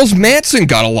other day. Charles Manson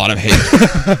got a lot of hate.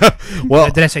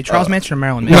 Well, did I say Charles Manson or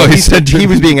Marilyn Manson? No, he said he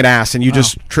was being an ass, and you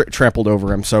just trampled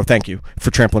over him. So thank you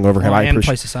for trampling over him. I am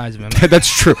appreciate twice the size of him. That's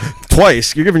true.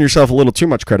 Twice. You're giving yourself a little too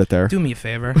much credit there. Do me a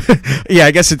favor. Yeah,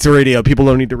 I guess it's a radio. People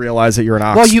don't need to realize that you're an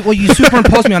ox. Well, you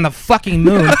superimposed me on the fucking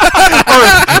moon.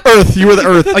 Earth. You were the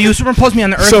Earth. Oh, you superimposed me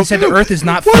on the Earth and said the Earth is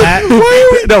not flat. Why were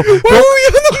we on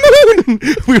the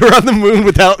moon? We were on the moon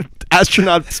without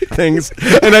astronaut things,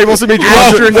 and I also made you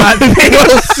astronaut.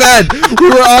 Well said. We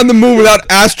were on the moon without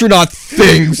astronaut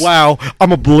things. Wow,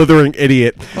 I'm a blithering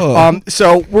idiot.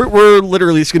 So we're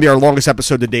literally, this is gonna be our longest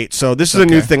episode to date. So this is a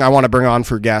new thing I want to bring on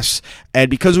for guests, and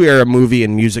because we are a movie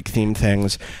and music themed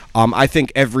things, I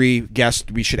think every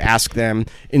guest we should ask them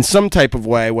in some type of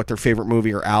way what their favorite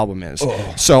movie or album is.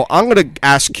 So I'm gonna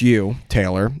ask you,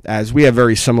 Taylor, as we have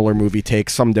very similar movie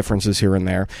takes, some differences here and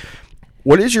there.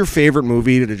 What is your favorite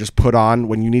movie to just put on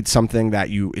when you need something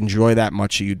that you enjoy that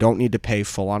much that you don't need to pay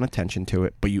full-on attention to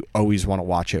it, but you always want to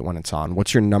watch it when it's on?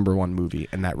 What's your number one movie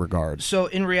in that regard? So,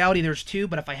 in reality, there's two,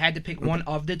 but if I had to pick one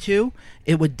of the two,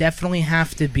 it would definitely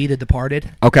have to be The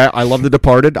Departed. Okay, I love The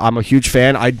Departed. I'm a huge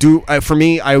fan. I do. For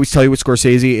me, I always tell you with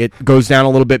Scorsese, it goes down a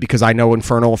little bit because I know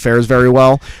Infernal Affairs very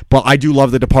well, but I do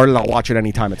love The Departed. I'll watch it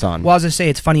anytime it's on. Well, as I say,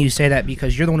 it's funny you say that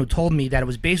because you're the one who told me that it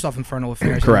was based off Infernal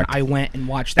Affairs. Correct. And I went and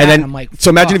watched that, and then, and I'm like, so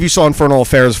imagine if you saw Infernal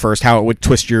Affairs first, how it would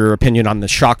twist your opinion on the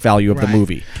shock value of the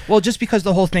movie. Well, just because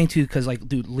the whole thing too, because like,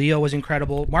 dude, Leo was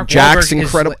incredible. Mark Jack's Wahlberg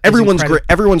incredible. is Everyone's incredible.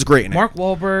 great. Everyone's great in it. Mark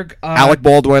Wahlberg, Alec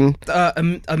Baldwin,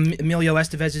 Emilio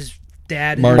Estevez's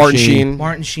dad,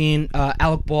 Martin Sheen,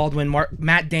 Alec Baldwin,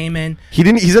 Matt Damon. He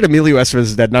said Emilio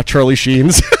Estevez's dad, not Charlie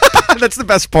Sheen's. That's the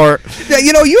best part. Yeah,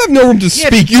 you have no room to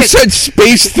speak. You said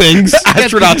space things.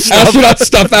 Astronaut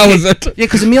stuff. That was it. Yeah,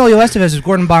 because Emilio Estevez is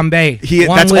Gordon Bombay.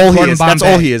 That's all he is. That's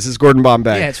all he is Gordon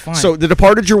Bombay. Yeah, it's fine. So The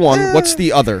Departed, your one. What's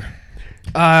the other?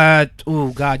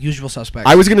 Usual Suspects.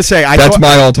 I was gonna say that's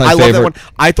my all-time favorite. I love that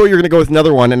one. I thought you were gonna go with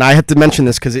another one, and I had to mention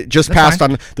this because it just passed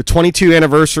on the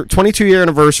 22-year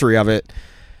anniversary of it.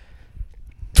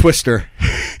 Twister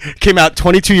came out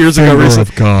 22 years ago. Oh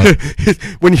God!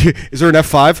 Is there an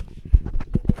F5?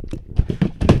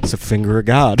 It's a finger of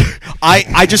God.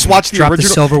 I just watched the Drop original.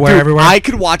 the silverware everywhere. I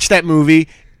could watch that movie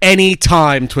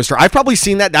anytime. Twister. I've probably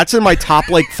seen that. That's in my top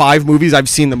 5 movies I've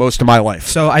seen the most in my life.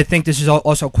 So I think this is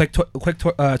also a quick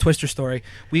Twister story.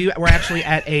 We were actually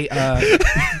at a.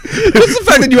 What's the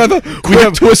fact that you have a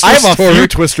quick Twister I have story? a few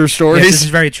Twister stories. Yes, this is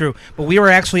very true. But we were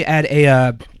actually at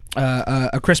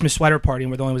a Christmas sweater party,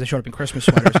 and we're the only ones that showed up in Christmas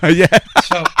sweaters. Yeah.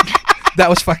 So That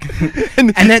was fucking.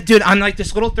 And then, dude, on like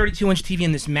this little 32-inch TV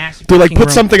in this massive. Dude, like fucking put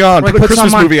room, something on. like, Put a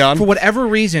Christmas movie on. For whatever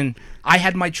reason, I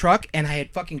had my truck and I had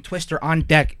fucking Twister on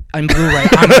deck on Blu-ray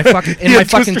on my fucking in my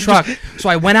fucking truck. So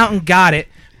I went out and got it.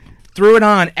 Threw it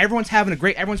on. Everyone's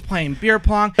everyone's playing beer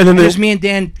pong. And then there's me and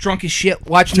Dan drunk as shit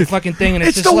watching the fucking thing, and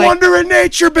it's It's just the like, wonder in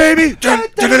nature, baby.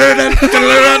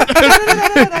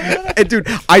 And dude,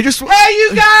 I just hey,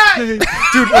 you guys!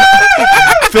 dude,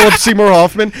 Philip Seymour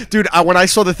Hoffman, dude. When I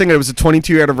saw the thing, it was the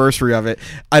 22 anniversary of it,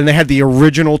 and they had the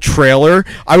original trailer.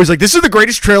 I was like, "This is the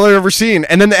greatest trailer I've ever seen."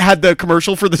 And then they had the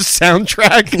commercial for the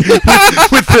soundtrack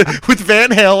with Van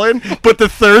Halen, but the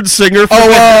third singer for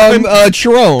Van Halen,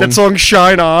 Chiron. that song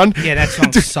 "Shine On." Yeah, that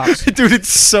song sucks. Dude,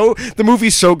 the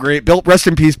movie's so great. Rest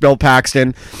in peace, Bill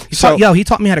Paxton. He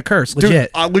taught me how to curse.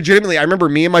 Legit. Dude, legitimately, I remember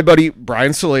me and my buddy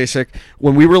Brian Solasik,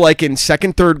 when we were like in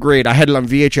second, third grade, I had it on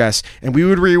VHS, and we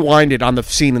would rewind it on the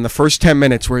scene in the first 10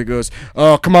 minutes where he goes,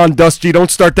 "Oh, come on, Dusty, don't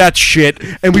start that shit."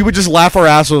 And we would just laugh our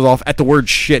asses off at the word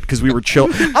shit because we were chill.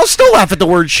 I'll still laugh at the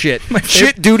word shit.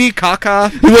 Shit, duty,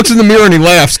 caca. He looks in the mirror and he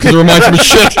laughs because it reminds him of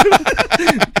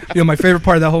shit. My favorite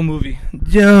part of that whole movie.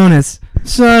 Jonas,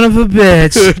 son of a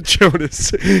bitch.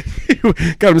 Jonas.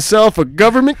 He got himself a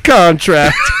government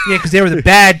contract. Yeah, because they were the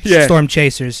bad Yeah. storm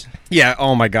chasers. Yeah,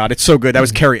 oh my God, it's so good. That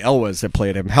was Cary Elwes that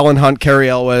played him. Helen Hunt, Cary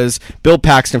Elwes, Bill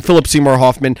Paxton, Philip Seymour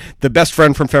Hoffman. The best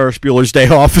friend from Ferris Bueller's Day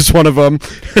Off is one of them.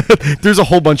 There's a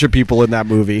whole bunch of people in that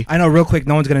movie. I know, real quick,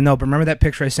 no one's going to know, but remember that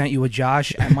picture I sent you with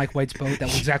Josh at Mike White's boat that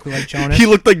was exactly like Jonas? He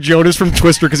looked like Jonas from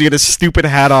Twister because he had a stupid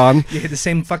hat on. He had the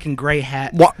same fucking gray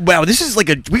hat. Wow, this is like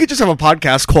we could just have a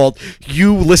podcast called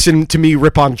 "You Listen to Me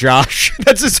Rip on Josh."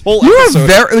 That's this whole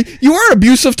episode. You are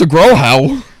abusive to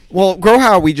Grohow. Well,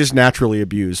 Grohow we just naturally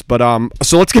abuse, but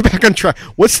so let's get back on track.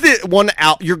 What's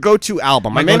the your go-to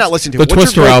album? I may not listen to the it.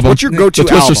 Twister album. What's your go-to the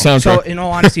Twister album? soundtrack? So, in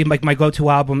all honesty, like my go-to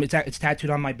album, it's tattooed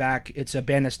on my back. It's a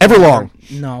band that's Everlong.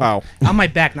 No, on my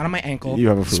back, not on my ankle. You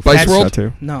have a Spice World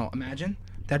tattoo. No, imagine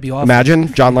that'd be awesome.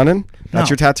 Imagine John Lennon. That's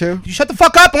No. your tattoo. You shut the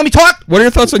fuck up and let me talk. What are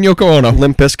your thoughts on Yoko Ono?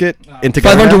 Limp Bizkit. Into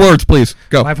 500 words, please.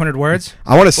 Go. 500 words.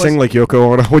 I want to sing like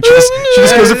Yoko Ono. When she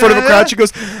just goes in front of a crowd. She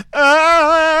goes.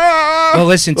 Ah. Well,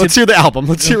 listen. Let's hear the album.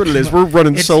 Let's hear what it is. We're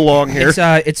running so long here.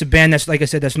 It's a band that's, like I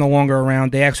said, that's no longer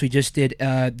around. They actually just did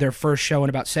their first show in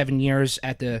about 7 years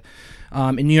at the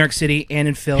in New York City and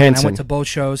in Philly. And I Hanson. went to both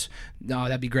shows. No,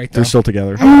 that'd be great though. They're still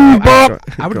together.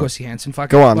 I would go see Hanson. Fuck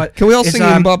Go it. on. But Can we all it's,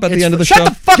 sing Bop at the end of the shut show?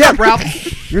 the fuck up,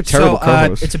 Ralph. You're a terrible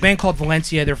co-host. It's a band called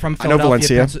Valencia. They're from I know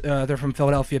Philadelphia. Valencia. They're from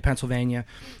Philadelphia, Pennsylvania.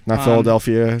 Not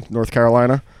Philadelphia, North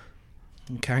Carolina.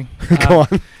 Okay. Go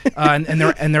on.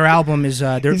 And their album is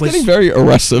He's getting very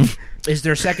aggressive. is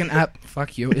their second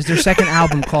fuck you. Is their second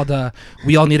album called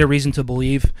We All Need a Reason to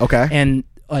Believe. Okay. And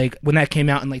like when that came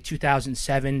out in like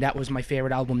 2007, that was my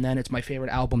favorite album then. It's my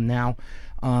favorite album now.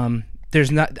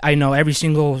 I know every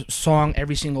single song,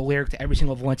 every single lyric to every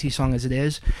single Valencia song as it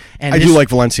is. And I do like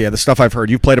Valencia. The stuff I've heard.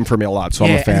 You've played them for me a lot, so I'm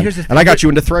Yeah, a and fan. here's the And I got you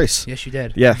into Thrice. Yes, you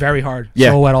did. Yeah. Very hard.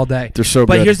 Yeah. So wet all day. They're so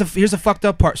but good. here's the fucked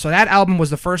up part. So that album was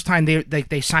the first time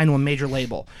they signed to a major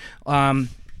label.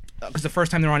 Because the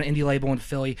first time they were on an indie label in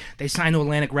Philly, they signed to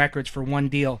Atlantic Records for one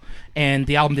deal, and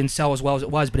the album didn't sell as well as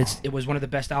it was, but it was one of the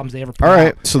best albums they ever put All out.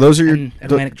 right, so those are your And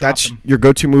Atlantic dropped that's them. your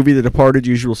go-to movie: The Departed,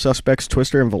 Usual Suspects,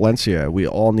 Twister, and Valencia. We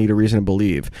all need a reason to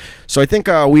believe. So I think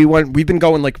we've been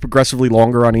going like progressively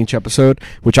longer on each episode,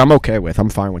 which I'm okay with. I'm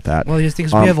fine with that. Well, the thing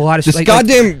is, we have a lot of This like,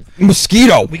 goddamn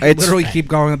mosquito. we could literally keep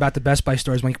going about the Best Buy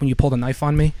stores. Like when you pulled a knife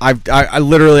on me. I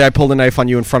pulled a knife on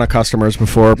you in front of customers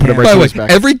before. Put it Yeah. right By to the his way, back.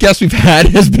 every guest we've had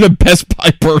has been a Best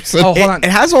Buy person. Oh, hold on. It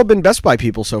has all been Best Buy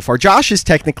people so far. Josh is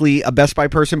technically a Best Buy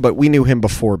person, but we knew him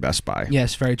before Best Buy.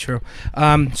 Yes, very true.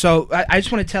 So I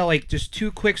just want to tell like just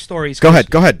two quick stories. Go ahead.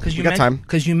 Because We got time.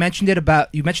 Because you mentioned it to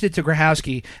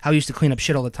Grahowski how he used to clean up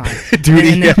shit all the time. Dude,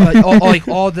 and yeah. then,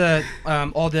 all the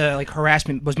like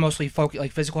harassment was mostly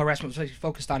physical harassment was mostly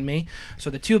focused on me. So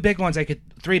the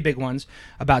three big ones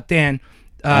about Dan.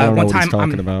 I don't know one what time he's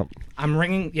talking about. I'm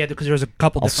ringing, because there was a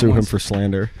couple. I'll different sue him ones. for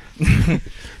slander.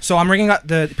 So I'm ringing up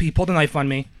he pulled a knife on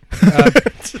me.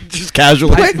 Just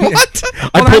casually. Wait,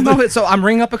 what? So I'm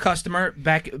ringing up a customer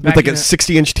back With like in a the-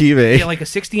 60-inch TV. Yeah, like a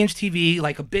 60-inch TV,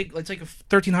 like a big. It's like a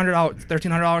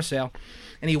 $1,300 sale,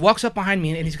 and he walks up behind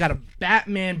me and he's got a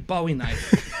Batman Bowie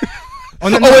knife. Oh,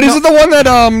 it isn't the one that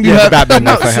you Yeah, have. the Batman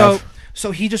No, knife I have.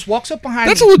 So he just walks up behind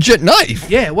That's me. a legit knife.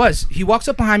 Yeah, it was. He walks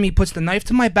up behind me, puts the knife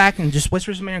to my back, and just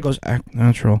whispers to me and goes, "Act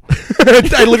natural."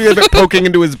 I literally have it poking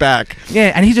into his back.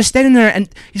 Yeah, and he's just standing there, and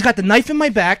he's got the knife in my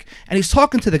back, and he's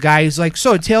talking to the guy. He's like,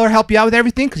 "So, did Taylor help you out with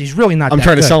everything?" Because he's really not. I'm that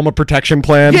trying to good. sell him a protection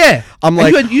plan. Yeah, I'm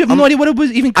And like, you have no idea what it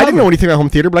was even. I Covered. didn't know anything about home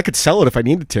theater, but I could sell it if I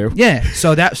needed to. Yeah,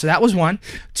 so that was one.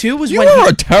 Two was You when are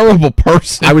a terrible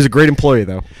person. I was a great employee,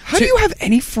 though. How do you have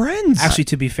any friends? actually,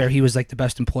 to be fair, he was like the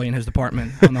best employee in his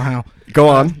department. I don't know how. Go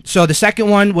on. So the second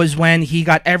one was when he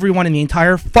got everyone in the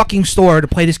entire fucking store to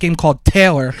play this game called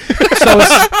Taylor.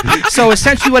 So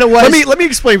essentially, what it was. Let me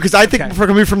explain, because I think we're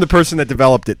coming from the person that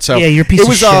developed it. So Yeah, you're a piece it of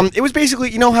was shit. it was basically,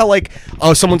 you know how like,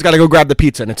 oh, someone's got to go grab the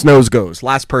pizza and it's nose goes.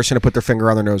 Last person to put their finger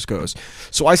on their nose goes.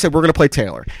 So I said we're gonna play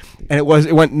Taylor, and it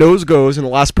went nose goes, and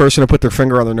the last person to put their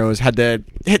finger on their nose had to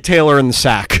hit Taylor in the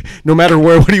sack, no matter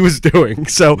what he was doing.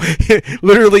 So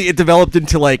literally, it developed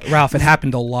into like, Ralph, it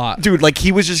happened a lot. dude, like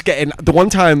he was just getting. The one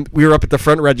time we were up at the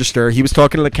front register, he was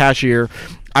talking to the cashier,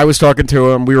 I was talking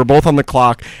to him, we were both on the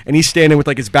clock, and he's standing with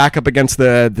like his back up against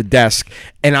the desk,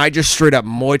 and I just straight up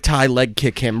Muay Thai leg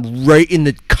kick him right in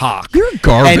the cock. You're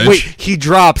garbage. And wait, he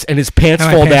drops and his pants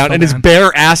And my fall pants down fall and his down.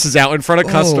 bare ass is out in front of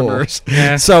customers.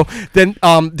 Yeah. So then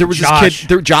there was Josh. this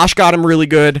kid, Josh got him really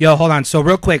good. Yo, hold on. So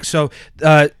real quick. So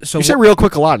You say real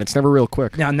quick a lot, and it's never real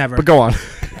quick. No, never. But go on.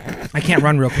 I can't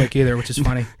run real quick either, which is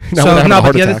funny. No, so we're having a but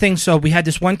heart the other attack. thing. So we had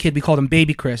this one kid. We called him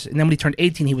Baby Chris, and then when he turned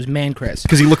 18, he was Man Chris.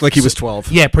 Because he looked like he was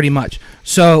 12. Yeah, pretty much.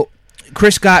 So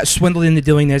Chris got swindled into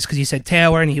doing this because he said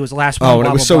Taylor, and he was the last one. Oh, and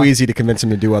blah, it was blah, so blah. easy to convince him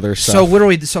to do other stuff. So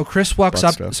literally, so Chris walks Butt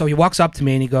up. stuff. So he walks up to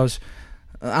me and he goes,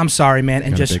 "I'm sorry, man,"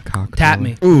 and Got a just big cock, tap Taylor.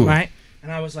 me, Ooh. right?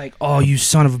 And I was like, "Oh, you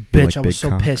son of a bitch!" like I was big so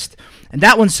cock? pissed. And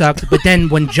that one sucked. But then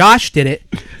when Josh did it,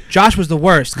 Josh was the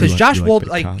worst because You like- Josh you like rolled big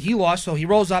like cock? he lost, so he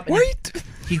rolls up. And Why are you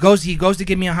he goes to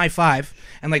give me a high five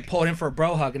and like pull it in for a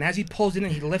bro hug. And as he pulls it in,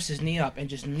 he lifts his knee up and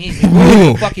just knees me right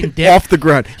in the fucking dick. Off the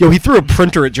ground. Yo, he threw a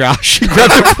printer at Josh. He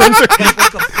grabbed a printer.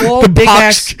 like a full The big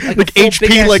box, ass, like a full HP,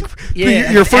 big ass- like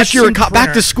yeah, your like first year Epson back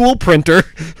printer. to school printer.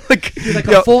 like Like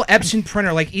yo, a full Epson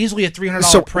printer, like easily a $300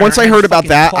 so printer. once I and heard about fucking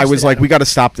that, I tossed was it like, at we him. got to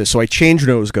stop this. So I changed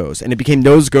nose goes, and it became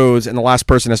nose goes, and the last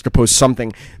person has to post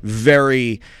something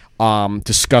very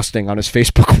disgusting on his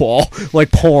Facebook wall,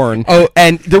 like porn. Oh.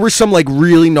 And there were some like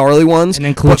really gnarly ones. And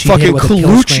then but Colucci hit fucking with a kill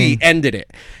Colucci screen. ended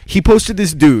it. He posted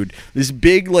this dude, this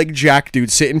big like jack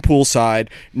dude, sitting poolside,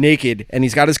 naked, and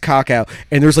he's got his cock out,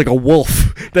 and there's like a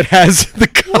wolf that has the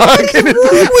cock. in it.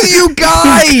 wrong with you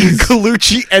guys?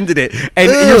 Colucci ended it,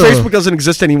 and your Ugh. Facebook doesn't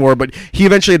exist anymore. But he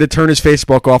eventually had to turn his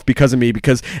Facebook off because of me,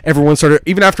 because everyone started,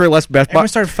 even after I left Best Buy, Everyone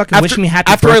started fucking wishing me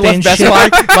happy after I birthday left and Best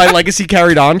shit. Buy, my legacy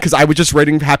carried on because I was just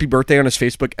writing happy birthday on his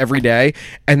Facebook every day,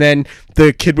 and then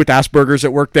the kid with Asperger's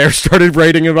at work there started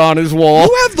writing it on his wall.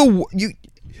 You have the you.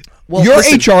 Well, Your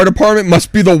listen, HR department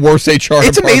must be the worst HR. It's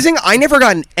department. amazing. I never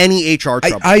got in any HR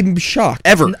trouble I'm shocked.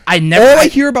 ever. I never. All I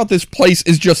hear about this place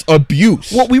is just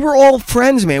abuse. Well, we were all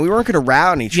friends, man. We weren't going to rat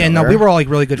on each Yeah, other. no, we were all like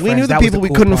really good We friends. knew the That was people we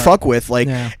cool couldn't part. fuck with, like,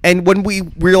 Yeah. and when we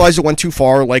realized it went too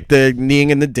far, like the kneeing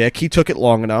in the dick, he took it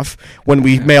long enough. When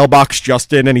we mailboxed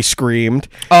Justin and he screamed,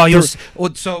 Oh, he was.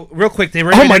 Well, so real quick, they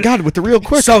were. "Oh my god!" With the real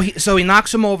quick, So he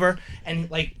knocks him over and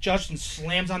like Justin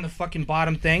slams on the fucking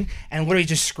bottom thing and literally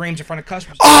just screams in front of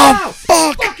customers. Oh, Ow,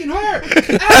 fuck!" Fucking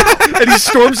hurt! Ow! and he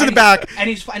storms to the back.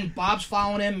 And Bob's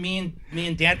following him. Me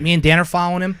and Dan are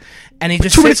following him. And he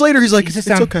just 2 minutes later, he's like, sits "It's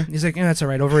down. okay." He's like, "Yeah, that's all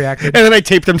right. Overreacted." And then I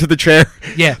taped him to the chair.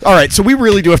 Yeah. All right, so we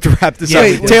really do have to wrap this Yeah, up.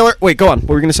 we do. Taylor, wait, go on. What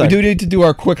were we gonna say? we do need to do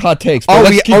our quick hot takes. Oh, But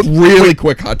let's we- keep oh, really wait.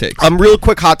 quick hot takes. Real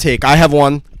quick hot take. I have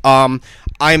one.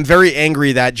 I am very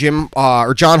angry that John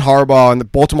Harbaugh and the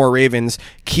Baltimore Ravens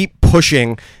keep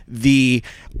pushing the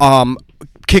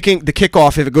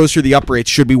kickoff, if it goes through the uprights,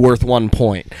 should be worth 1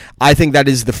 point. I think that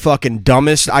is the fucking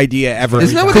dumbest idea ever.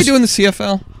 Isn't that what they do in the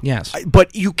CFL? Yes.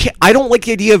 But you can't. I don't like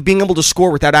the idea of being able to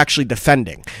score without actually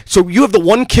defending. So you have the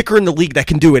one kicker in the league that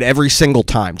can do it every single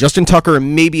time, Justin Tucker,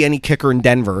 and maybe any kicker in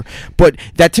Denver. But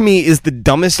that to me is the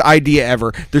dumbest idea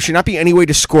ever. There should not be any way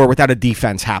to score without a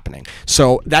defense happening.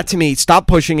 So that to me, stop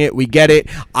pushing it. We get it.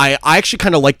 I actually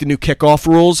kind of like the new kickoff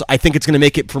rules. I think it's going to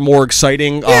make it for more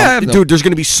exciting. Yeah, Dude, there's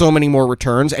going to be so many more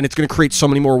returns, and it's going to create so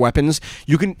many more weapons.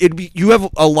 You have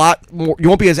a lot more. You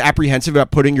won't be as apprehensive about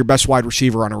putting your best wide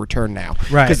receiver on a return now,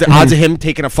 Right. Because the odds of him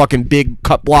taking a fucking big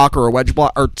cut block or a wedge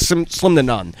block are slim to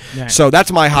none. Yeah. So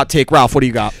that's my hot take. Ralph, what do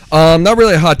you got? Not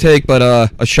really a hot take, but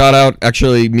a shout out.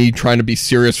 Actually, me trying to be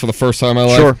serious for the first time in my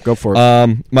life. Sure, go for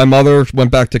it. My mother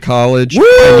went back to college Woo!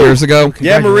 10 years ago.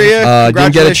 Yeah, Maria.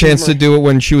 Didn't get a chance to Maria. do it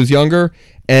when she was younger.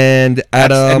 And at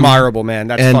That's admirable, man.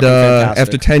 That's and fucking fantastic.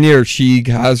 after 10 years, she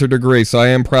has her degree, so I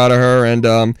am proud of her. And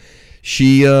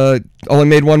she only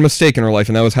made one mistake in her life,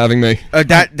 and that was having me.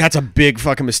 That's a big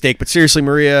fucking mistake. But seriously,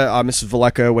 Maria, Mrs.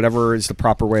 Valleca, whatever is the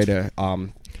proper way to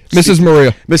Mrs.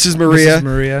 Maria. Mrs. Maria. Mrs.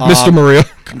 Maria. Mr. Maria.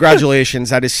 Congratulations.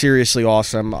 That is seriously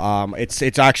awesome.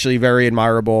 It's actually very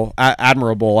admirable.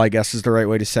 Admirable, I guess is the right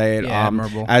way to say it. Yeah,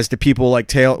 admirable. As to people like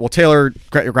Taylor. Well, Taylor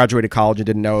graduated college and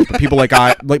didn't know it, but people like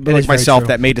like is very myself true.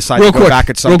 that may decide Real to go quick. back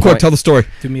at some Real point. quick. Tell the story.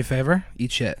 Do me a favor.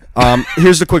 Eat shit.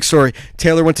 Here's the quick story.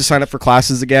 Taylor went to sign up for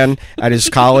classes again at his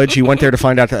college. He went there to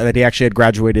find out that he actually had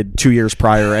graduated 2 years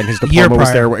prior, and his diploma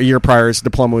was there. A year prior, his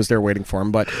diploma was there waiting for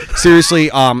him. But seriously,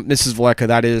 Mrs. Valleca,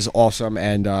 that is awesome,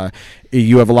 and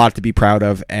you have a lot to be proud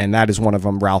of, and that is one of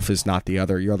them. Ralph is not the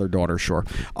other. Your other daughter, sure.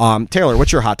 Taylor,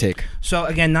 what's your hot take? So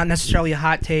again, not necessarily a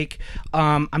hot take.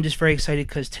 I'm just very excited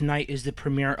because tonight is the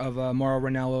premiere of Mauro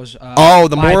Ranello's. Mauro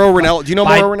Ranello. Do you know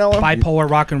Mauro Ranello? Bipolar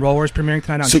Rock and Roller is premiering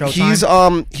tonight on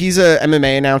Showtime. He's a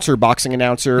MMA announcer, boxing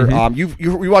announcer. You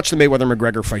watched the Mayweather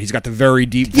McGregor fight. He's got the very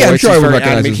deep voice. Yeah, I'm sure He's I would very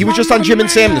recognize animated. him. He was just on Jim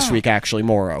and Sam this week, actually.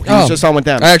 Mauro. He was just on with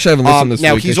them. I actually haven't listened this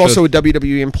now week. he's I also should. a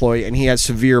WWE employee, and he has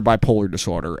severe bipolar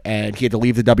disorder, and he had to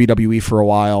leave the WWE for a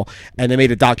while. And they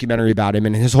made a documentary about him,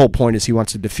 and his whole point is he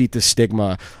wants to defeat the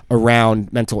stigma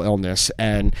around mental illness,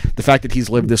 and the fact that he's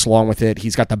lived this long with it.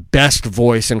 He's got the best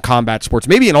voice in combat sports,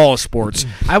 maybe in all sports.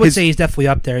 I would say he's definitely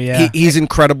up there. Yeah, he's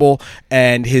incredible,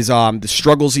 and his the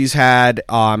struggles he's had.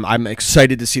 I'm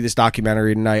excited to see this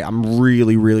documentary tonight. I'm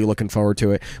really, really looking forward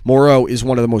to it. Mauro is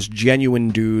one of the most genuine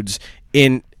dudes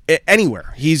in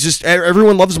anywhere. He's just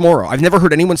everyone loves Mauro. I've never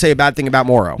heard anyone say a bad thing about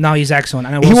Mauro. No, he's excellent.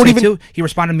 And I will say too, he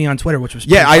responded to me on Twitter, which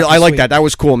was I like that. That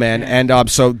was cool, man. And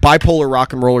so Bipolar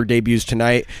Rock and Roller debuts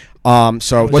tonight.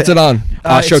 So What's it on?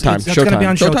 Showtime. It's going to be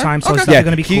on Showtime, so it's Yeah,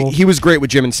 going to be cool. he was great with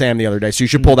Jim and Sam the other day, so you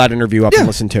should pull that interview up and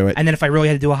listen to it. And then if I really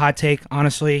had to do a hot take,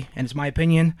 honestly, and it's my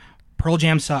opinion, Pearl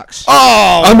Jam sucks.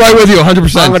 Oh, I'm right with you,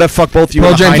 100%. I'm gonna fuck both of you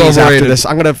Pearl in the Jam's heinies after overrated. this.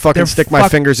 I'm gonna fucking They're stick my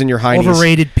fingers in your heinies.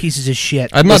 Overrated pieces of shit.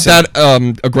 I'm not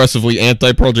that aggressively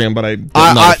anti-Pearl Jam, but I'm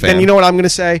not a fan. Then you know what I'm going to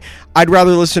say? I'd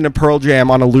rather listen to Pearl Jam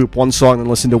on a loop, one song, than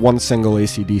listen to one single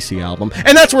AC/DC album.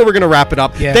 And that's where we're going to wrap it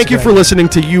up. Yeah, Thank you for listening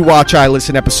to You Watch, I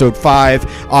Listen, episode 5.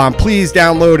 Please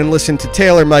download and listen to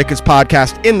Taylor Micah's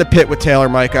podcast, In the Pit with Taylor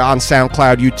Micah, on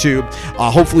SoundCloud, YouTube.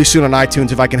 Hopefully soon on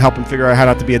iTunes if I can help him figure out how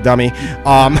not to be a dummy.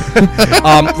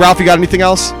 Ralph, you got anything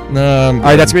else? No. All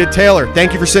right, that's me, Taylor.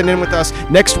 Thank you for sitting in with us.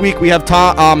 Next week we have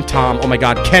Tom. Oh my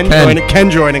God, Ken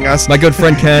joining us. My good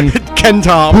friend Ken. Ken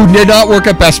Tom. Who did not work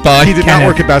at Best Buy. He did not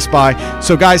work at Best Buy.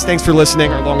 So, guys, thanks for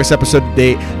listening. Our longest episode to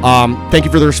date. Thank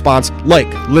you for the response.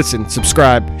 Like, listen,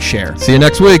 subscribe, share. See you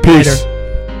next week. Peace. Later.